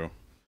 That's true.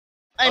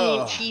 I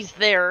mean, he's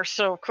there,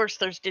 so of course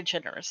there's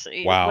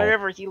degeneracy. Wow.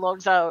 Wherever he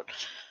logs out,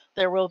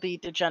 there will be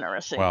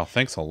degeneracy. Wow.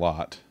 Thanks a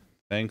lot.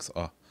 Thanks.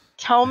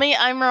 Tell me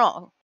I'm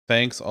wrong.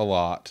 Thanks a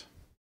lot.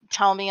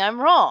 Tell me I'm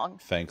wrong.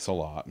 Thanks a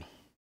lot.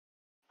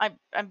 I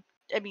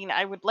mean,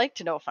 I would like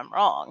to know if I'm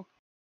wrong.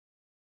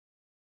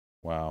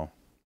 Wow.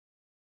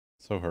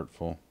 So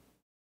hurtful.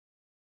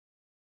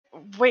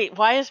 Wait,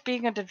 why is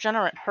being a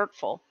degenerate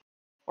hurtful?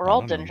 We're I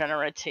all don't know.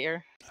 degenerates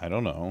here. I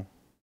don't know.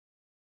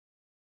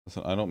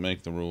 Listen, I don't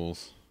make the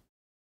rules.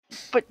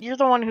 But you're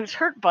the one who's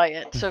hurt by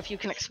it, so if you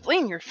can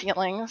explain your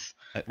feelings,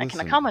 I can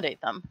Listen, accommodate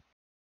them.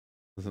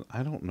 listen,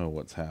 I don't know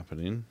what's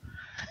happening.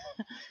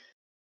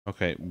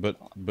 Okay, but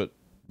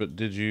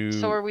did you?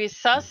 So are we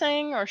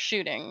sussing or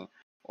shooting?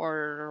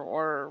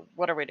 Or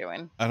what are we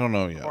doing? I don't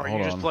know yet. Or are Hold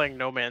you just on. playing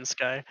No Man's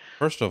Sky?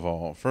 First of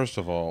all,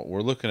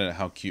 we're looking at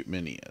how cute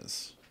Minnie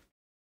is.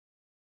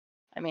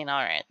 I mean,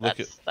 all right, Look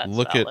that's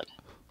look valid.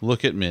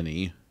 Look at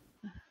Minnie.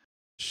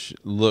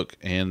 Look,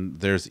 and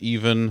there's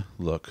even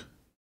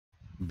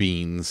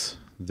beans.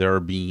 There are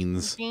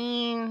beans.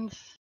 Beans.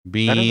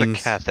 Beans. That is a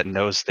cat that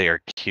knows they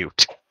are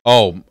cute.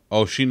 Oh,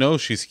 she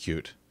knows she's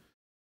cute.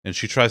 And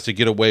she tries to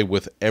get away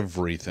with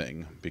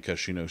everything because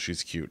she knows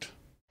she's cute.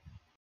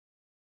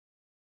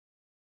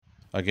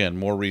 Again,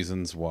 more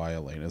reasons why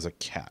Elaine is a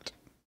cat.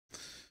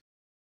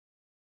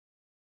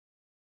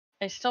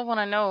 I still want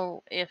to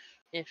know if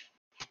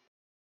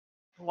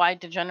why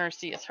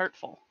degeneracy is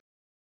hurtful.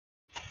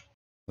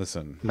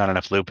 Listen, Not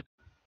enough lube.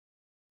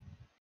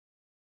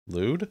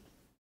 lewd?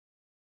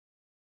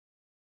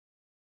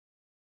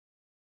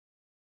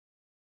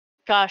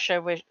 Gosh, I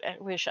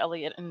wish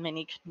Elliot and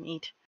Minnie could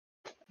meet.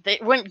 They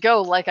wouldn't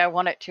go like I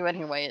want it to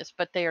anyways,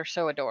 but they are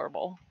so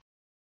adorable.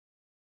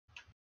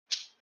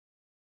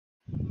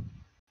 All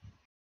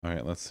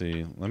right, let's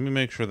see. Let me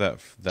make sure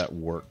that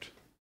worked.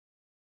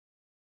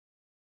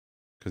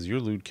 Because your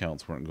lewd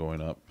counts weren't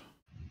going up.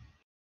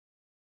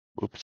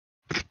 Oops.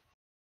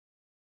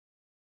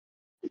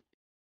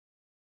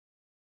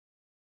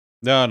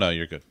 No,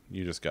 you're good.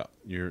 You just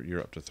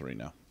you're up to 3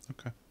 now.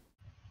 Okay.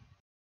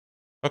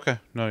 Okay.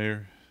 No,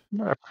 you're I'm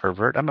not a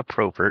pervert. I'm a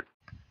provert.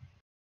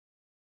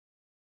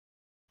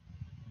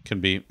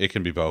 it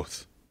can be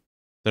both.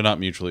 They're not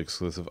mutually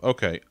exclusive.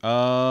 Okay.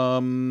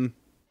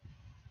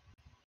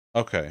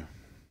 Okay.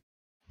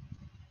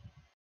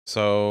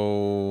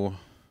 So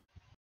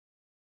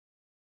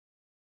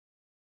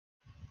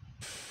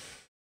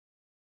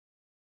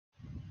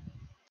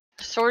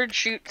sword,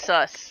 shoot,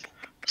 sus,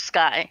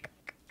 sky.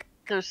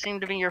 Those seem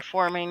to be your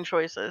 4 main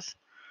choices.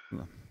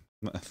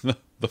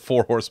 The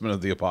 4 horsemen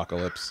of the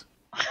apocalypse.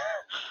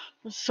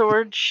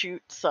 Sword,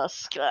 shoot, sus,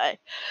 sky.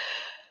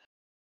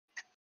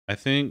 I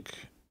think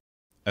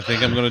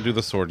I'm gonna do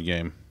the sword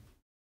game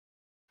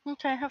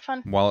Okay, have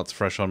fun. while it's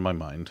fresh on my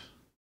mind.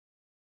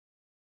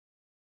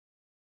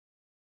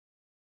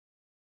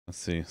 Let's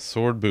see.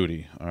 Sword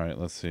booty. Alright,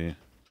 let's see.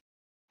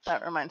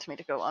 That reminds me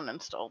to go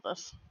uninstall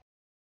this.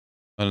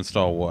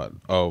 Uninstall what?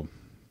 Oh,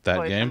 that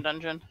Poison game?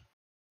 Dungeon.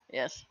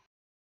 Yes.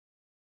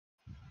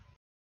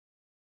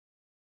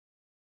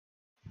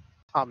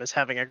 Tom is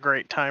having a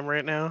great time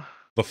right now.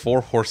 The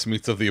 4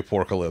 horsemeats of the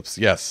apocalypse.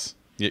 Yes.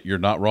 You're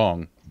not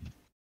wrong.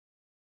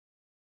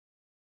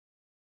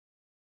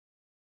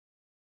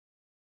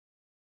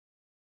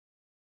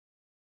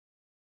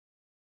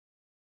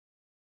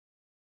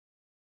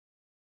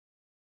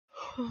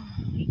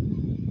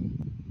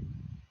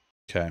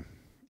 Okay.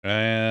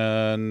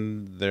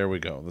 And there we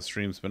go. The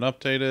stream's been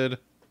updated.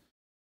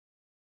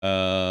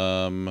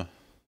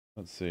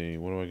 Let's see.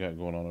 What do I got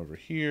going on over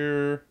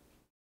here?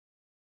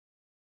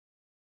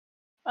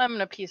 I'm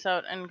gonna peace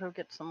out and go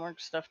get some work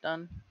stuff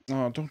done.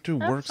 Oh, don't do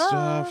Have work fun.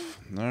 stuff.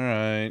 All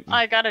right.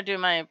 I gotta do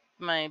my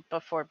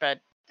before bed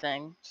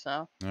thing,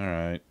 so. All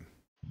right.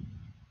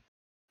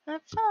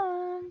 Have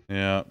fun.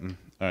 Yeah. All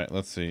right.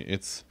 Let's see.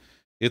 It's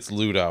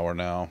loot hour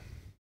now.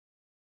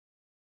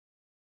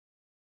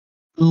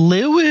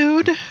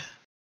 Lude.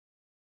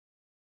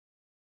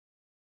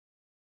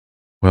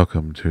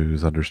 Welcome to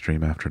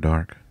Zunderstream After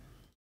Dark.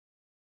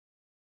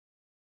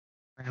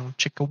 Wow,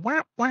 chicka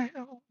wow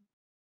wow.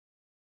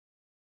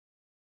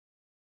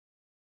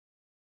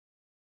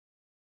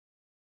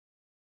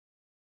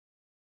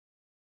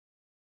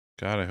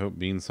 God, I hope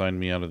Bean signed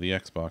me out of the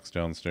Xbox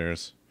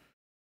downstairs.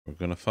 We're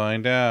gonna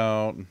find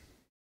out.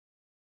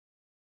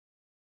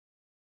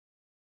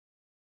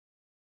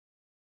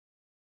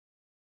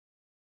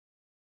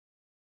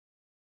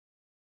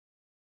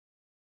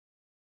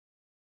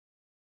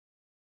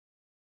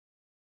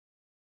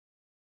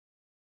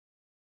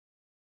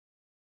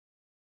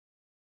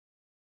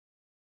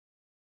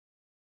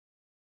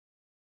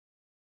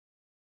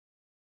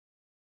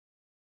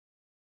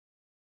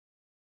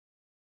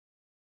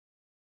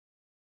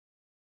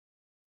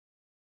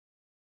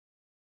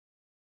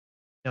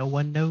 No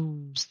one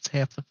knows. It's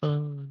half the fun. I'm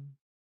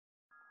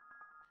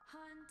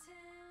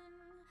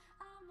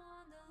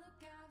on the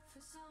lookout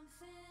for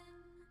something.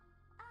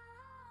 I'm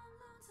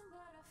lonesome,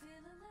 but I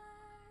feel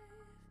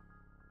alive.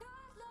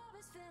 God's love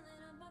is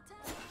filling up my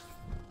time.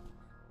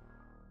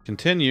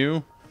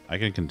 Continue. I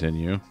can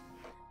continue. I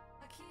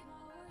keep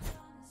my words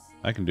on the sea.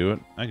 I can do it.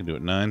 I can do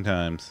it 9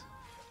 times.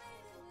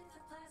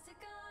 With a plastic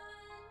gun.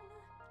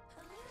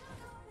 A little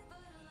naughty,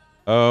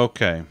 but alive.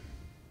 Okay.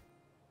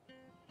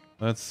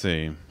 Let's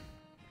see.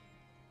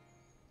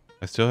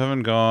 I still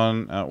haven't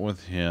gone out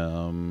with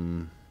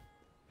him.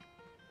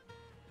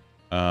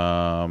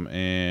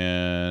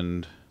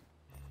 And...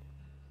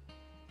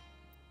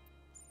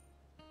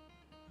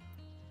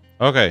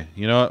 Okay,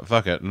 you know what?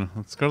 Fuck it.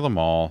 Let's go to the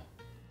mall.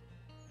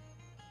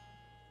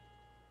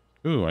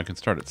 Ooh, I can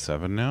start at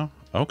 7 now?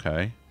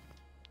 Okay.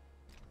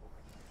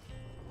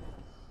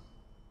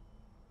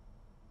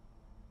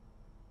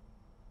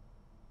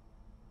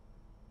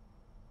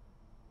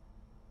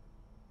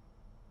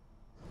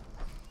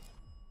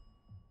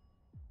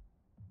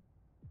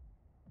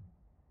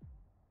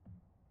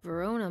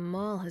 Verona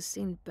Mall has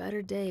seen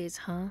better days,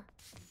 huh?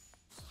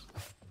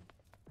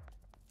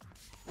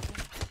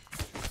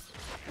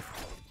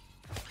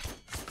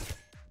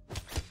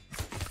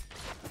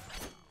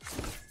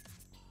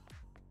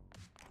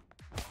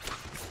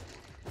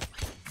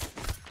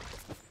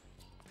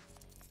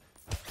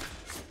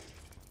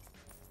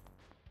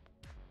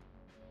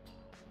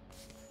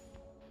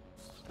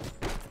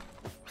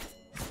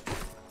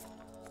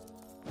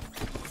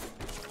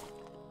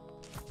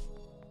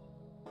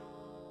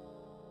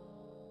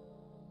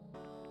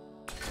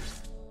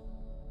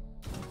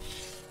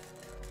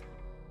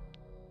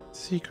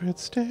 Secret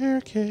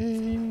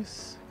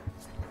staircase.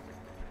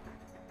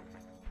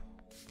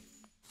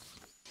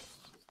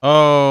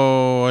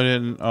 Oh, I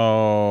didn't.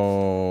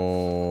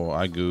 Oh,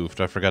 I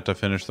goofed. I forgot to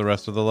finish the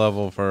rest of the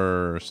level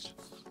first.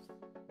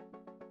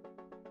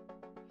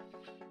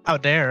 How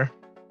dare.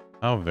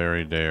 How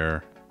very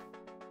dare.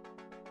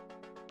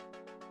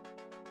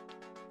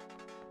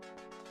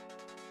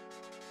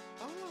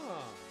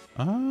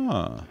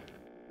 Ah.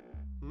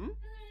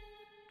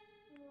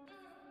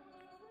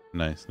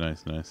 Nice,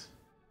 nice, nice.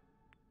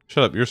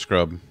 Shut up, you're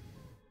scrub.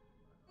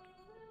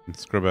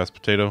 Scrub ass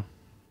potato.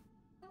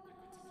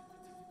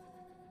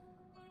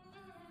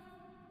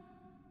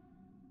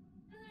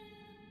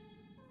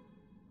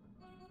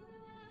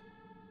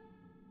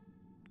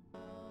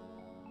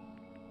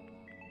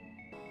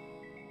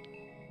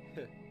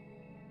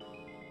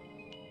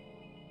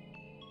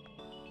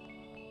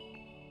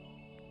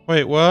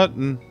 Wait, what?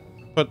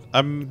 But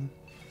I'm...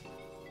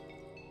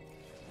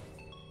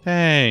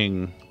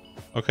 Dang.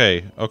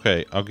 Okay,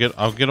 okay. I'll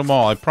get them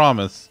all. I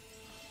promise.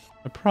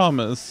 I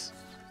promise.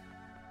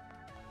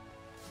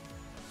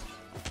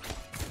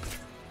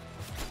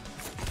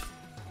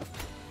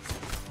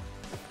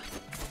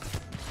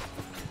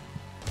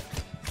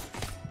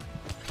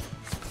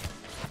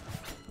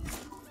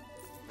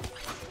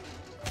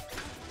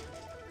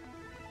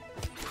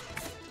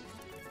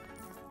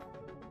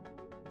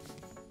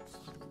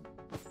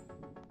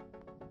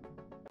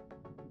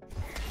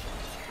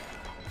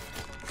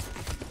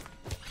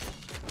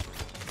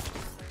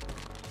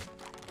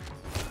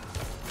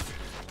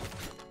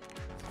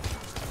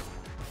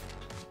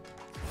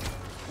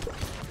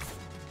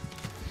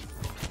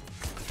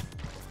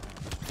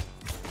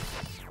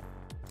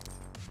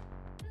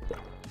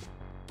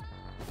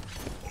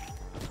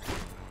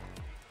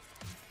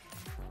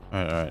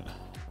 Alright.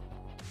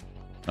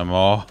 I'm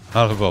all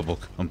out of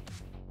bubblegum.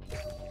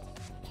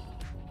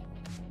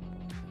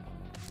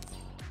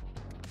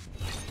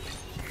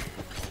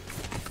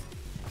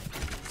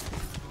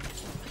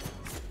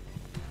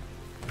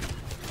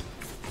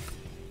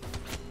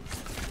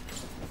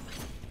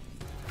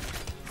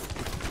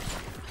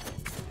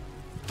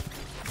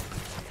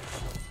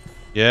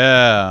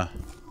 Yeah.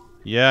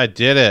 Yeah, I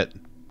did it.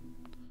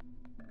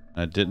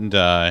 I didn't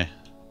die.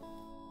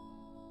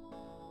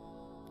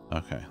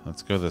 Okay,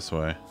 let's go this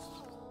way.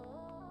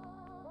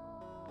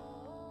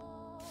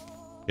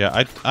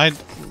 Yeah, I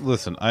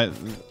listen, I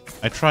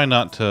try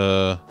not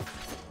to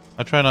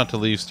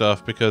leave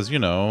stuff because, you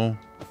know,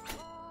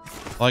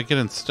 I like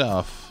getting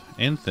stuff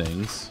and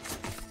things.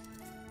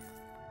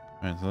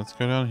 Alright, so let's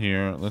go down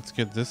here. Let's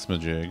get this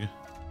majig.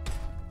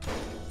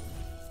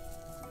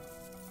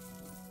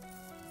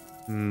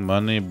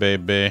 Money,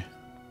 baby.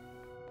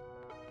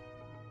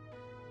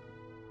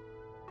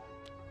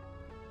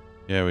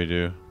 Yeah, we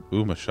do.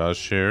 Ooh, massage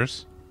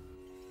chairs.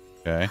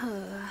 Okay.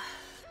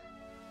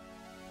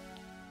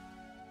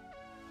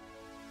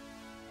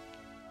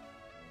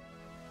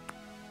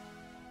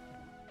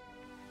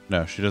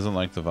 No, she doesn't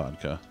like the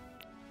vodka.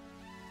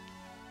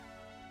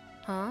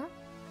 Huh?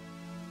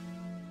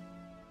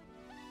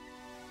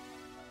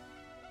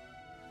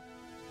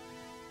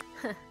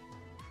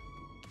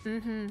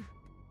 Mm-hmm.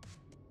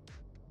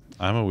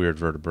 I'm a weird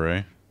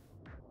vertebrae.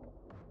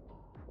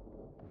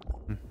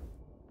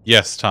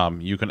 Yes,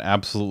 Tom, you can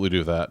absolutely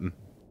do that.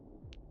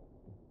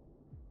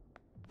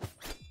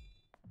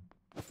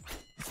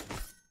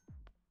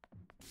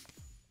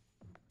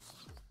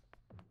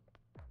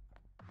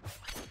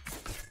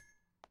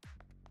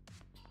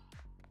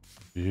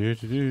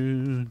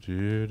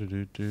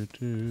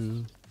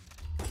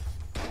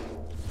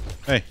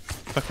 Hey,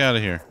 fuck out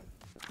of here.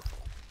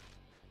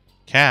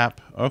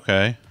 Cap,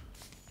 okay.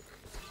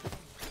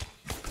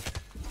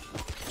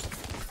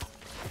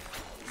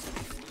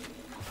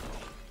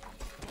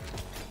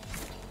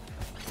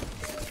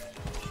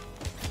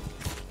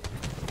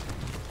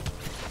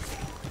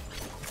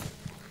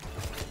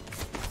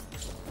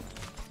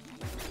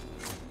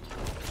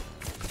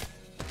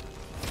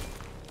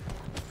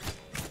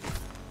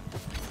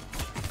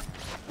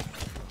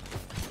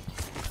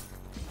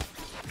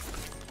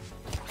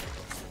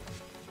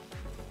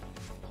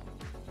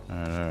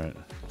 Alright.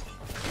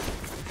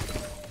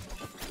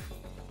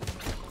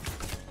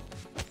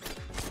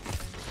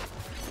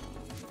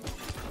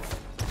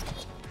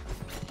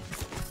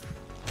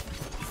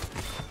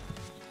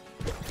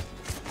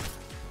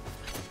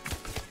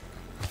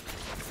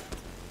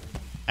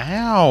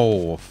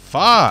 Ow!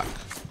 Fuck!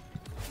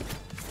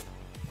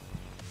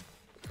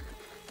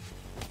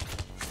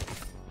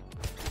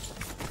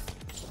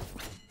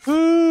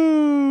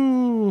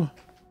 Ooh!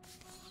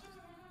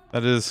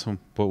 That is,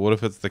 but what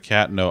if it's the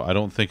cat? No, I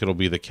don't think it'll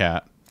be the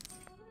cat.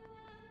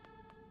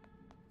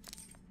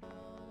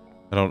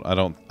 I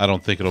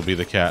don't think it'll be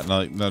the cat.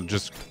 No,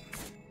 just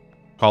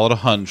call it a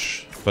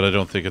hunch, but I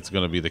don't think it's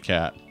gonna be the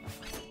cat.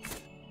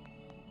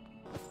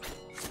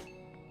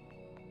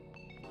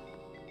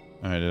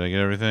 Alright, did I get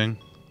everything?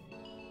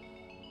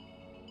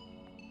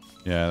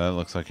 Yeah, that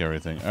looks like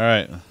everything.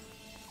 Alright.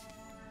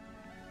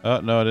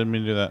 Oh, no, I didn't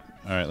mean to do that.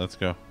 Alright, let's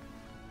go.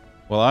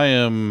 Well, I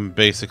am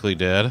basically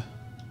dead.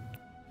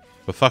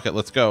 But fuck it,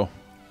 let's go.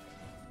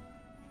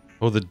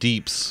 Oh, the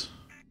deeps.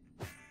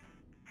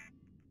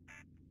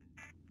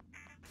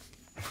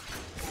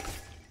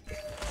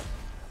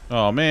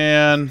 Oh,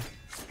 man.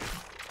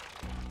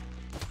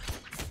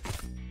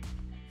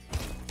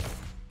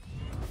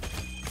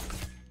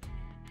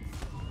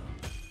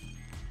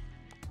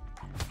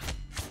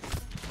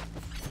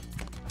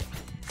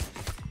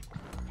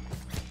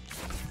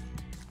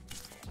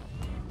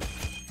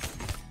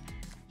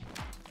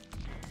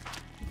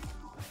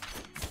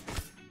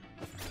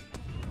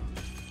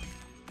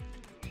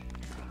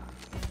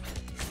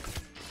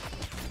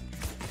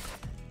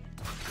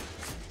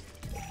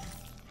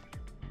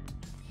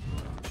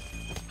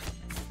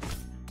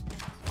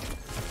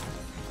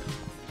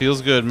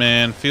 Feels good,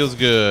 man. Feels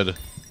good.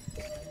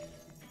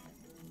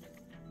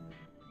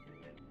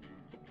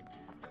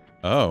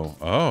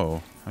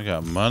 Oh. I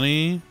got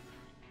money.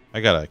 I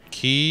got a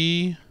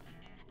key.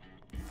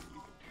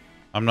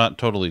 I'm not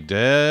totally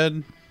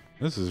dead.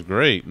 This is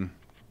great.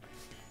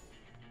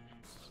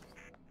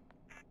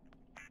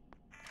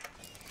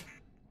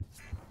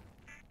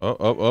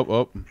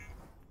 Oh.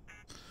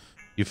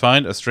 You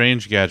find a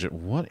strange gadget.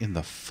 What in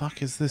the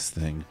fuck is this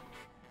thing?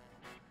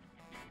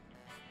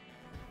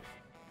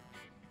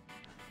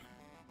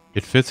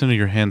 It fits into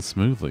your hand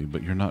smoothly,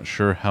 but you're not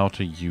sure how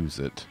to use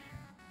it.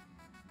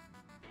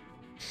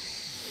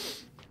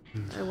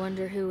 I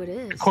wonder who it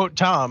is. Quote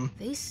Tom.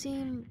 They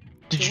seem.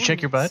 Did you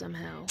check your butt?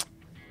 Somehow.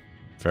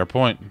 Fair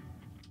point.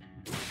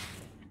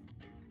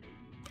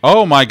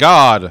 Oh my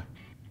god!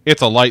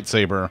 It's a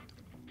lightsaber.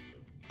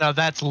 Now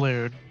that's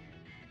lewd.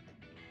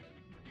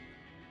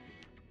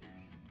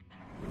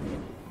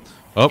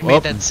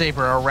 Made that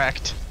saber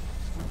erect.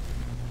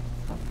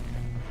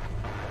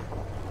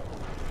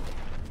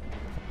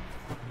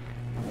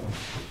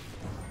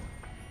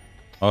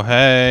 Oh,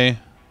 hey.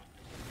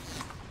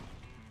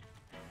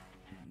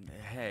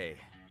 Hey.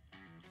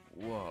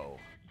 Whoa.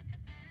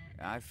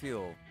 I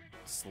feel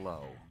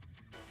slow.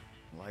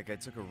 Like I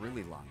took a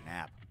really long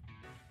nap.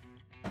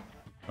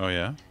 Oh,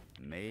 yeah?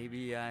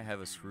 Maybe I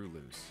have a screw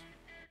loose.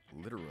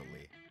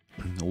 Literally.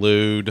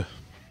 Lewd.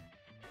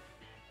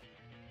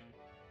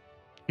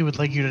 He would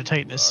like you to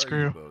tighten Who his are you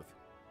screw. both?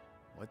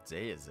 What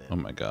day is it? Oh,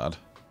 my God.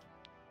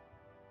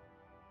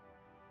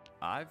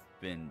 I've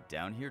been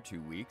down here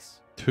 2 weeks.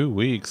 2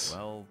 weeks.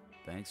 Well,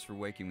 thanks for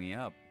waking me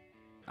up.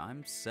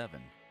 I'm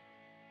 7.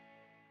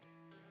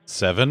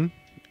 7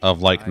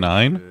 of like I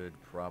 9? should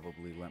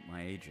probably let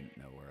my agent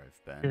know where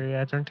I've been. Here,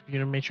 yeah, turn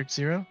computer matrix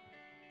 0.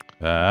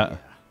 That. Yeah,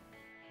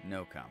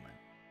 no comment.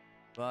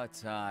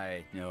 But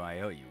I know I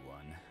owe you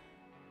one.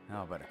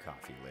 How about a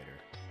coffee later?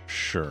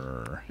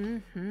 Sure.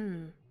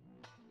 Mm-hmm.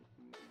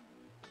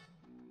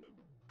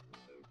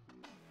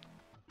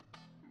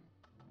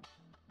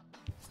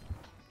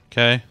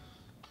 Okay.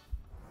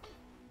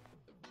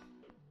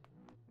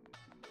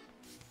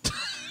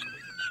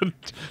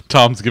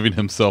 Tom's giving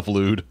himself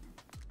lewd.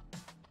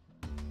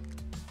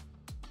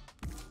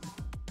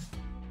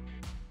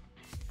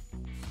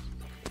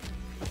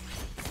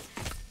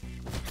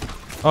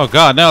 Oh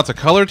God, now it's a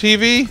color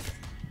TV?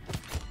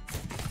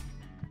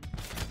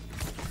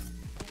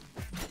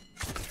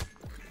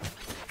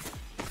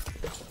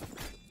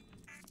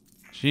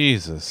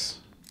 Jesus.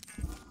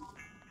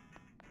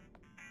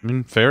 I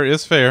mean, fair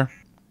is fair.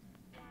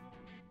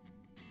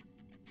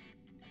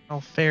 Oh,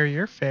 fair,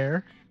 you're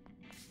fair.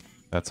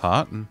 That's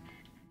hot. What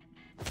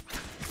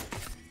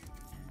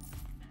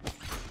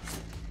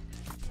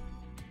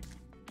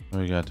do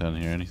we got down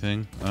here?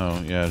 Anything?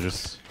 Oh, yeah,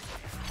 just...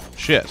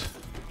 shit.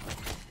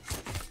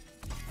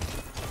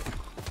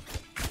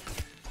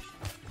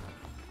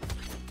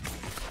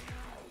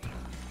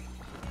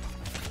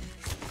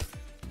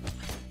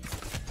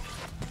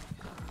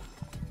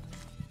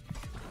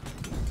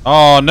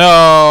 Oh,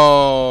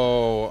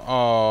 no!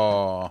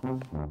 Oh.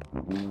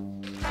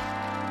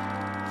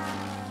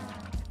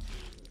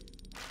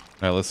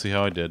 Alright, let's see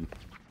how I did.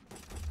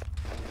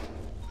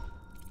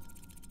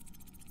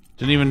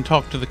 Didn't even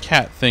talk to the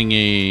cat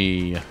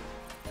thingy.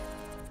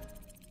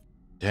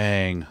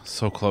 Dang,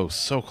 so close,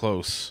 so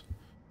close.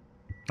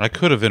 I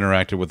could have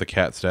interacted with the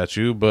cat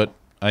statue, but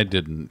I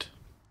didn't.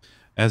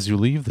 As you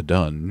leave the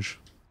dungeon...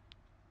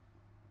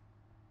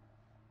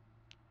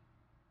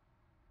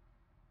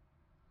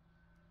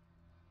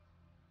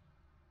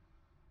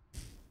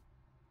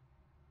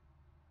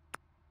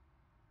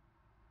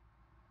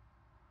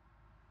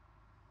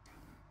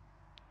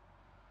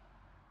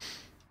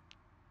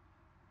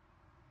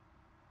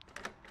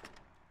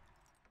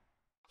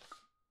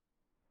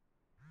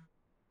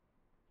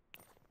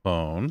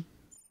 phone.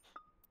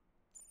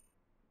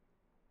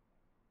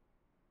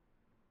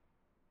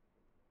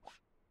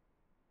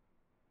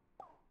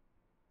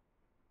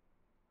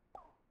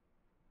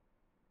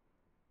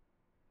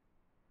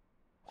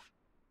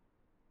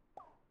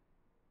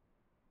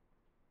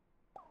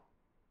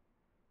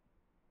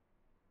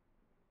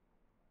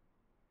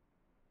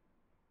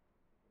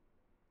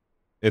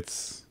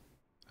 It's,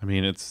 I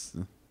mean, it's,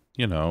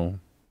 you know,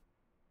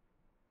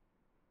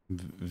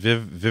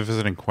 Viv is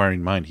an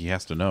inquiring mind. He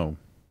has to know.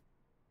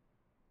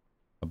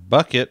 A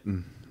bucket.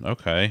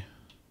 Okay.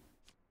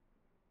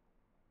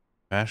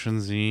 Fashion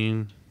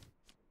zine.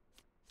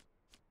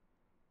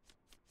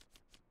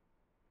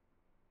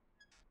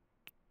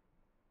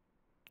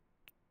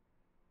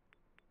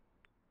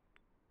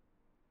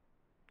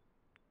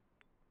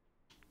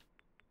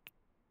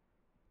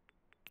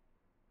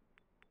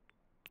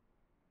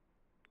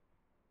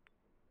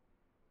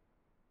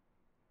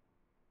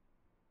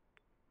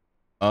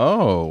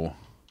 Oh.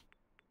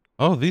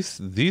 Oh,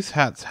 these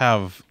hats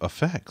have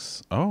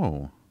effects.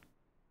 Oh.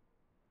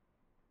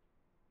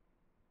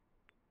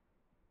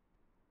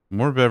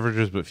 More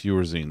beverages but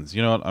fewer zines.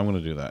 You know what? I'm going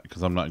to do that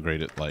because I'm not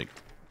great at, like,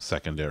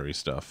 secondary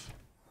stuff.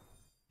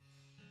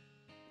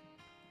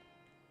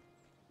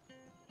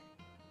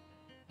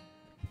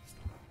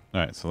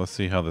 Alright, so let's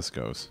see how this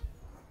goes.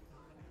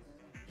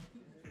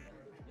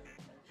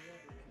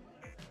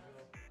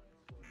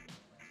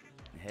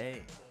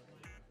 Hey.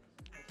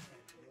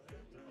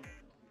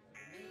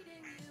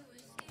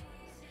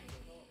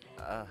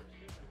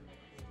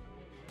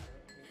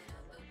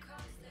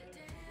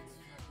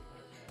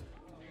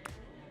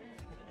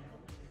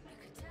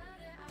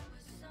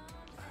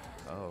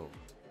 Oh.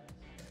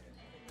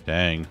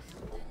 Dang.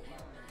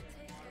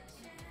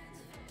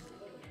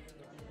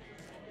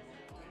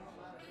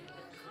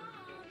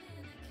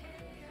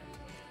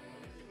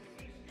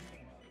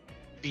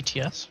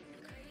 BTS.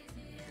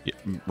 Yeah,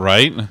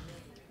 right?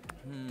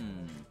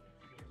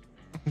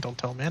 Don't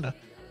tell Amanda.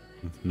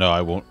 No,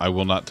 I won't. I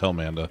will not tell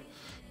Amanda.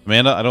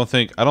 Amanda, I don't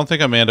think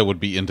Amanda would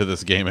be into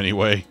this game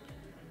anyway.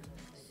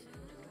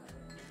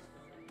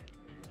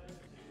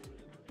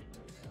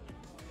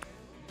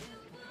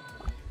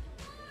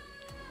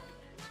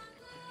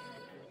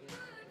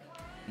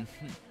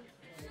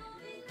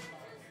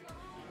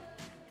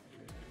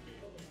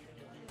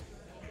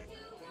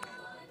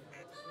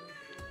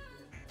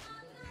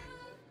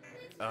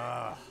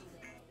 Ugh.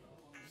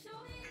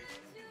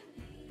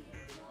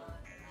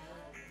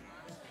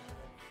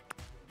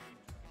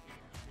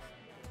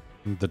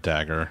 The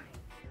dagger.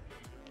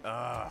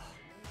 Ugh.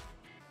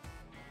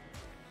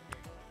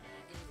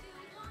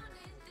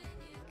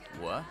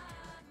 What?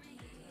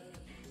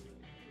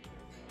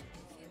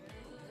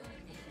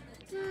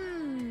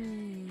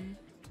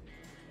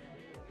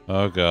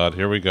 Oh god,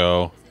 here we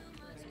go.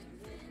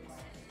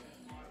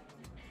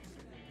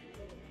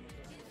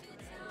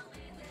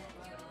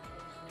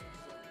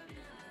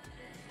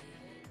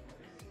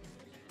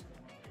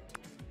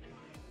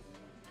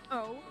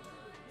 Oh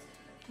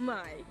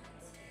my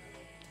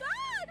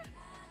god!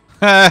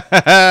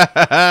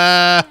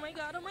 Oh Oh my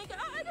god, oh my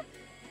god!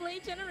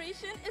 Blade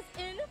Generation is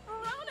in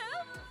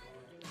Verona!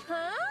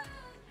 Huh?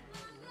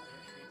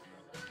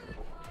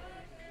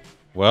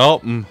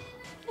 Well,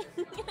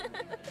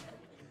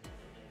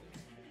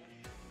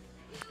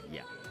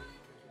 Yeah.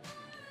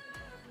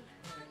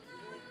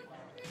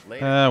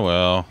 Later.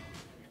 well.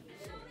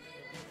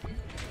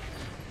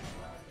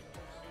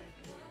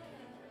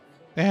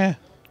 Eh.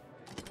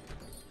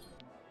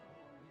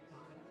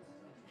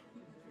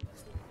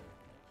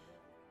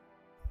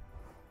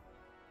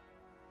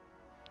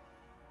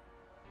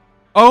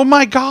 Oh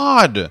my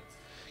god!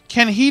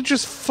 Can he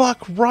just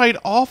fuck right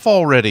off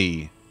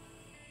already?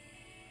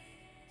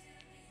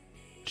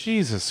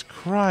 Jesus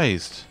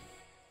Christ.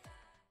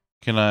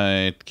 Can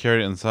I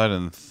carry it inside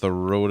and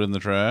throw it in the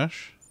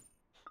trash?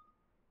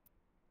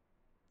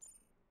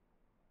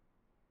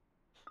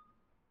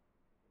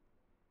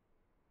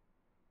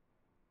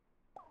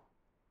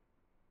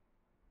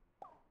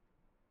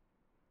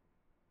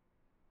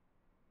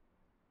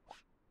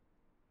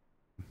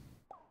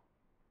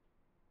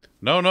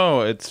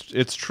 No,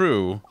 it's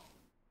true.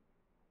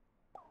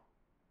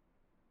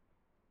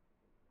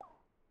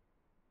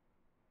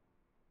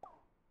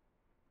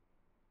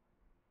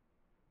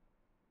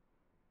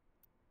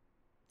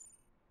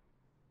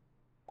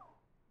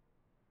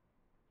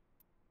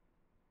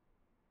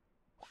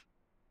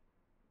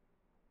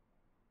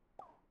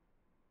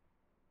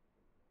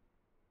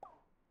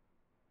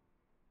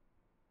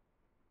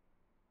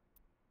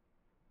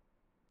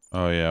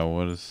 Oh yeah,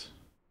 what is...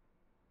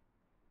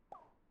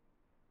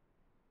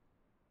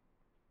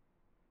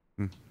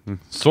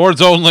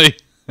 Swords only.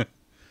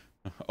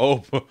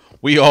 Oh,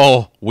 we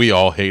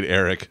all hate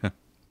Eric.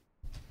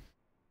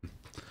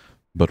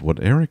 But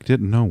what Eric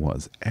didn't know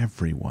was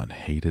everyone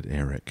hated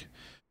Eric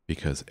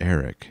because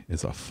Eric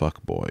is a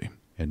fuckboy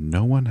and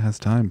no one has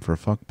time for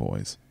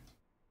fuckboys.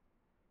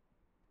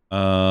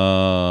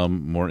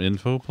 More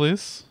info,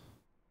 please.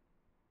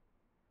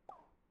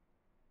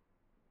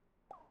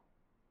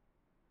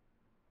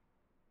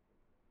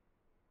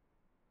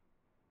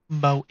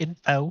 Mo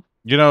info.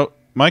 You know,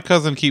 my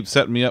cousin keeps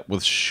setting me up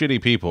with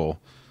shitty people.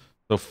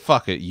 So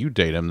fuck it, you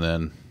date him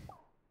then.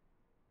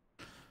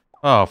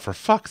 Oh, for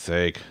fuck's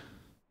sake.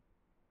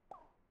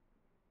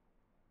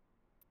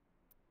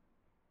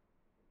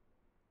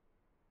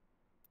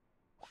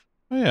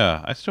 Oh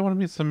yeah, I still want to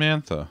meet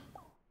Samantha.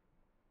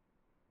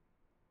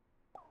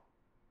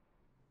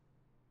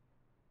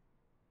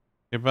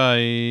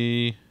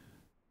 Goodbye.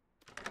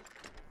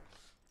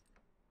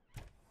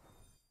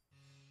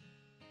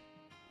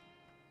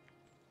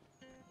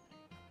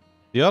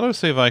 The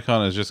autosave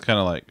icon is just kind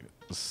of like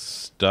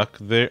stuck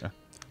there.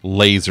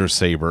 Laser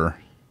saber.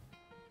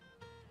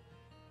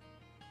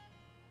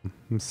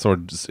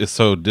 It's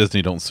so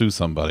Disney don't sue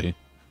somebody.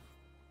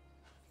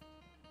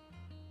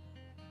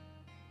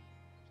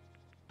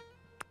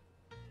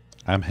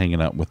 I'm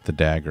hanging out with the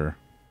dagger.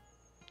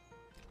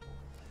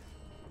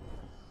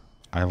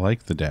 I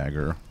like the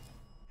dagger.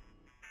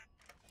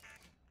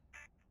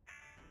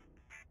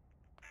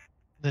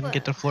 Then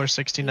get to floor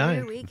 69.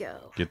 Here we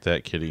go. Get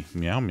that kitty.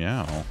 Meow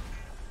meow.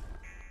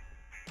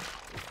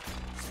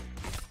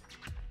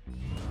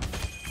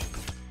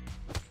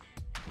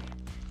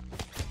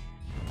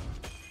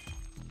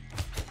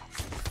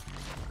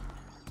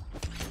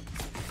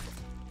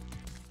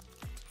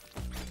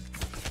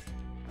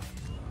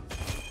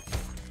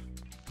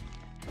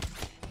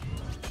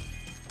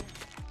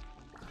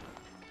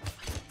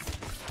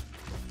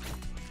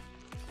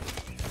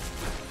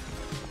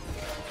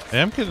 Hey,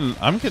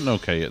 I'm getting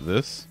okay at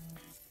this.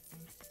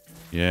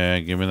 Yeah,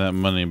 give me that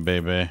money,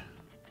 baby.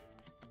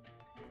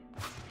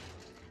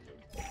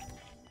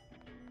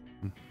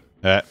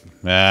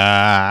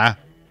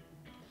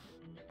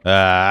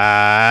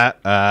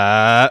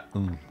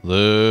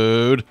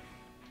 Load.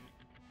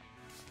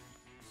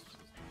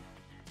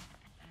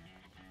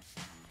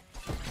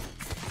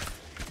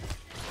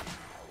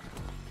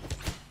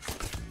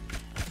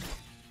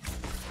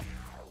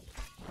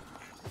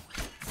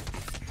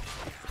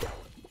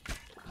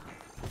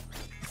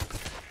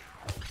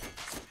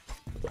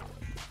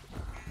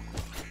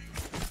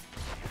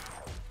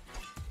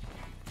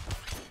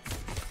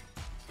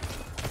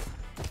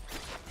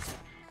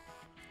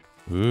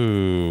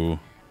 Ooh.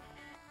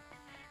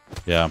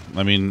 Yeah,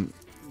 I mean,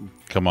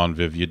 come on,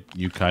 Viv,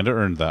 you kind of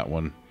earned that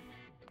one.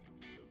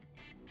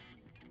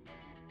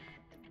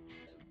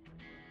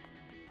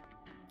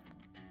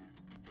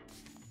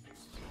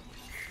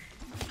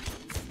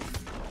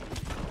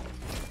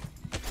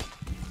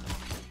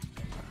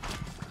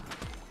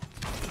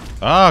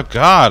 Oh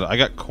God, I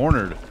got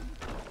cornered.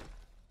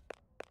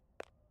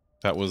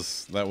 That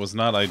was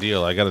not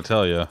ideal, I gotta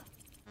tell you.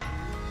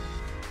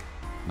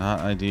 Not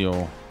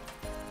ideal.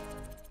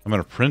 I'm an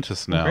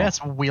apprentice now.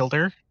 Congrats,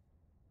 wielder.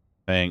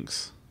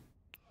 Thanks.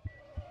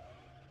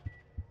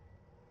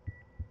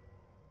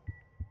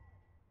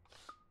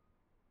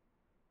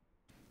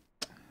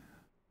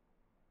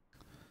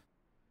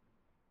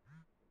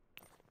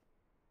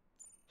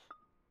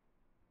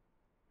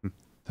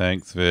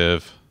 Thanks,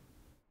 Viv.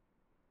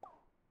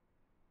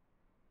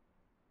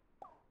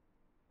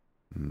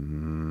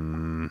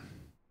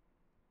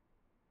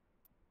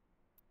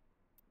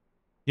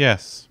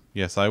 Yes.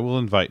 Yes, I will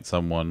invite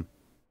someone.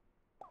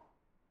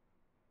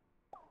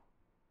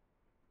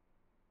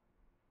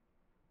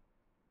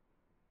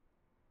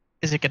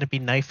 Is it going to be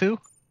Naifu?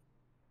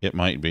 It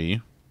might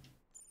be.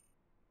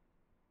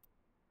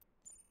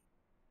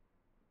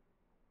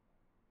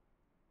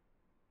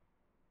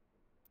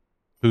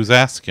 Who's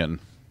asking?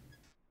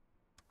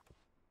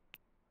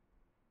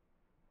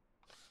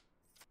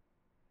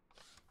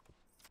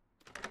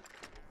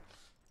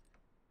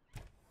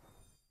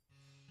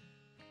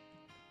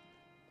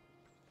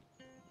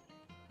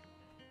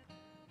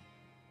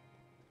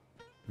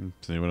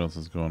 Let's see what else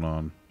is going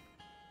on.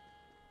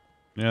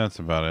 Yeah, that's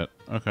about it.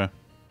 Okay.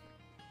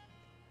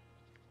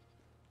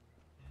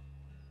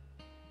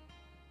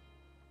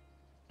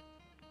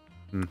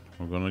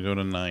 We're gonna go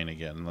to 9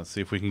 again. Let's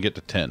see if we can get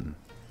to 10.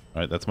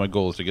 All right, that's my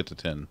goal, is to get to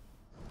 10.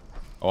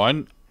 Oh,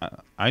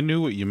 I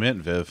knew what you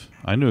meant, Viv.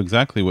 I knew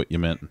exactly what you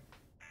meant.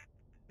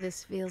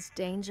 This feels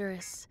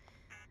dangerous.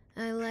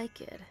 I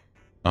like it.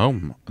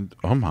 Oh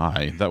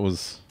my, that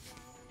was...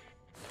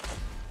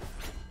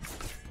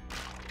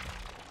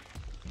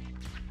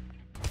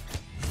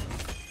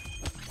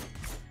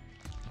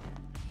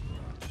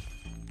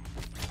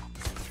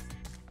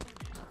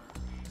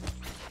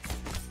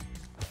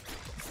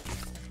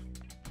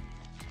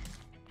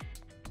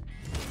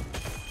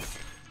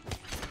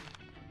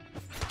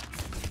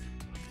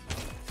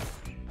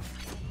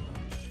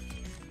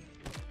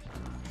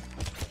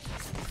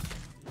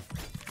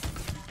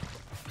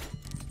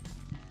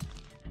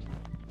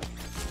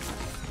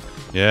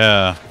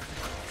 Yeah.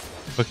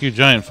 Fuck you,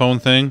 giant phone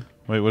thing.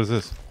 Wait, what is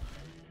this?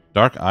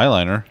 Dark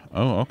eyeliner.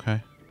 Oh,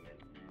 okay.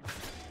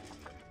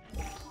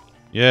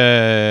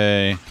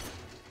 Yay.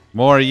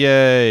 More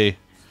yay.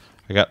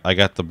 I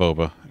got the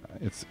boba.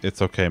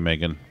 It's okay,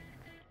 Megan.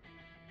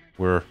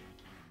 We're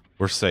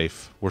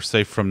safe. We're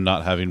safe from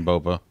not having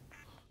boba.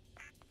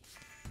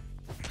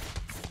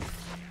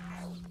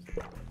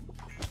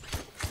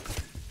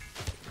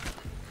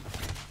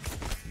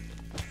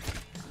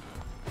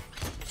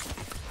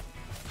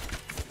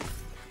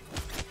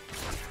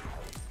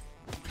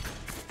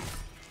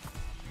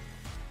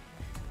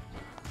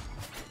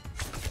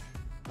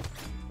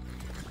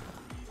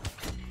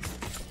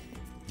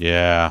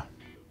 Yeah.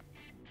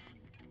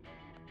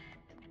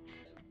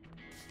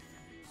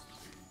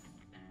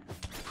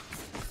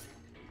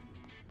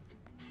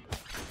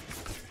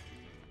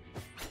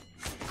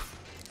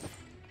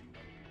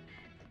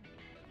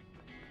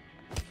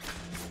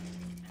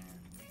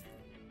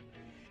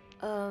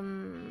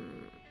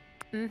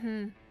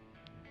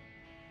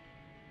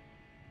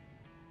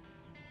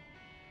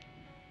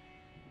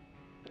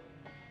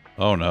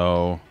 Oh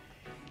no.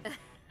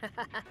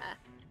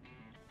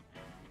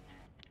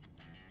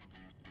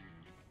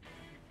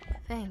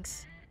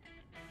 Thanks.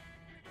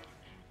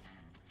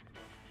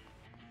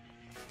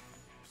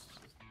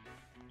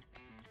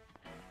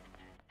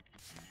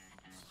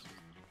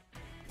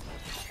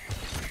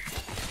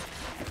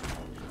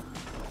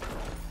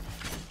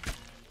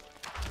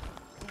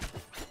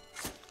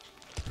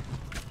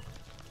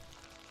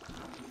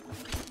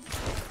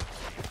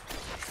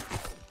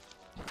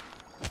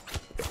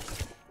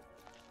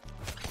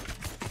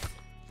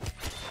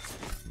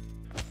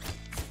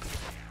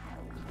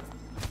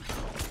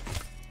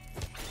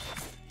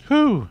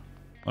 Whew.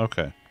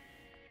 Okay.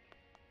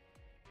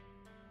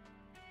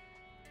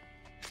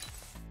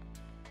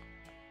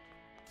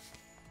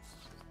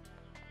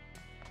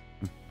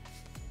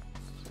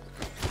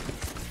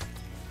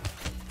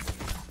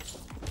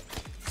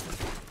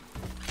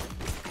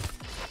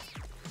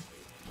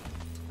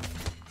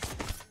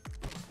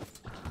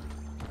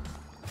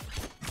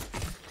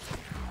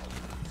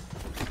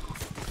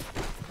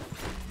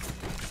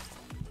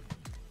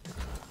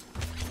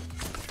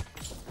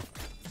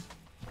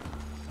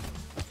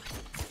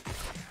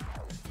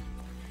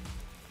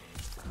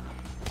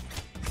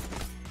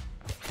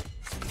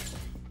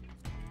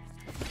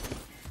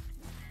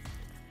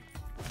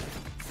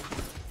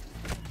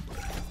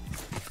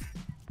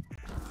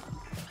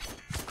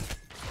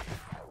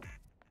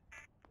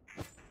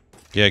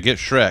 Yeah, get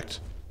Shrek'd.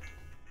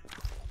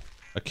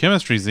 A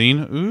chemistry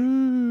zine.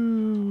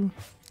 Ooh.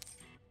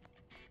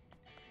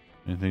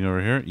 Anything over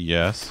here?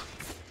 Yes.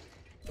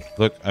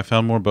 Look, I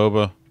found more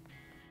boba.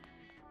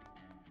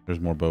 There's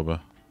more boba.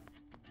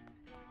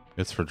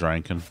 It's for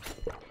drinking.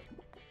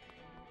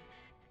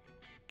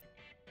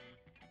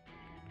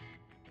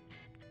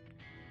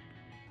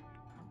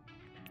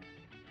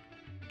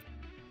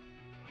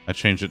 I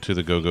changed it to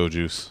the go-go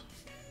juice.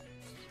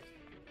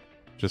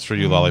 Just for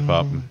you,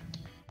 Lollipop.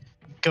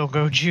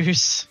 Go-go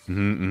juice.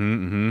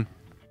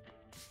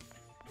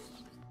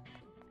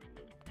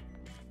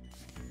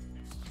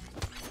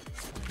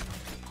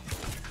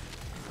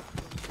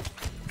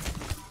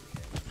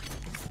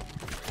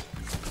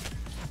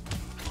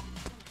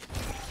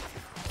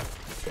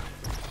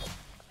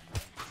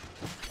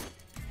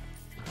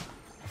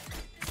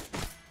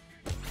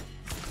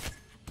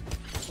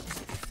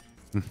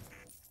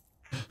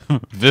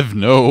 Viv,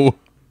 no.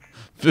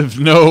 Viv,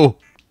 no.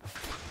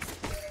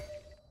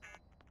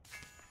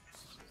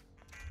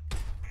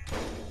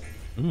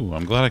 Ooh,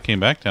 I'm glad I came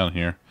back down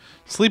here.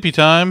 Sleepy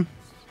time.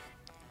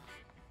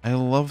 I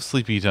love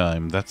sleepy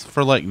time. That's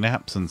for like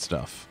naps and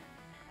stuff.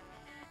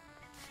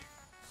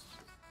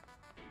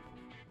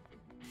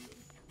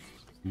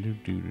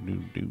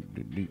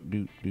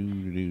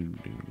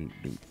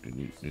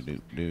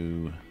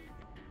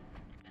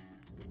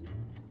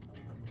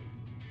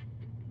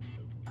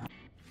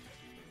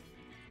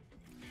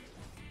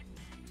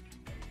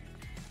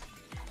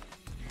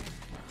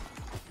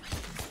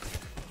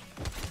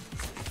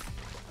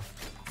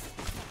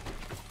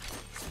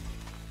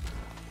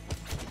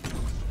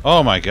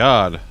 Oh my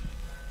god.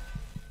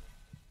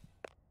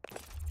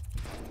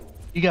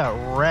 You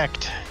got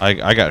wrecked. I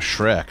got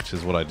shreked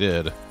is what I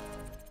did.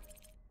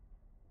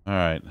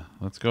 Alright,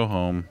 let's go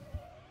home.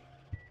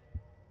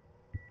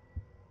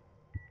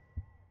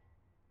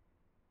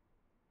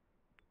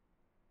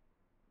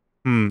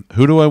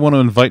 Who do I want to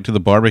invite to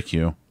the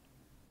barbecue?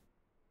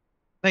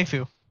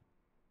 Naifu.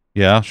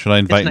 Yeah, should I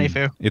invite?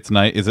 It's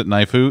Naifu. Is it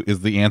Naifu?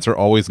 Is the answer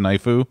always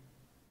Naifu?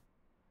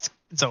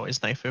 It's always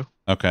Naifu.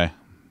 Okay.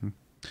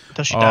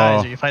 Until she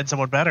dies or you find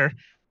someone better.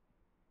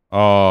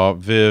 Oh,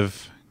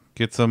 Viv,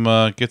 get some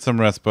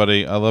rest,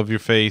 buddy. I love your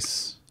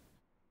face.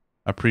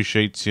 I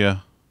appreciate you.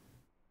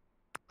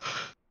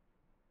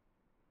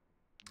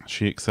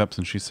 She accepts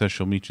and she says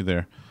she'll meet you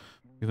there.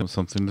 Give them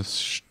something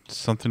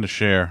to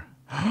share.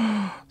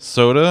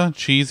 Soda,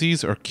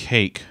 cheesies, or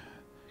cake?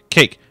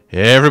 Cake.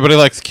 Everybody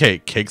likes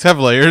cake. Cakes have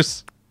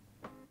layers.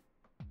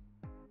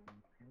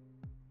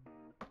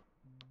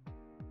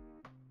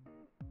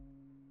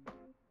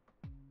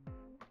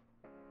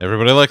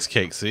 Everybody likes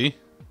cake, see?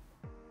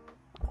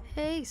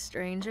 Hey,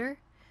 stranger.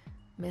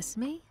 Miss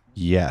me?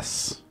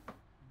 Yes.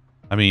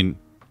 I mean,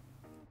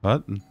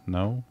 what?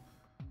 No.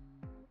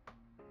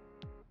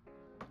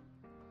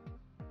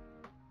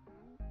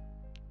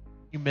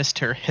 You missed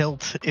her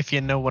hilt, if you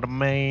know what I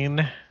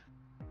mean.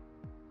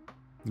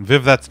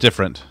 Viv, that's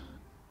different.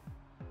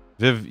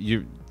 Viv,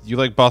 you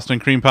like Boston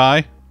cream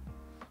pie?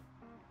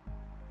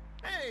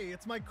 Hey,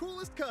 it's my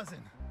coolest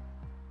cousin.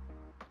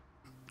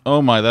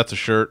 Oh my, that's a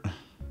shirt.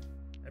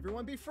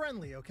 Everyone be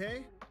friendly,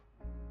 okay?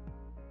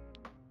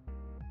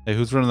 Hey,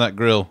 who's running that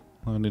grill?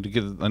 I need to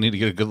get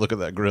a good look at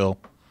that grill.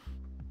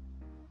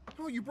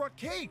 Oh, you brought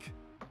cake.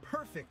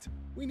 Perfect.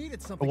 We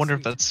needed something. I wonder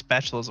sweet. if that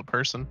spatula's a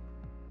person.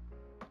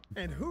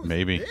 And who's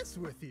Maybe. this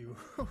with you?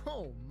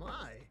 Oh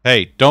my.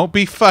 Hey, don't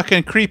be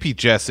fucking creepy,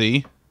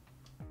 Jesse.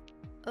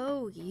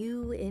 Oh,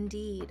 you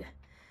indeed.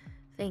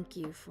 Thank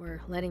you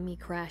for letting me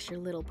crash your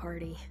little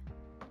party.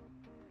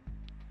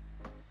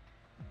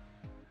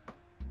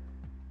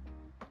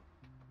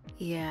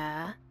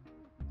 Yeah.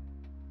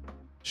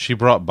 She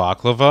brought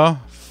baklava?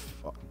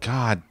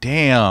 God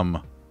damn.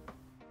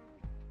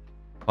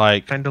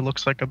 Like, Kinda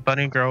looks like a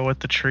bunny girl with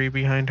the tree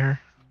behind her.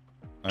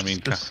 I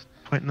mean, just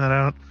pointing that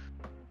out.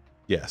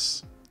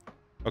 yes.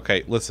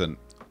 Okay, listen.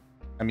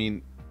 I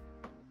mean,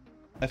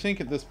 I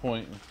think at this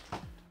point,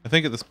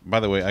 by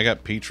the way, I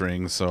got peach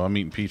rings, so I'm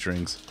eating peach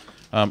rings.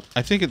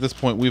 I think at this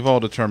point we've all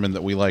determined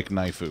that we like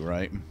Naifu,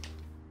 right?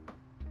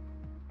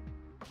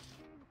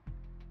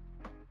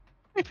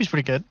 Naifu's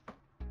pretty good.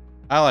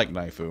 I like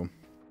Naifu.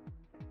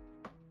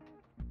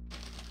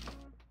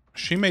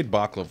 She made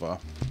baklava.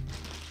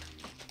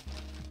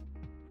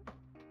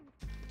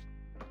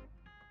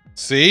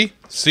 See?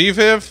 See,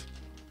 Viv?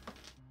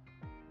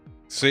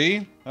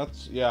 See?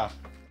 That's, yeah.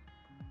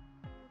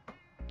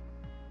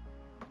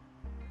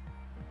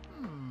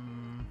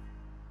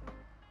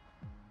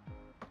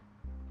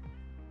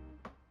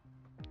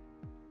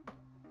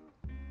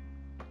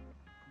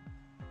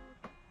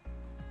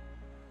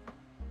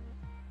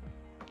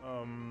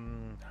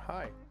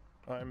 Hi.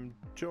 I'm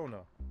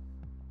Jonah.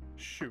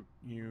 Shoot,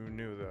 you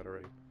knew that,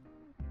 right?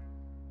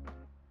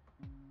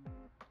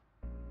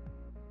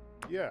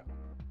 Yeah.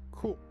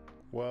 Cool.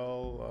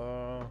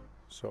 Well,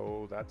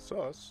 so that's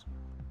us.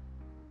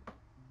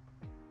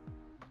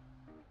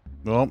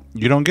 Well,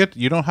 you don't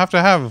have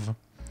to have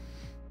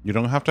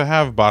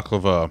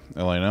baklava,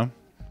 Elena.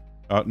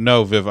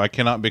 No, Viv, I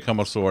cannot become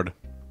a sword.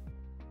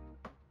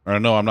 Or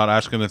no, I'm not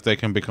asking if they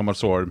can become a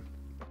sword.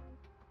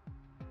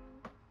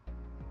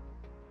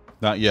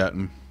 Not yet.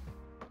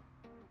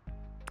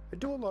 I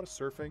do a lot of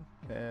surfing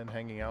and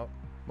hanging out,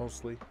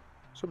 mostly.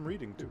 Some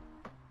reading, too.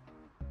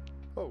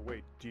 Oh,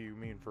 wait, do you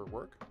mean for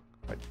work?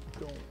 I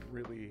don't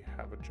really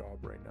have a job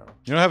right now.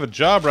 You don't have a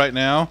job right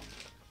now.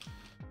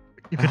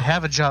 You could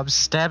have a job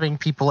stabbing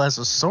people as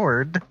a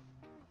sword.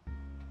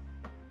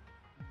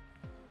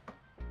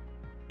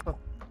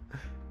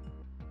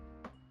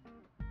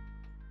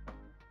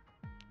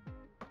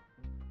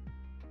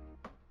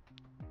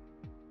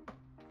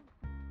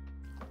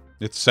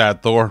 It's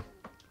sad, Thor.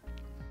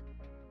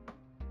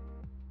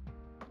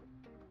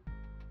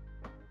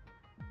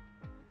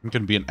 It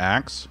can be an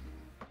axe.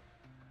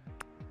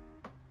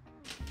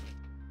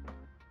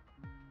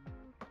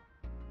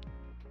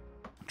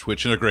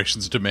 Twitch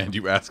integrations demand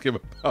you ask him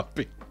about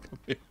being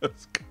a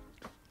mask.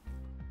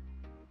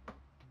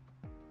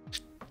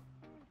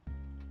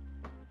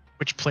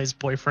 Which plays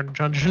boyfriend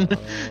dungeon.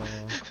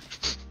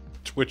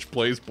 Twitch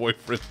plays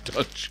boyfriend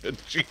dungeon.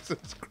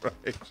 Jesus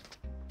Christ.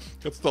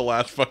 That's the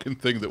last fucking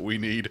thing that we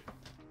need.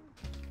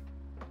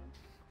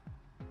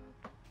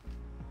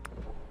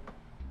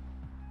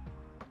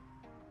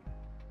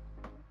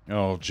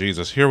 Oh,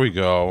 Jesus. Here we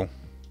go.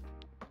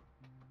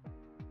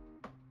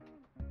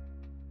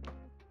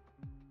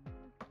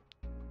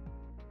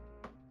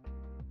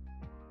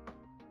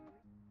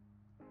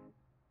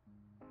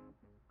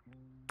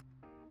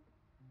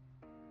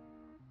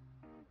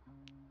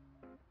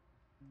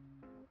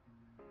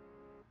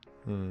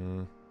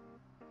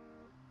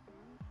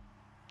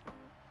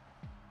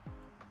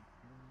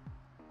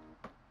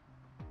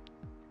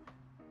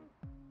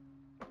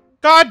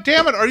 God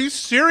damn it, are you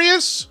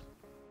serious?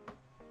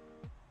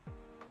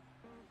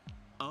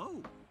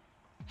 Oh,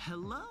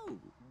 hello.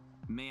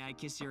 May I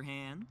kiss your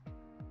hand?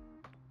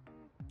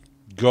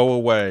 Go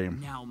away.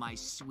 Now, my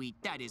sweet,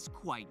 that is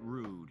quite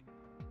rude.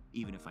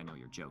 Even if I know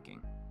you're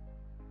joking.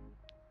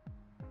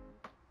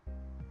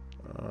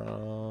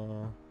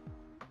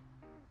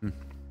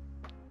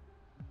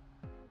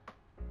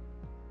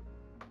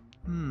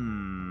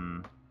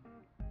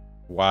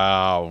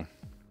 Wow.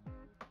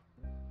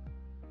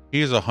 He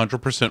is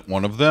 100%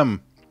 one of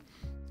them.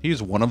 He's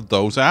one of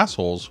those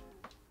assholes.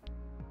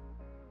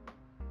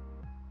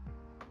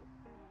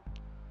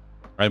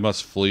 I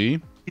must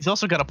flee. He's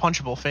also got a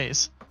punchable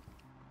face.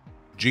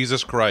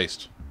 Jesus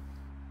Christ.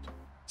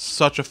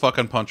 Such a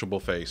fucking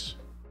punchable face.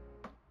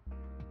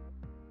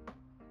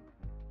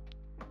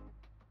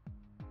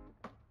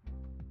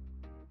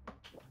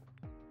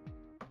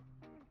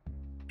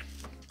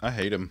 I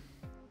hate him.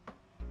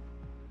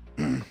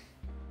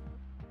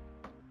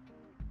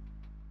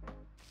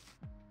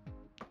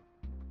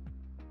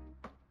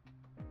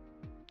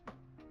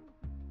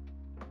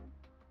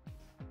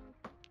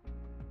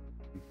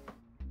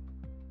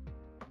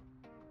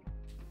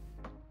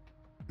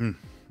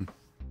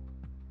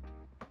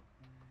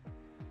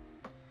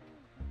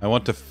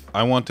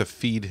 I want to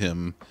feed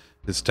him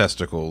his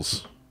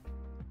testicles.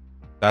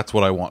 That's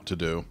what I want to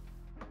do.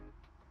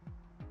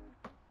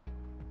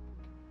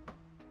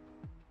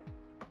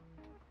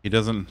 He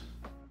doesn't.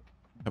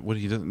 What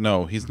he doesn't.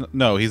 No, he's not.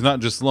 No, he's not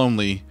just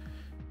lonely.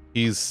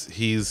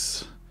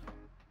 He's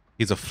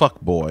a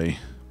fuck boy.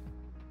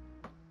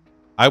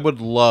 I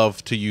would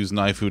love to use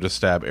Naifu to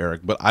stab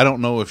Eric, but I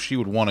don't know if she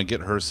would want to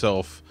get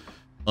herself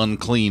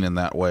unclean in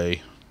that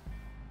way.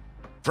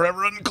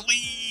 Forever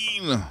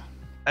unclean.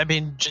 I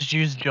mean, just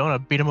use Jonah,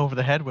 beat him over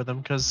the head with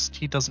him, because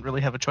he doesn't really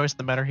have a choice in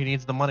the matter. He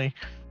needs the money.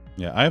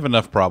 Yeah, I have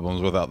enough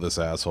problems without this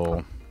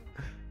asshole.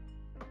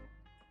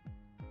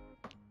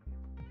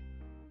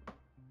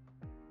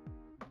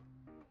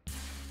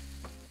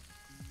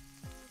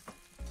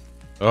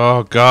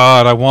 Oh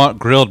God, I want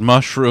grilled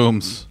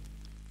mushrooms.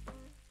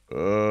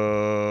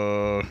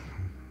 I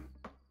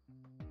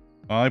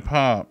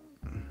pop.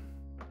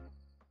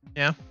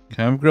 Yeah. Can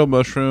I have a grilled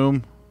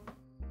mushroom?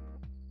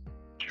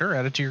 Sure,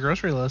 add it to your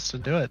grocery list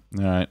and do it.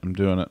 All right, I'm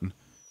doing it.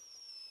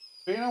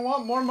 Bean, I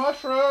want more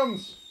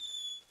mushrooms.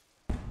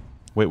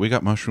 Wait, we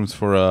got mushrooms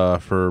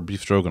for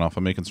beef stroganoff.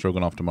 I'm making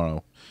stroganoff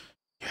tomorrow.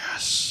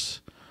 Yes,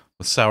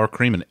 with sour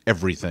cream and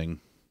everything.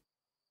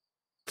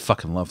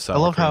 Fucking love sour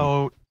cream. I love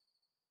how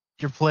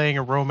you're playing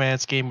a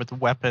romance game with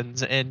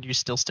weapons and you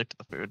still stick to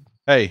the food.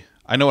 Hey,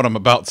 I know what I'm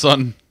about,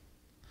 son.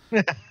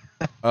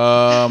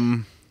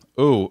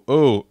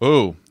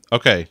 Ooh.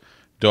 Okay.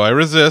 Do I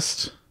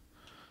resist?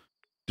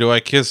 Do I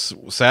kiss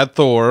Sad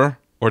Thor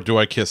or do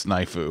I kiss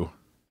Naifu?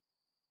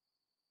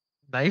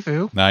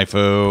 Naifu.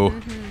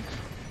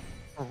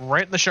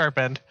 Right in the sharp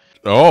end.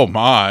 Oh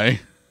my.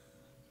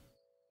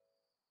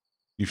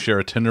 You share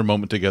a tender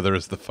moment together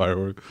as the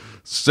firework.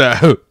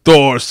 Sad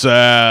Thor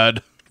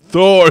sad.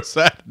 Thor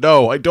sad.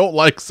 No, I don't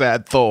like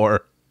Sad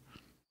Thor.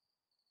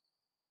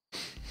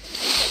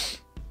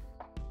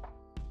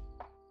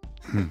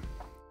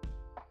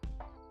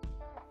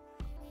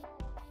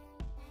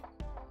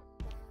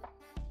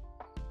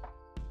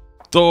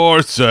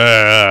 Thor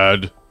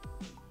sad.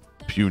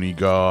 Puny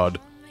god.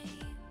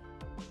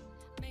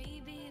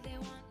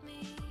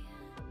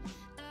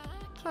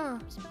 Huh.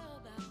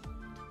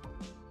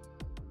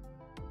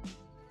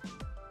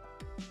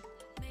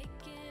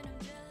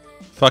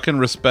 Fucking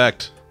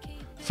respect.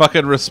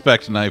 Fucking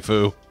respect,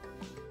 Naifu.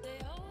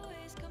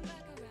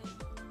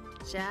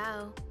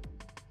 Ciao.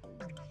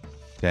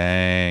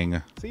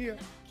 Dang. See ya.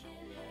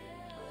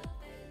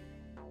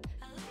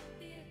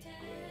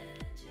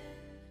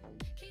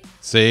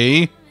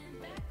 See?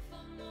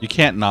 You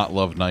can't not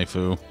love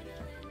Naifu.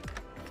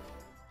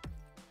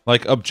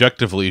 Like,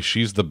 objectively,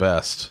 she's the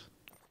best.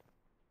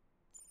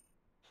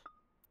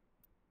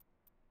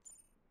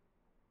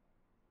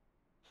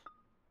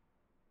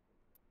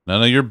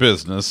 None of your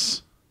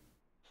business.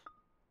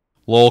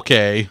 Lol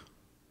K.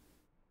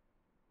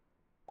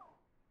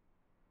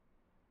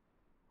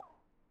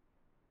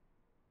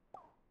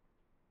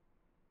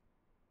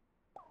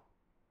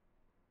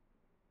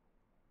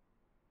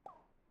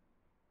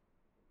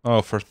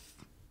 Oh,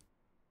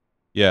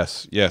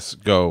 yes, yes,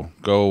 go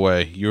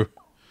away. You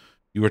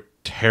are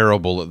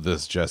terrible at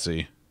this,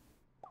 Jesse.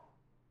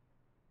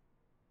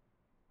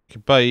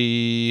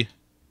 Goodbye.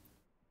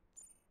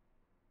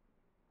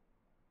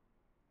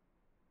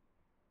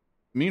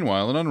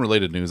 Meanwhile, in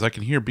unrelated news, I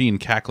can hear Bean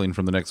cackling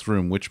from the next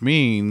room, which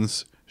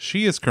means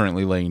she is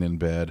currently laying in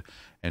bed,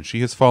 and she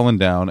has fallen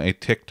down a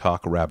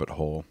TikTok rabbit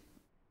hole.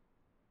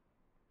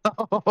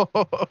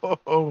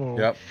 Oh.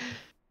 Yep.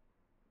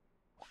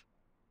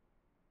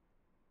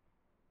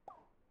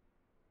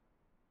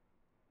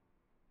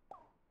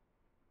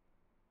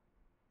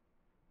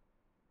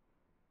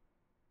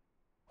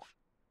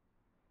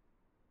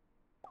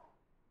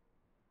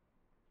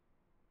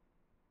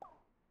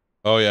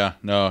 Oh, yeah.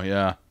 No,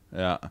 yeah.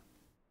 Yeah.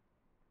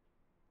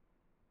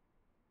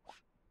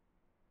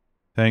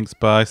 Thanks,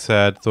 bye,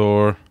 sad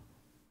Thor.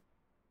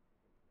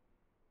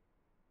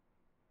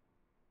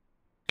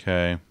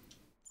 Okay.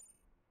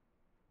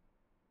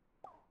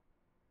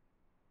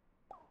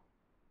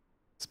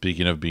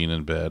 Speaking of being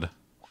in bed.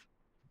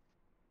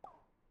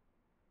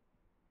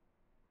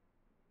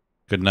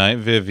 Good night,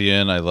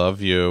 Vivian. I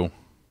love you.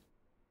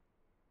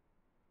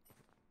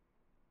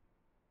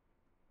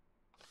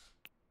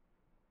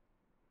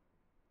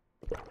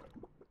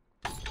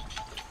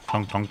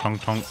 Tonk, tonk, tonk,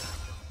 tonk.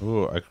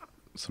 Ooh,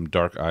 some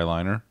dark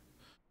eyeliner.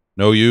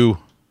 No, you.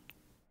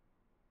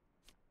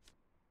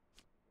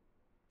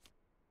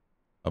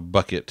 A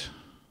bucket.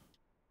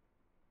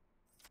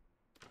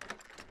 All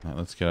right,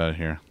 let's get out of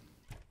here.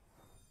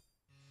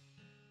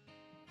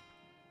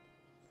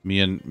 Me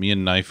and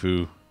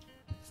Naifu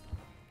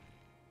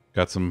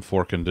got some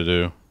forking to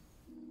do.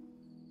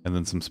 And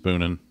then some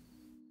spooning.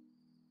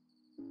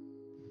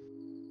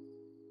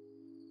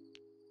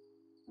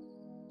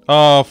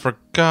 Oh, for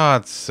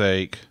God's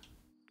sake.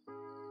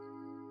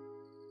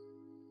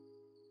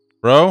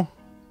 Bro?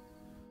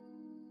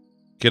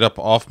 Get up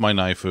off my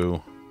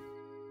Naifu.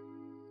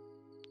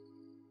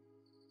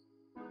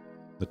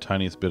 The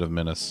tiniest bit of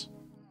menace.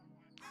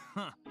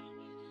 Huh.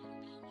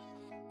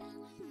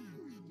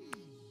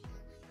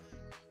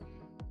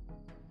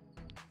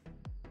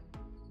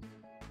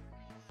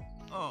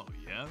 Oh,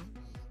 yeah?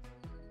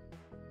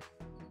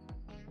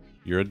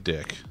 You're a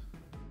dick.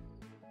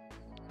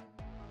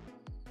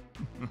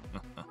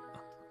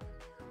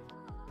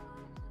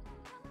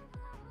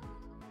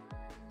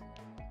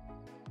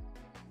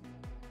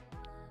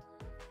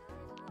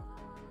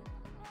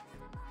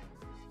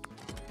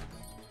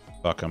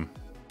 Fuck him.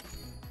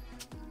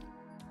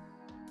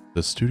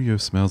 The studio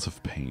smells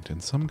of paint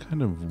and some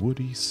kind of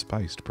woody,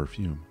 spiced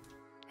perfume.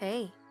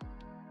 Hey.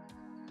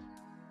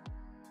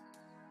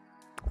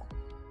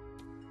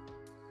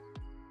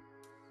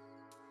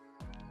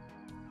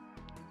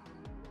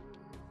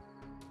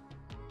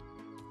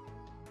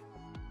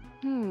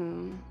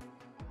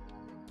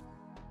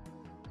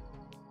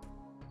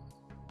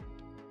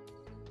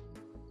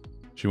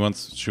 She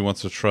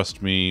wants to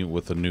trust me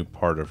with a new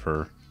part of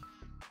her.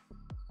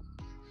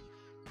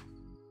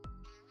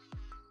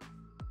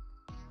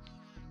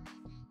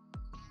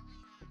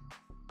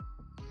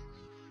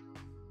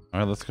 All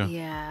right, let's go.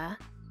 Yeah.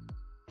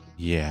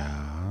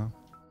 Yeah.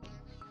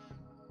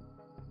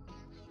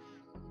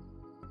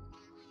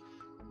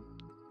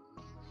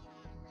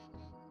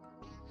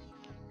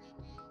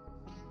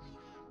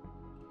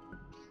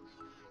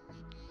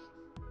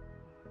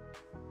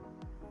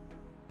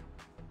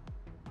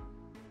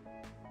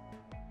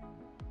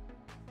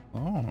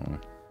 Oh.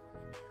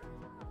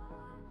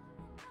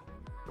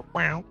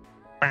 Wow.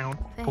 Wow.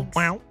 Thanks.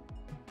 Wow.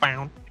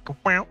 Wow.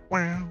 Wow.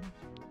 Wow.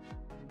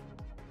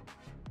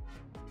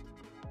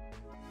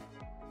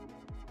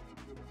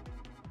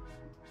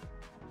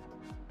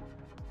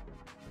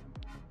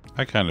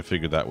 I kind of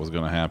figured that was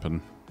going to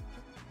happen.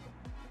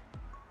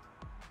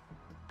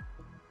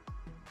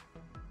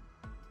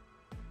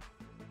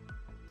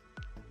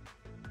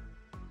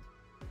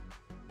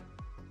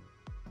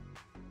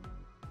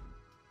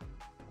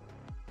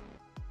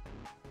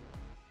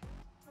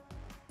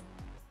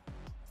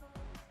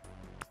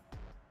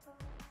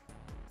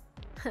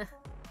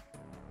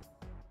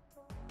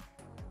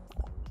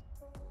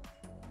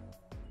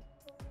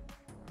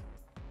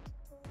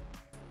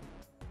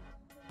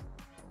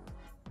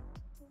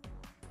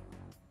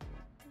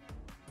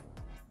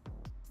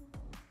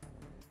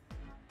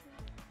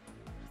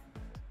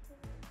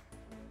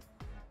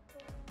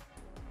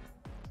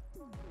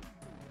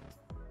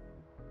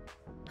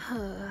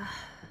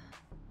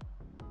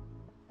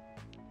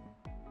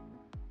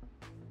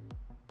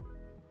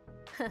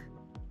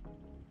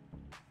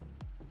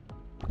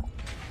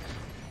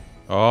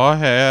 Oh,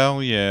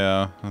 hell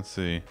yeah. Let's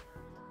see.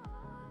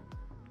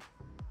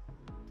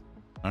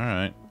 All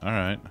right. All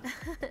right.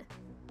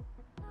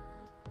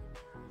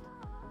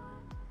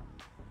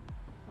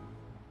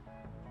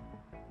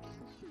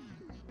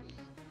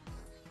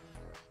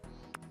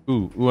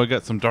 Ooh, I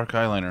got some dark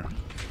eyeliner.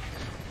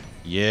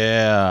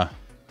 Yeah.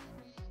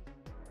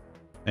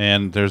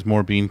 And there's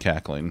more bean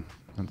cackling.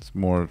 That's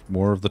more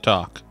of the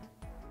talk.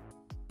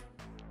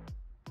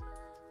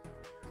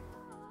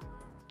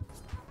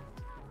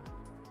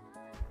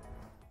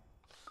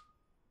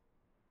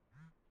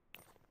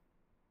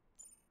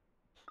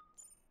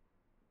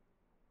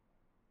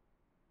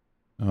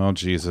 Oh,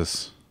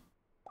 Jesus.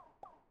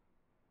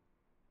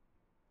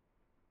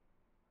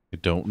 I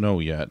don't know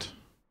yet.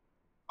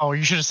 Oh,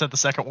 you should have said the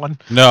second one.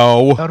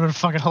 No. That would have been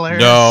fucking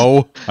hilarious.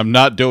 No, I'm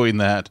not doing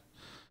that.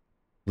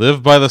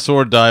 Live by the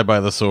sword, die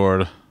by the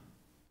sword.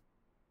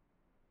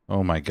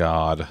 Oh my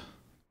god.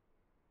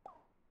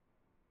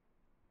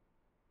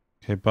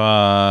 Okay,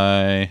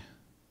 bye.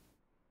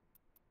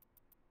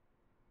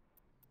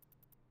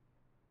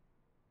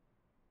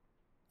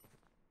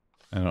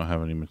 I don't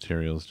have any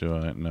materials, do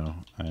I? No.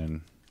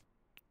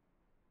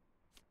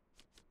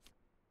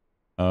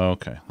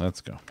 Okay,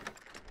 let's go.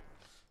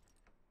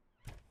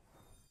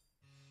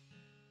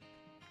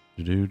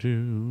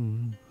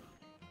 Do-do-do.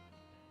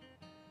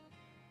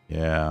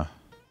 Yeah.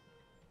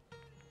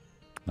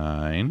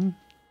 9.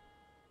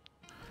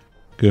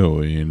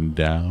 Going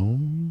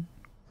down.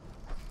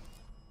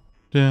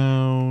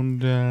 Down,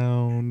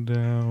 down,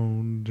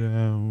 down,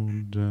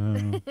 down,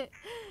 down.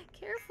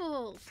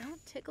 Careful,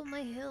 don't tickle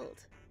my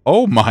hilt.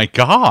 Oh my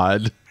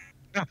god!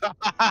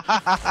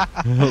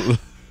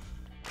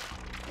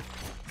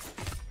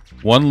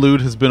 One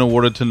loot has been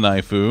awarded to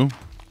Naifu.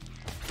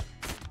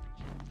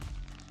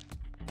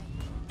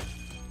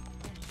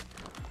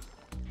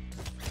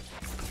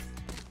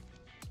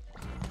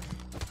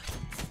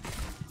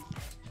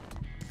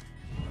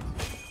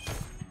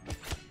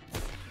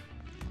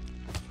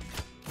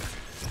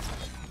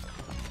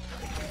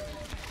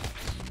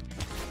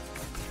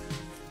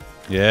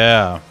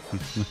 Yeah.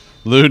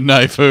 Loot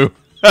Naifu.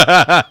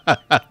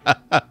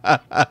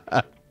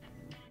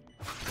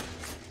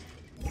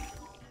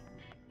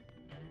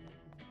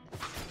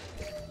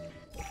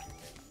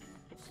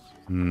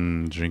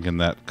 Drinking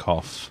that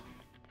cough.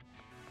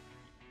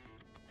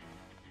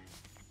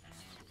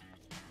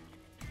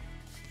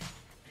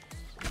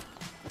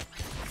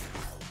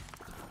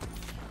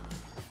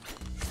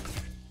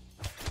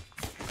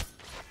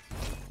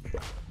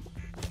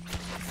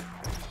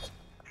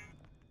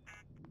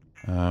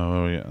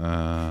 Oh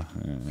yeah.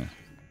 Yeah.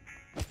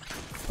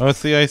 Oh,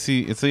 it's the ice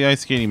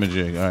skating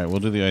majig. All right, we'll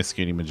do the ice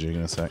skating majig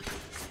in a sec.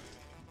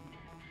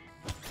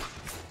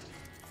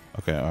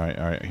 Okay, all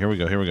right. Here we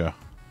go.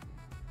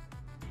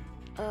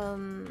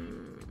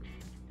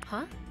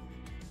 Huh?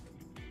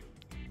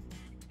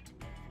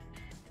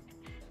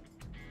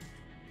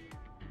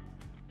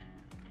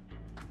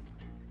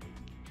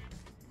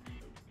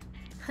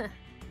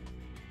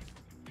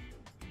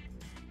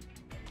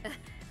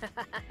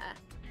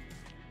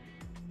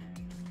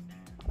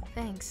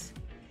 Thanks.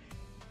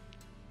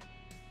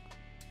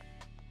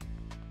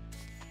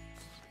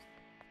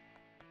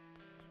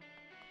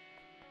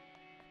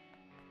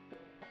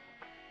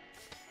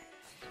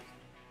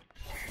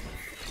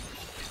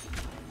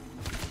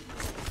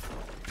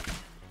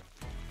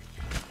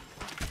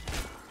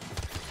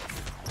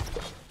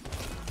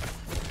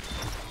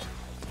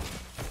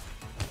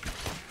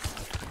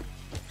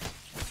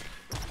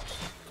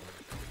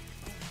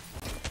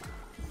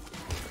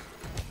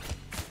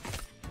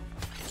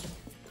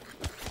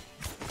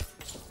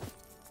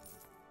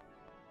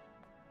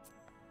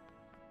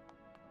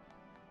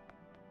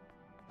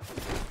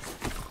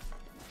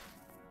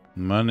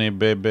 Money,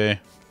 baby.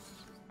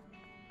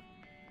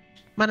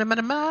 Money,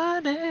 money,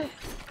 money.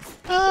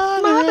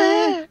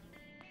 Money.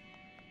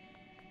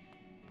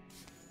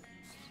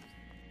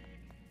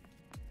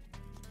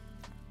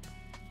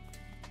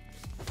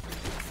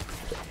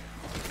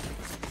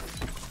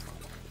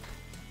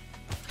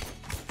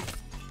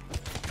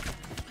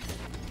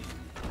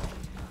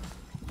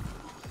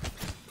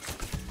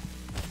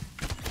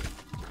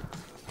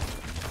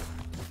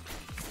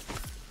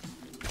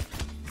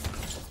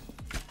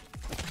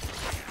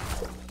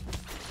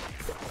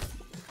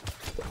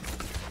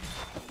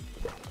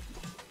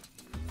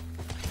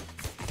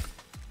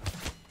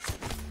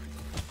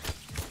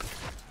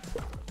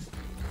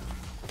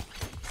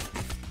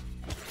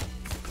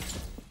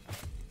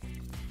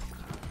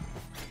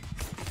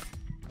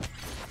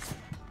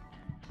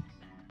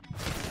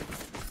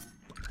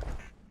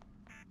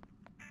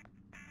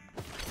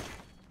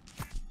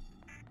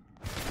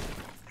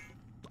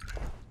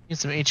 Get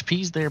some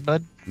HPs there,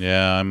 bud.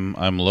 Yeah,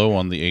 I'm low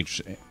on the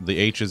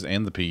H's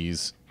and the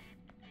P's.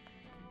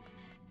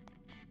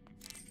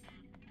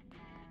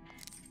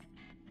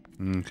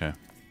 Okay.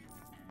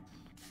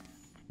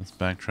 Let's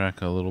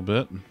backtrack a little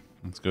bit.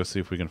 Let's go see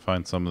if we can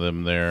find some of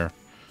them there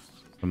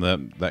from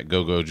that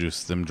go-go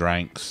juice, them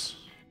dranks.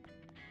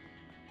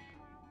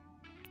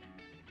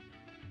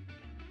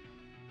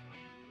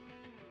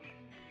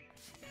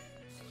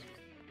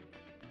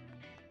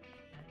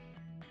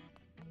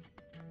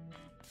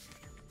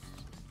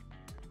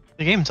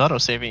 The game's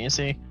auto-saving, you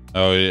see.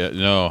 Oh yeah,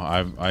 no,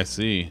 I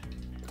see.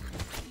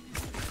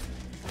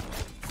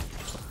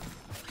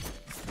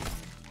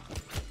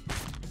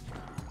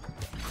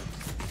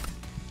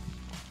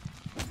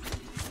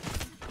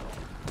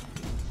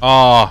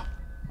 Oh,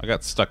 I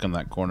got stuck in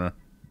that corner.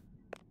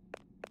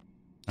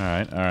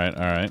 Alright, alright,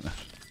 alright.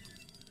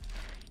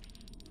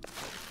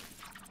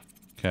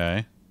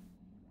 Okay.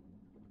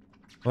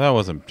 Well, that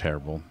wasn't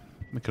terrible.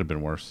 It could have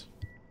been worse.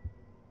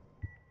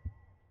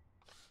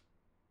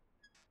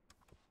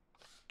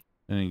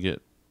 And you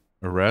get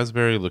a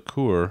raspberry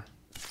liqueur.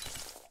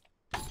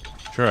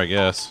 Sure, I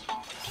guess.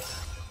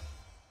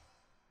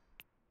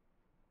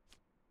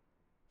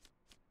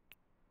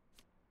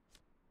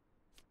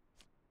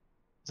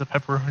 Is a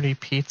pepperoni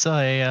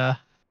pizza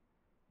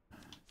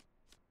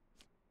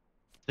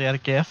they had a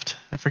gift?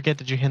 I forget,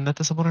 did you hand that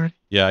to someone already?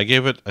 Yeah, I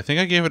think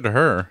I gave it to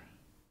her.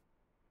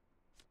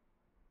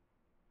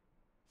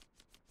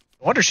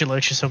 No wonder she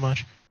likes you so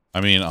much.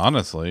 I mean,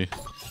 honestly.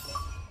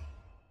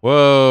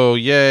 Whoa,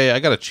 yay, I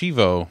got a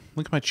Chivo.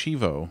 Look at my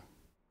Chivo.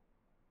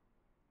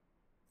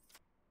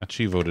 I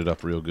Chivo'd it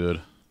up real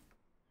good.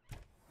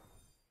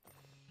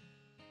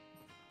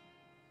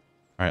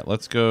 Alright,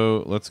 let's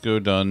go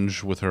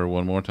dunge with her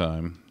one more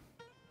time.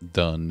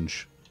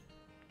 Dunge.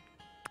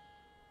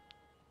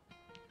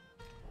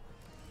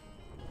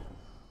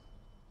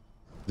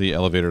 The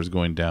elevator is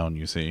going down,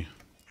 you see.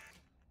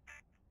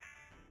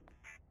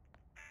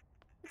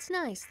 It's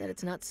nice that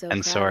it's not so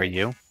And so are crowded.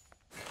 you.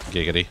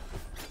 Giggity.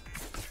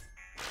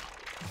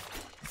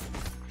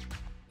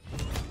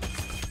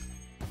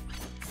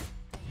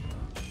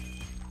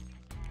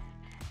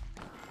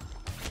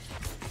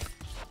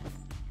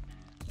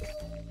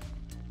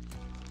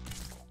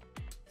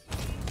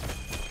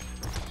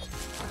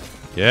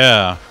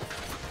 Yeah.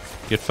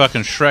 Get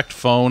fucking Shrek'd,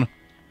 phone.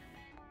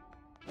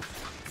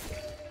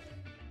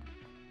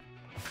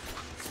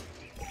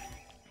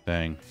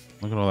 Dang.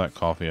 Look at all that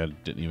coffee I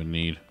didn't even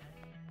need.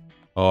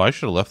 Oh, I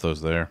should have left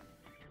those there.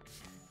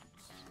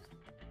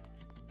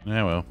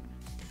 Yeah, well.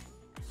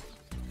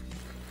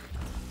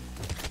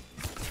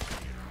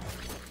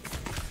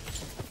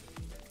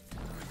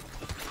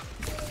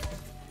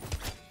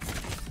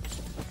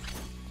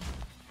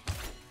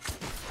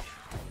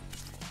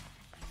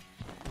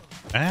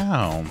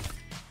 Ow.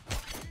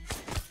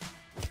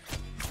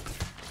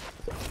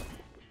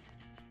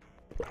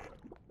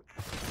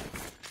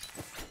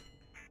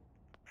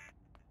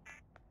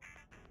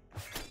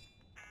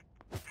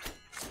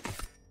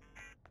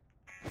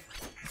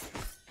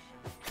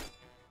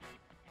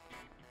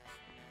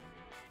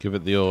 Give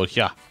it the old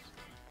yeah.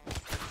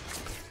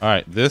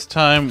 Alright, this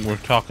time we're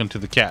talking to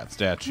the cat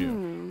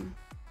statue.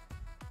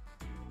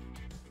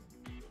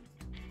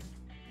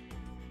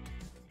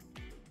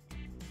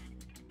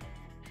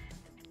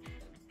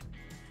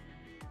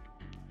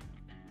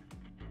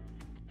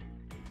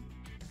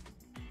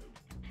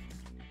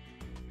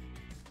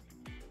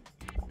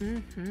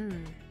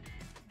 Mm-hmm.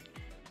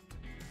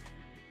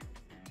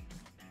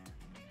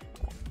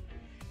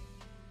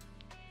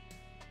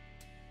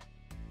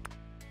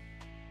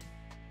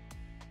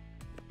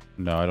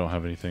 No, I don't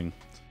have anything.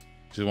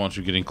 She wants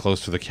you getting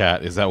close to the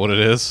cat. Is that what it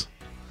is?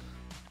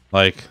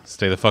 Like,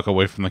 stay the fuck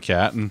away from the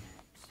cat and...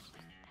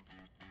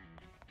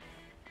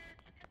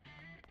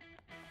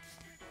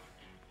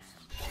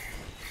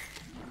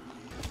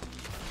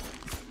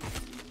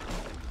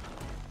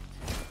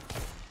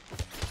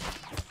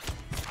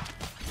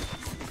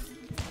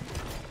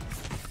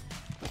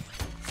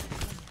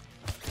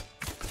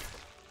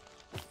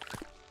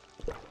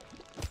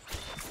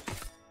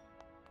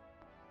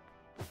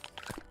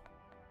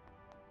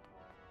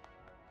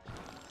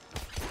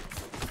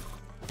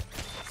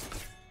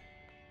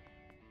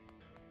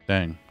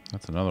 Dang,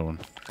 that's another one.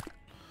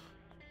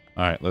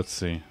 Alright, let's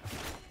see.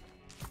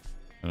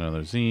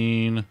 Another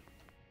zine.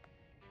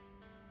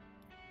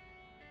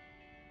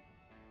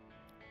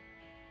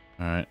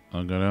 Alright,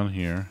 I'll go down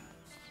here.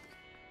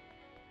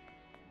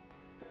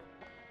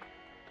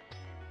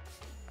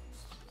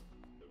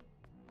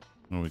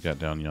 What do we got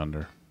down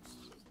yonder?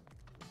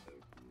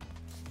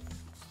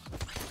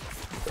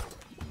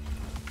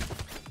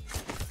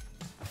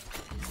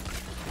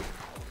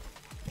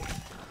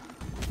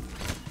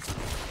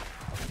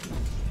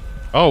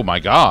 Oh my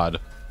god.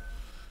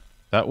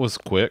 That was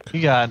quick.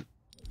 You got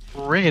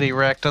riggedy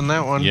wrecked on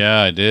that one.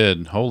 Yeah, I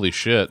did. Holy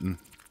shit.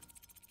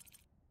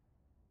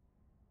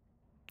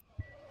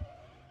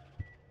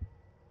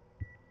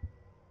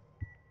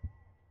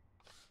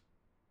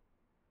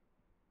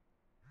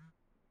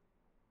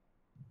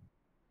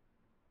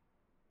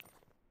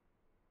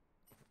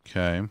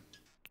 Okay.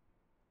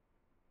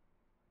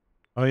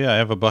 Oh yeah, I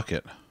have a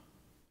bucket.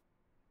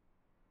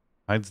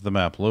 Hides the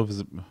map. Low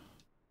visit.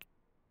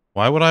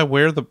 Why would I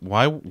wear the...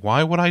 Why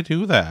would I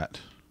do that?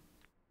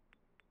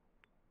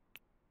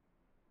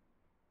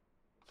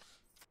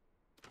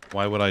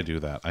 Why would I do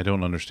that? I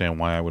don't understand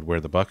why I would wear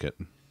the bucket.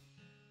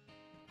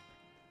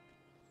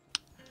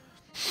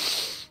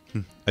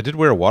 I did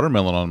wear a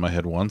watermelon on my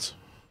head once.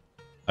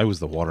 I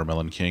was the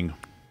watermelon king.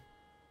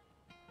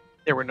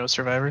 There were no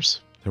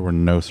survivors. There were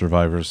no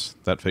survivors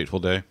that fateful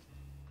day.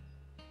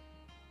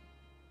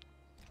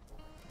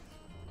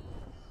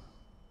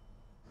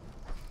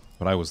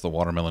 But I was the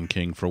watermelon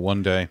king for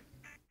one day.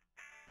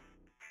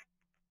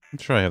 I'm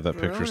sure I have that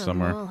picture Verona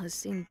somewhere. Mall has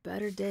seen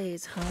better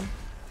days, huh?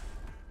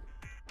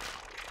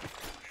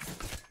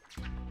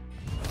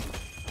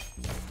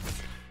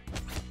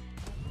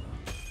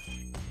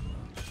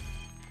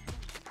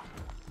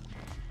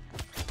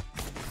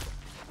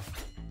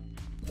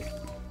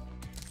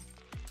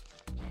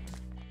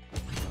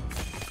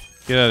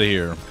 Get out of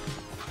here.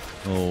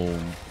 Little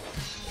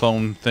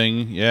phone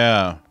thing.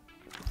 Yeah.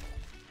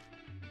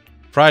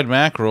 Fried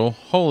mackerel.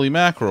 Holy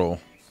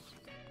mackerel.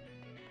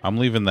 I'm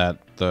leaving that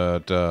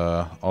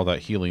all that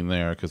healing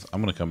there because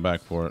I'm gonna come back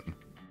for it.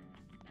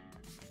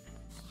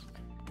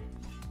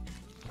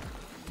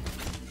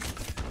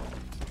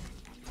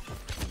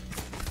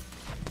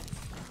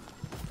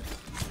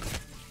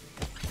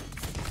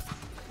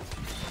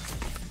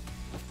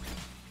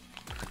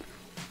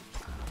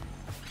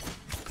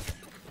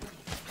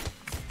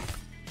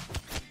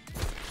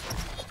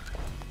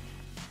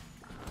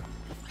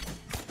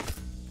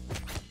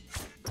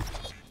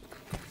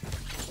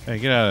 Hey,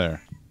 get out of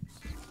there.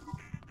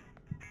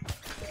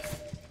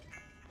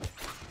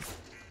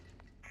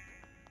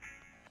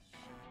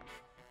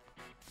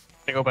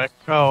 I go back.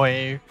 Oh,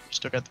 wait, you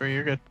still got 3.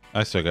 You're good.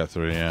 I still got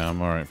 3. Yeah,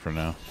 I'm alright for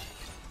now.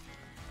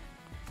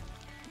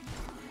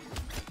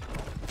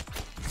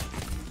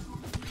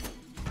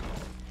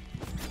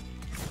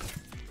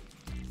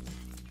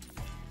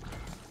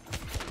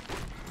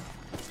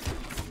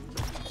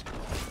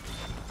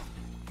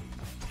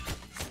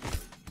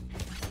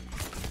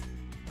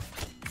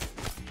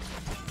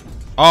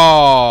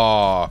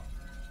 Oh,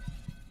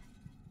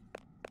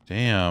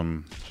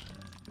 damn.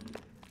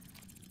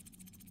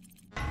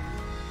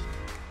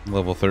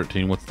 Level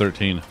 13. What's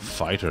 13?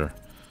 Fighter.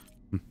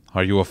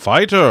 Are you a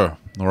fighter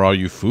or are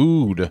you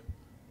food?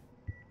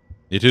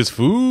 It is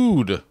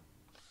food.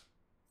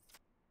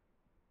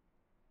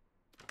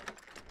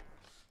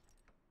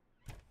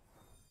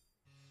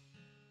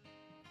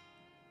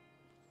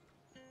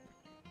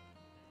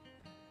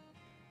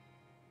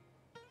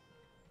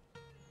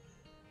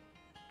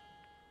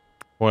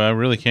 Boy, I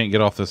really can't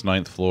get off this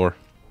 9th floor.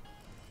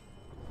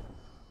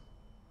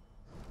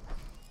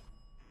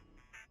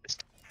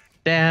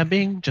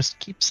 Stabbing, just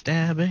keep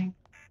stabbing.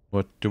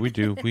 What do? We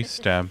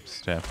stab.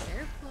 Careful.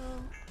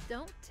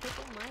 Don't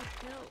tickle my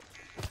hilt.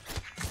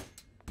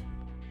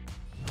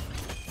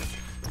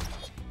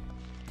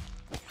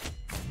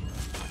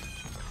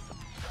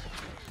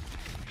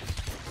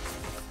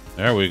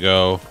 There we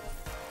go.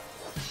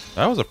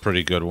 That was a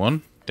pretty good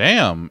one.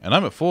 Damn, and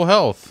I'm at full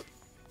health.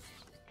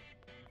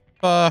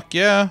 Fuck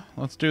yeah,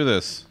 let's do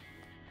this.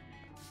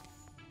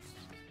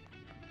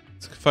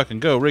 Let's fucking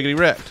go, riggedy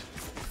wrecked.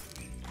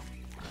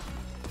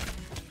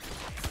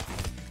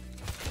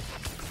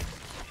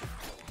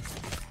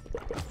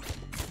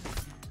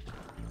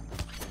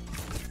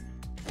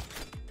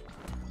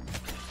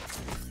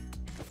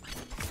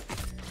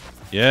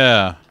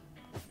 Yeah.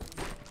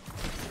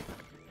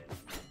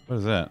 What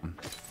is that?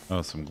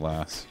 Oh, some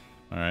glass.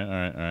 Alright,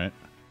 alright, alright.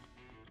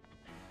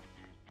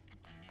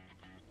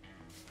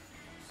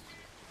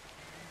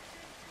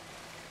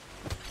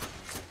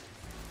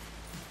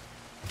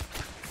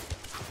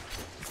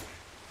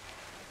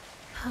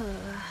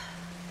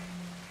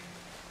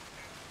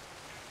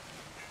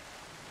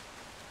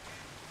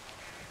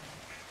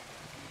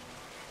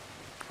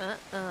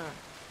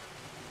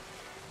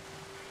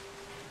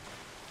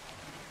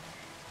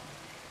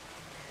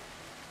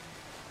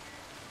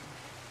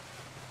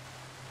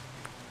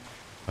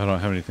 I don't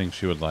have anything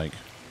she would like.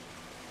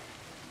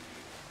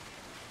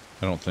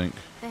 I don't think.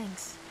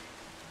 Thanks.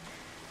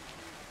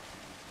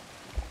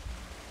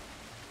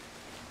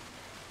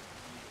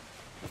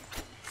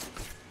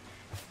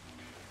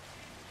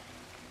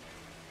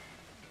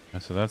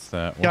 So that's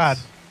that. God.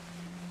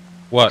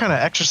 What? What kind of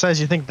exercise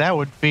do you think that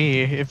would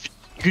be if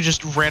you could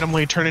just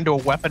randomly turn into a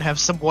weapon, have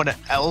someone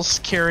else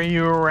carry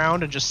you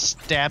around and just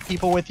stab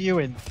people with you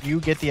and you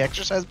get the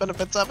exercise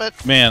benefits of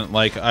it? Man,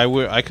 like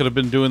I could have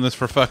been doing this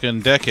for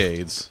fucking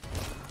decades.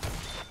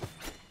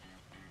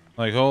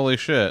 Like holy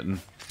shit. I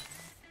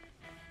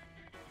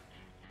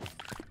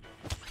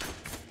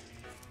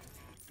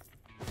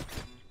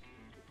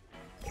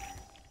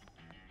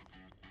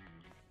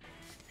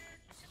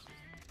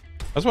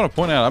just want to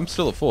point out, I'm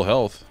still at full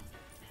health.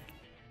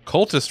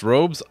 Cultist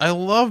robes. I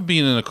love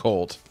being in a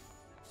cult.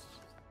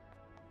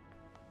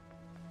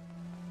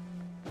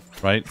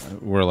 Right?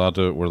 We're allowed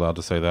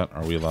to say that.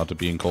 Are we allowed to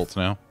be in cults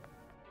now?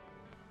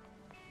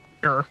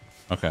 Sure.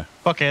 Okay.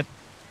 Fuck it.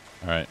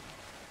 All right.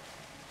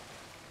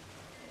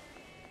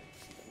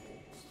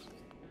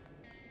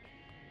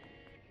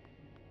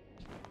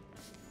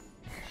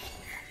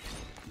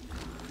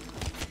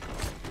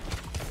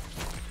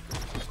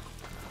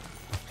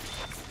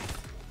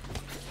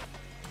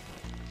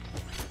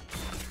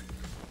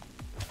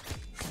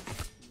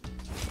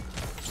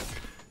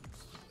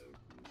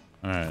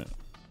 Alright.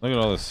 Look at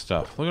all this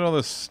stuff. Look at all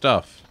this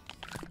stuff.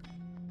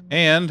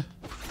 And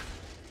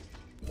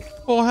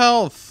full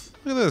health.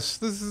 Look at this.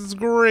 This is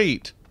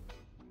great.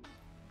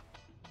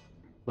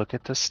 Look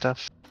at this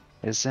stuff.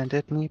 Isn't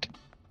it neat?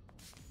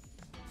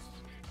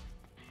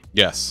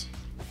 Yes.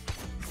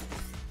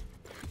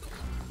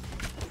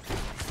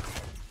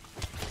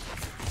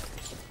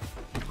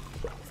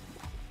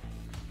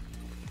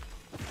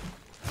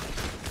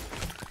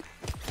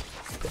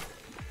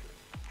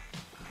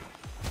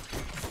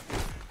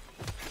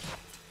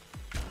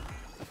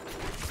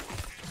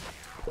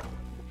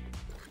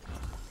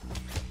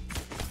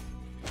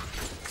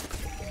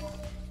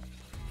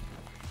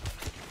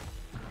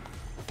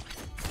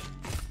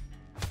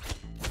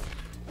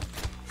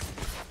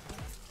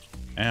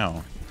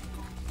 Ow.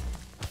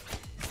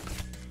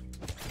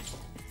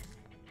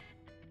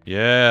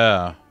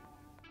 Yeah.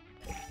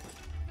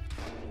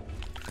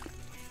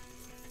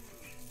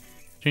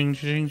 Ching,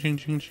 ching, ching,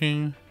 ching,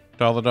 ching.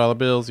 Dollar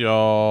bills,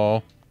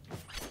 y'all.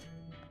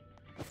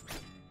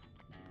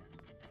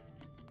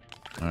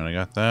 Alright, I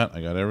got that.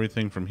 I got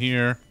everything from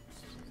here.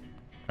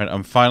 Alright,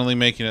 I'm finally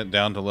making it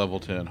down to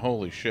level 10.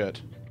 Holy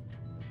shit.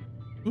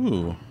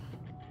 Ooh.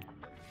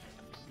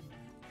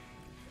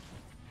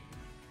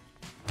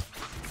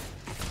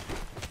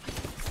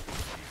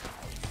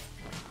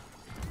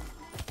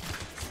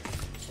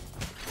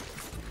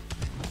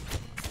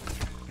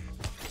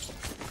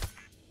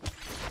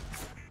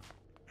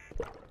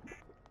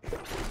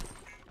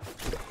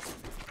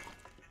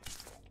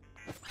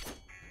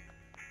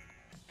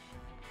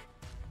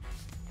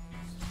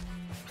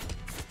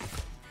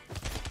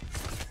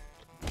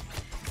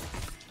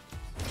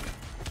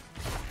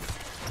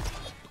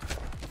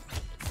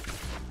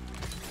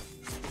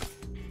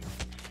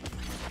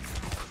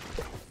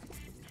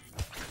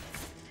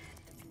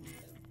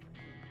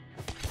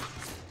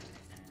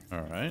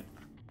 Alright.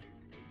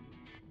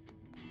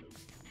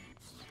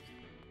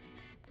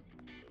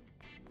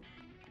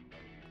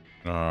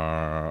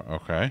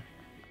 Okay.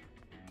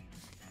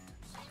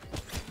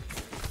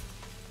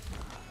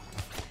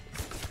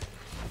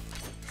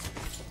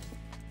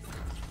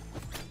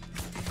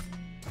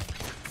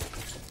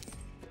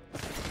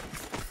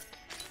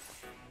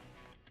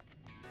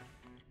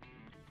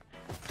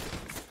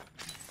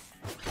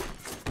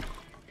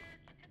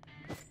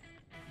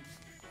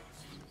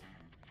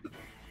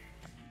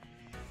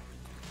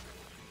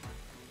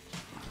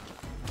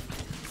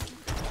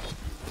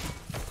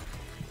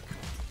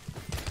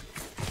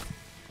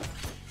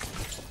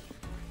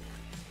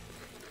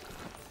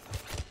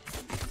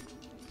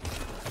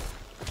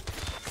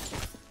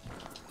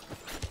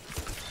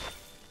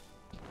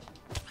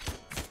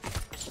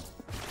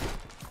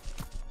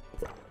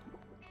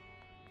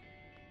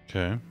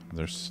 Okay,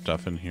 there's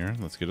stuff in here.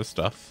 Let's get a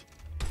stuff.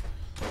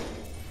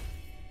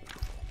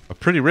 A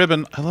pretty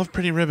ribbon. I love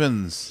pretty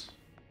ribbons.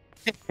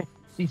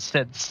 He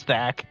said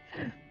stack.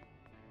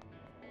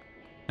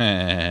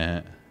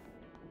 Alright,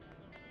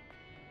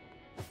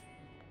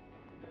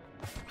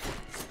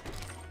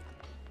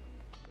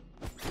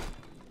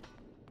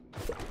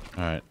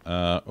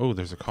 oh,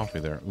 there's a coffee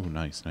there. Ooh,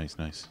 nice, nice,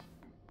 nice.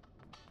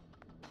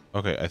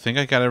 Okay, I think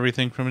I got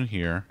everything from in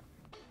here.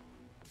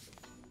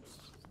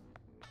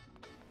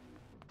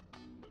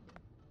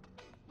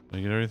 Did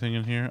I get everything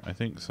in here? I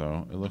think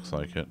so. It looks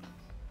like it.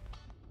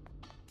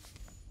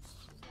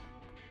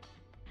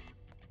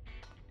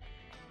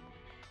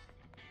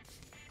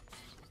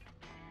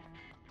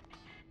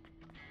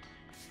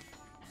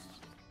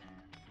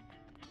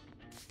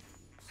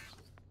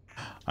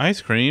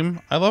 Ice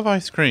cream? I love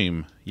ice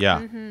cream. Yeah.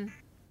 Mm-hmm.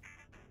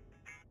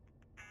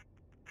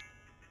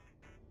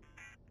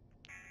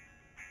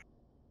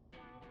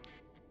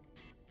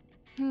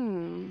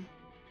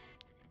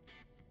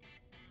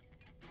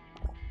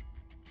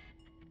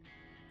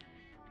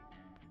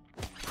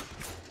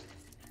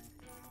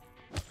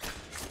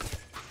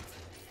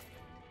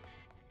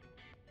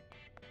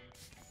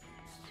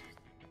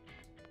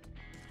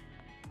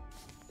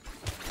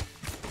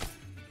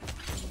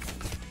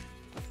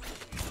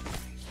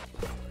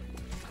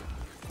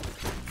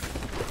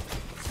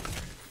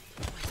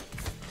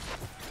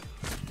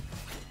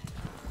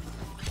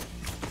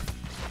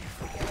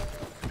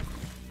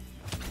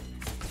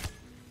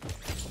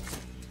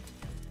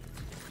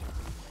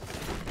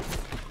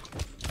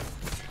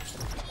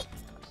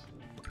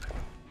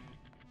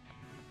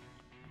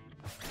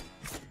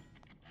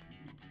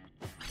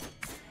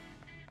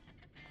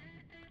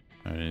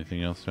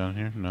 Anything else down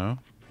here? No.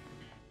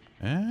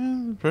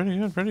 And pretty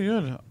good, pretty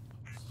good.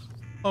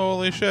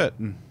 Holy shit.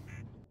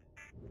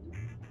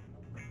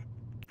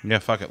 Yeah,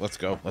 fuck it. Let's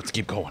go. Let's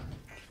keep going.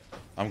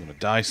 I'm gonna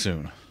die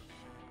soon.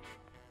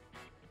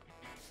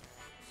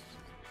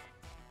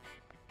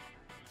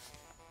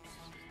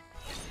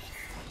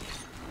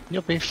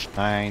 You'll be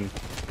fine.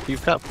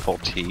 You've got full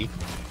tea.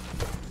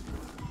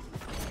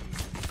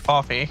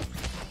 Coffee.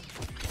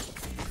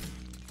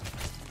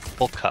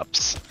 Full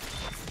cups.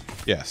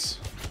 Yes.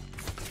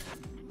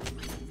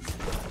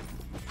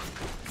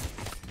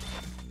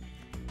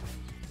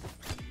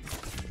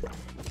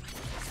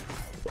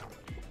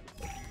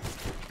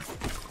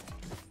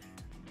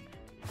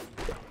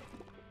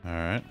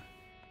 Alright.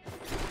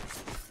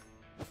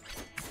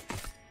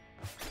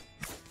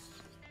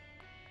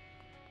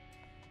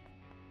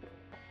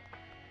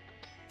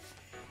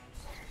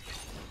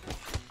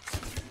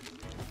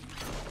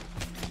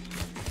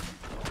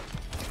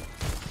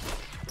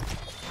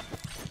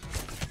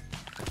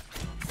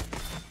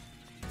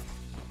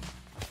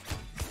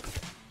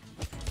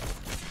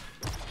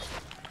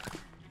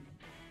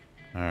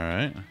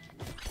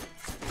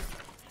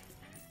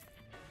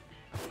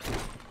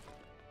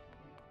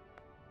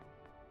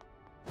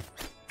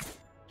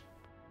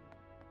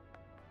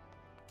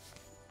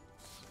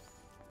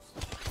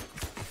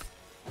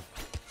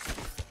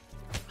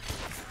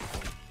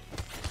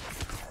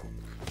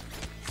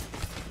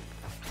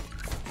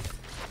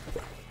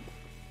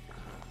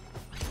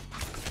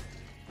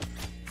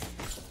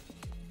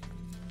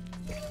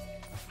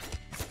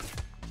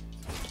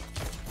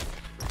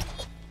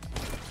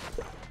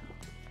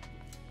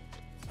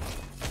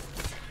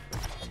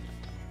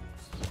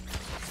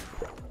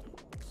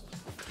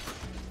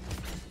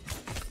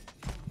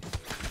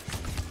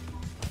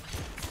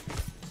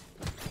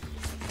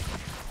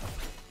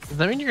 Does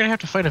that mean you're gonna have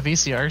to fight a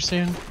VCR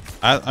soon?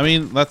 I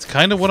mean, that's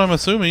kind of what I'm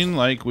assuming.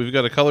 Like, we've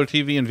got a color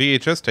TV and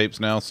VHS tapes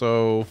now,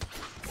 so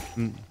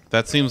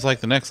that seems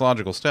like the next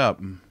logical step.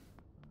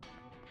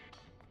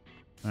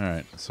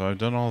 Alright, so I've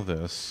done all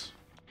this.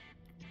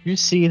 You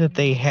see that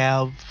they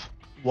have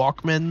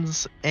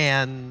Walkmans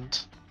and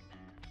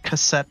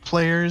cassette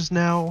players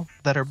now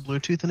that are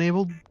Bluetooth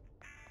enabled.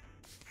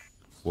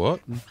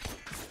 What?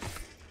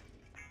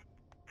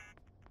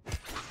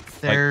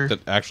 They're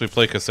Like, that actually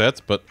play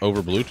cassettes, but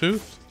over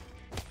Bluetooth?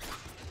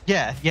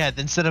 yeah.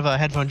 Instead of a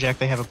headphone jack,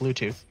 they have a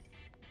Bluetooth,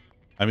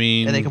 I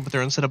mean... and they can put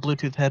their own set of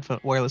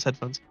Bluetooth wireless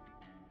headphones.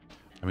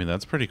 I mean,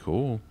 that's pretty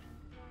cool.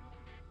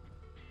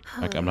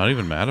 Like, I'm not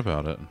even mad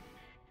about it.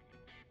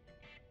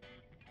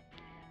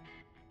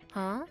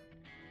 Huh?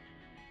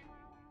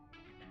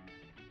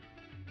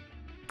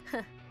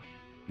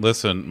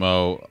 Listen,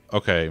 Mo,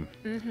 okay.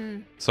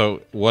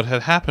 So, what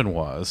had happened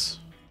was...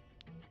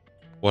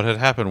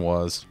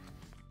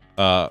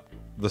 the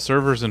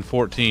servers in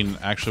 14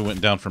 actually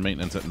went down for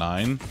maintenance at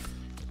 9,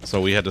 so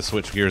we had to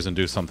switch gears and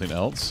do something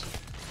else.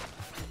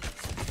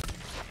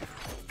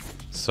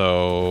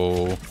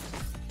 So...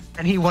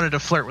 And he wanted to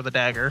flirt with a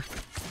dagger.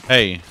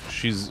 Hey,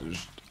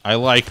 I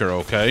like her,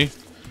 okay?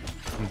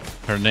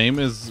 Her name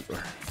is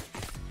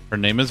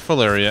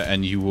Valeria,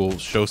 and you will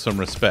show some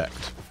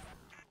respect.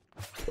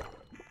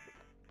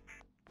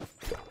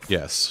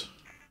 Yes.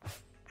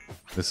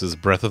 This is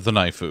Breath of the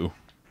Naifu.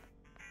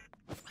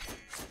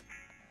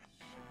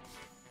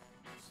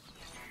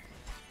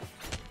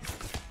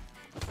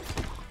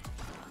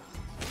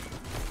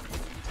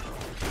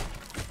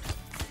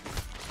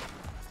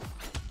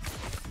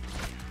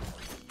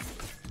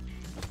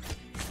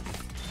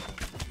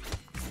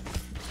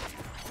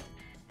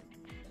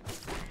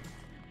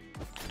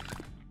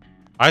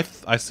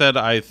 I said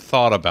I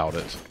thought about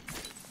it,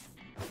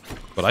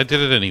 but I did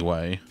it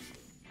anyway.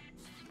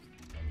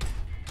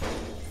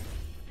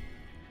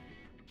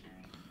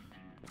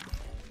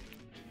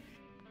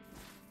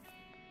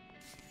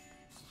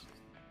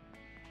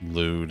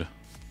 Lewd.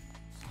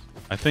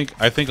 I think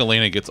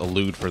Elena gets a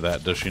lewd for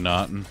that, does she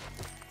not?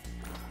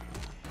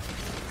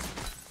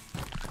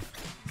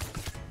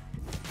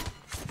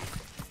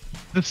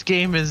 This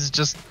game is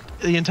just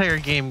the entire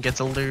game gets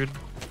a lewd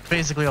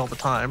basically all the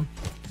time.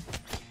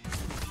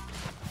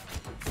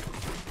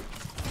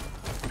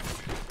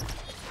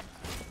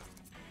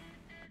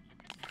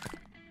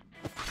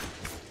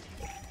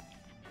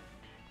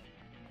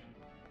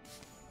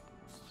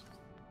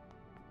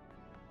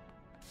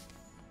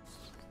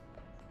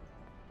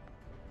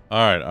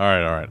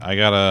 Alright. I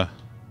gotta...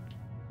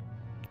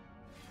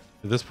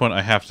 At this point,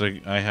 I have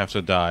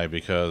to die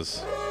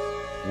because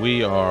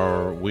we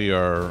are way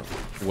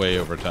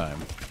over time.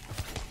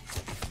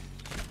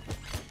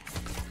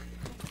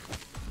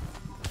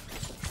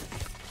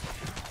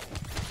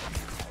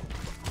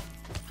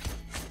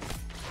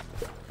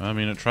 I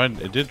mean,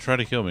 it did try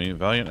to kill me.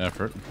 Valiant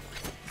effort.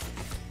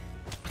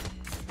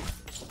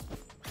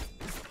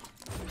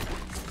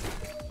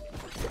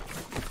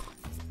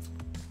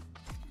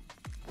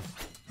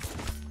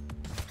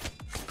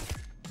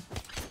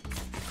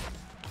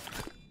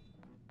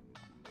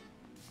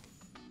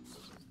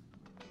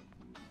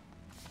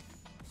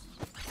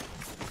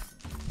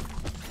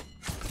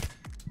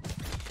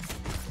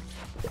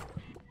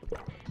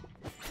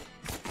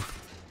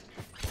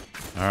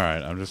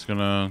 Alright, I'm just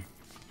gonna...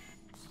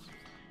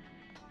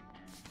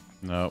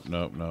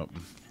 Nope.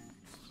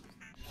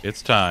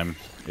 It's time.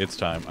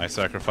 I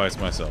sacrifice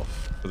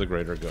myself for the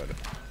greater good.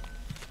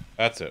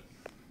 That's it.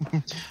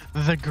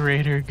 The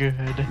greater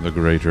good. The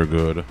greater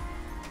good.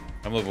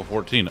 I'm level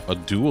 14. A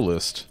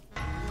duelist.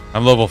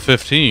 I'm level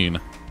 15.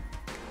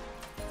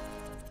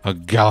 A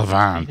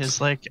gallivant. It's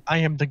like, I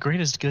am the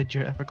greatest good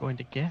you're ever going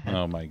to get.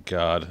 Oh my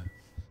god.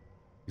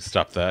 You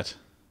stop that.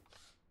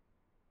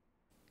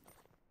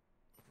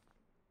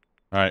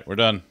 Alright, we're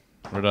done.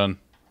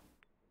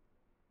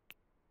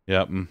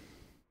 Yep.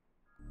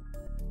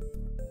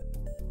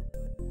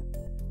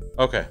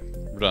 Okay,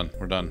 we're done.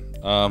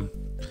 I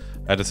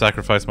had to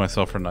sacrifice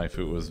myself for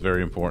Naifu. It was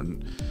very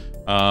important.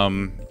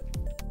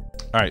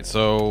 Alright,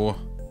 so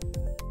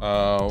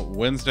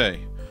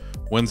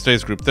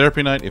Wednesday's group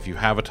therapy night. If you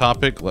have a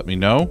topic, let me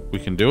know. We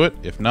can do it.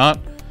 If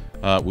not,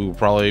 we will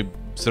probably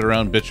sit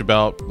around, bitch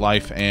about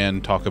life,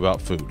 and talk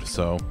about food.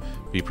 So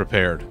be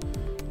prepared.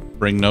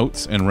 Bring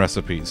notes and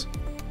recipes.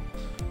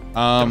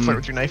 Gonna flirt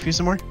with your Naifu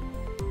some more?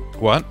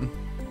 What? You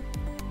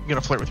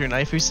gonna flirt with your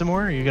Naifu some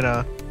more? Or are you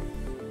gonna...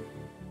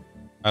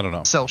 I don't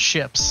know. Sell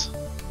ships?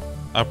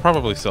 I'll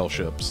probably sell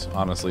ships,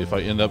 honestly. If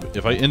I end up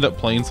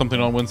playing something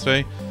on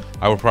Wednesday,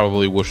 I would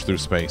probably whoosh through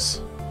space.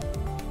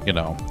 You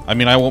know. I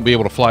mean, I won't be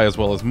able to fly as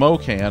well as Mo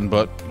can,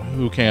 but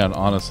who can,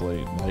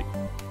 honestly? Like,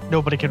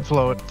 nobody can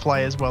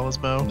fly as well as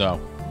Mo. No.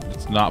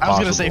 It's not possible. I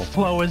was gonna say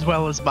flow as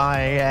well as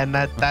Mai, and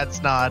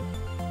that's not...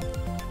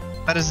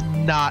 That is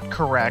not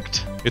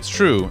correct. It's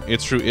true.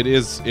 It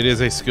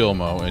is a skill,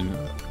 Mo, and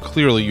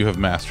clearly you have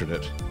mastered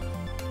it.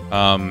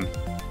 Alright,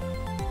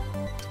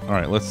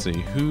 let's see.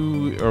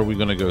 Who are we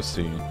gonna go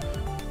see?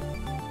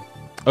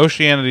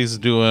 Oceanity's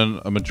doing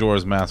a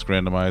Majora's Mask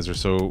randomizer,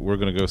 so we're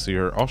gonna go see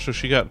her. Also,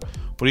 she got,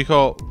 what do you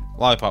call,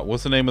 Lollipop,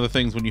 what's the name of the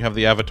things when you have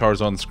the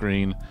avatars on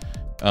screen?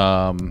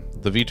 The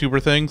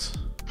VTuber things?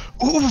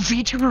 Oh,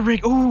 VTuber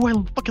rig. Oh, I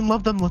fucking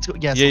love them. Let's go.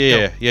 Yes.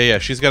 Yeah.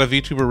 She's got a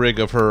VTuber rig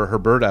of her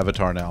bird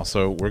avatar now.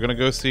 So we're gonna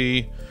go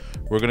see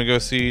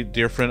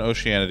dear friend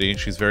Oceanity.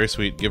 She's very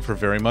sweet. Give her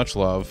very much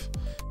love.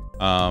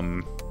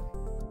 And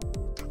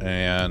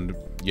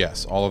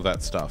yes, all of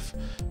that stuff.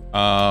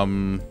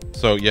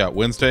 So yeah,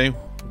 Wednesday,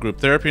 group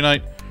therapy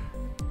night.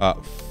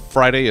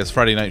 Friday is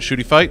Friday night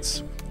shooty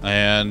fights.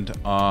 And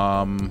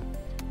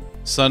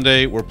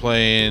Sunday we're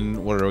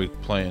playing, what are we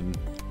playing?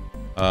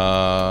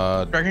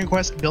 Dragon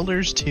Quest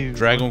Builders 2.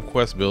 Dragon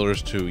Quest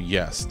Builders 2.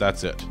 Yes,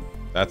 that's it.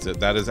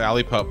 That is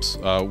Alley Pup's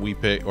we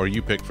pick, or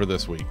you pick for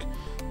this week.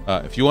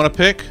 If you want to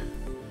pick,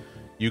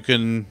 you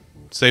can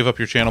save up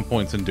your channel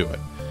points and do it.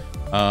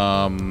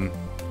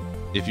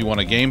 If you want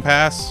a Game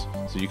Pass,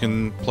 so you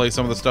can play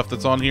some of the stuff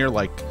that's on here,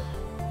 like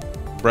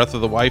Breath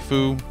of the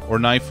Waifu, or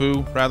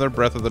Naifu, rather,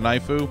 Breath of the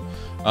Naifu,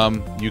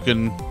 you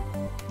can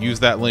use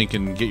that link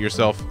and get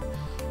yourself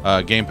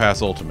Game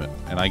Pass Ultimate,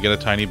 and I get a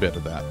tiny bit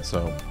of that,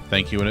 so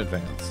thank you in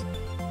advance.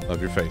 Love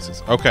your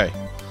faces. Okay,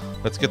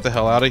 let's get the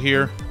hell out of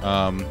here.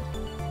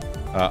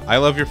 I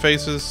love your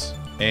faces,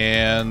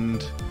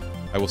 and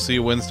I will see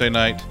you Wednesday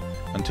night.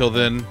 Until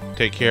then,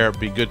 take care,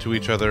 be good to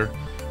each other,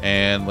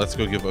 and let's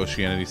go give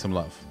Oceanity some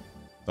love.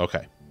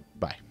 Okay.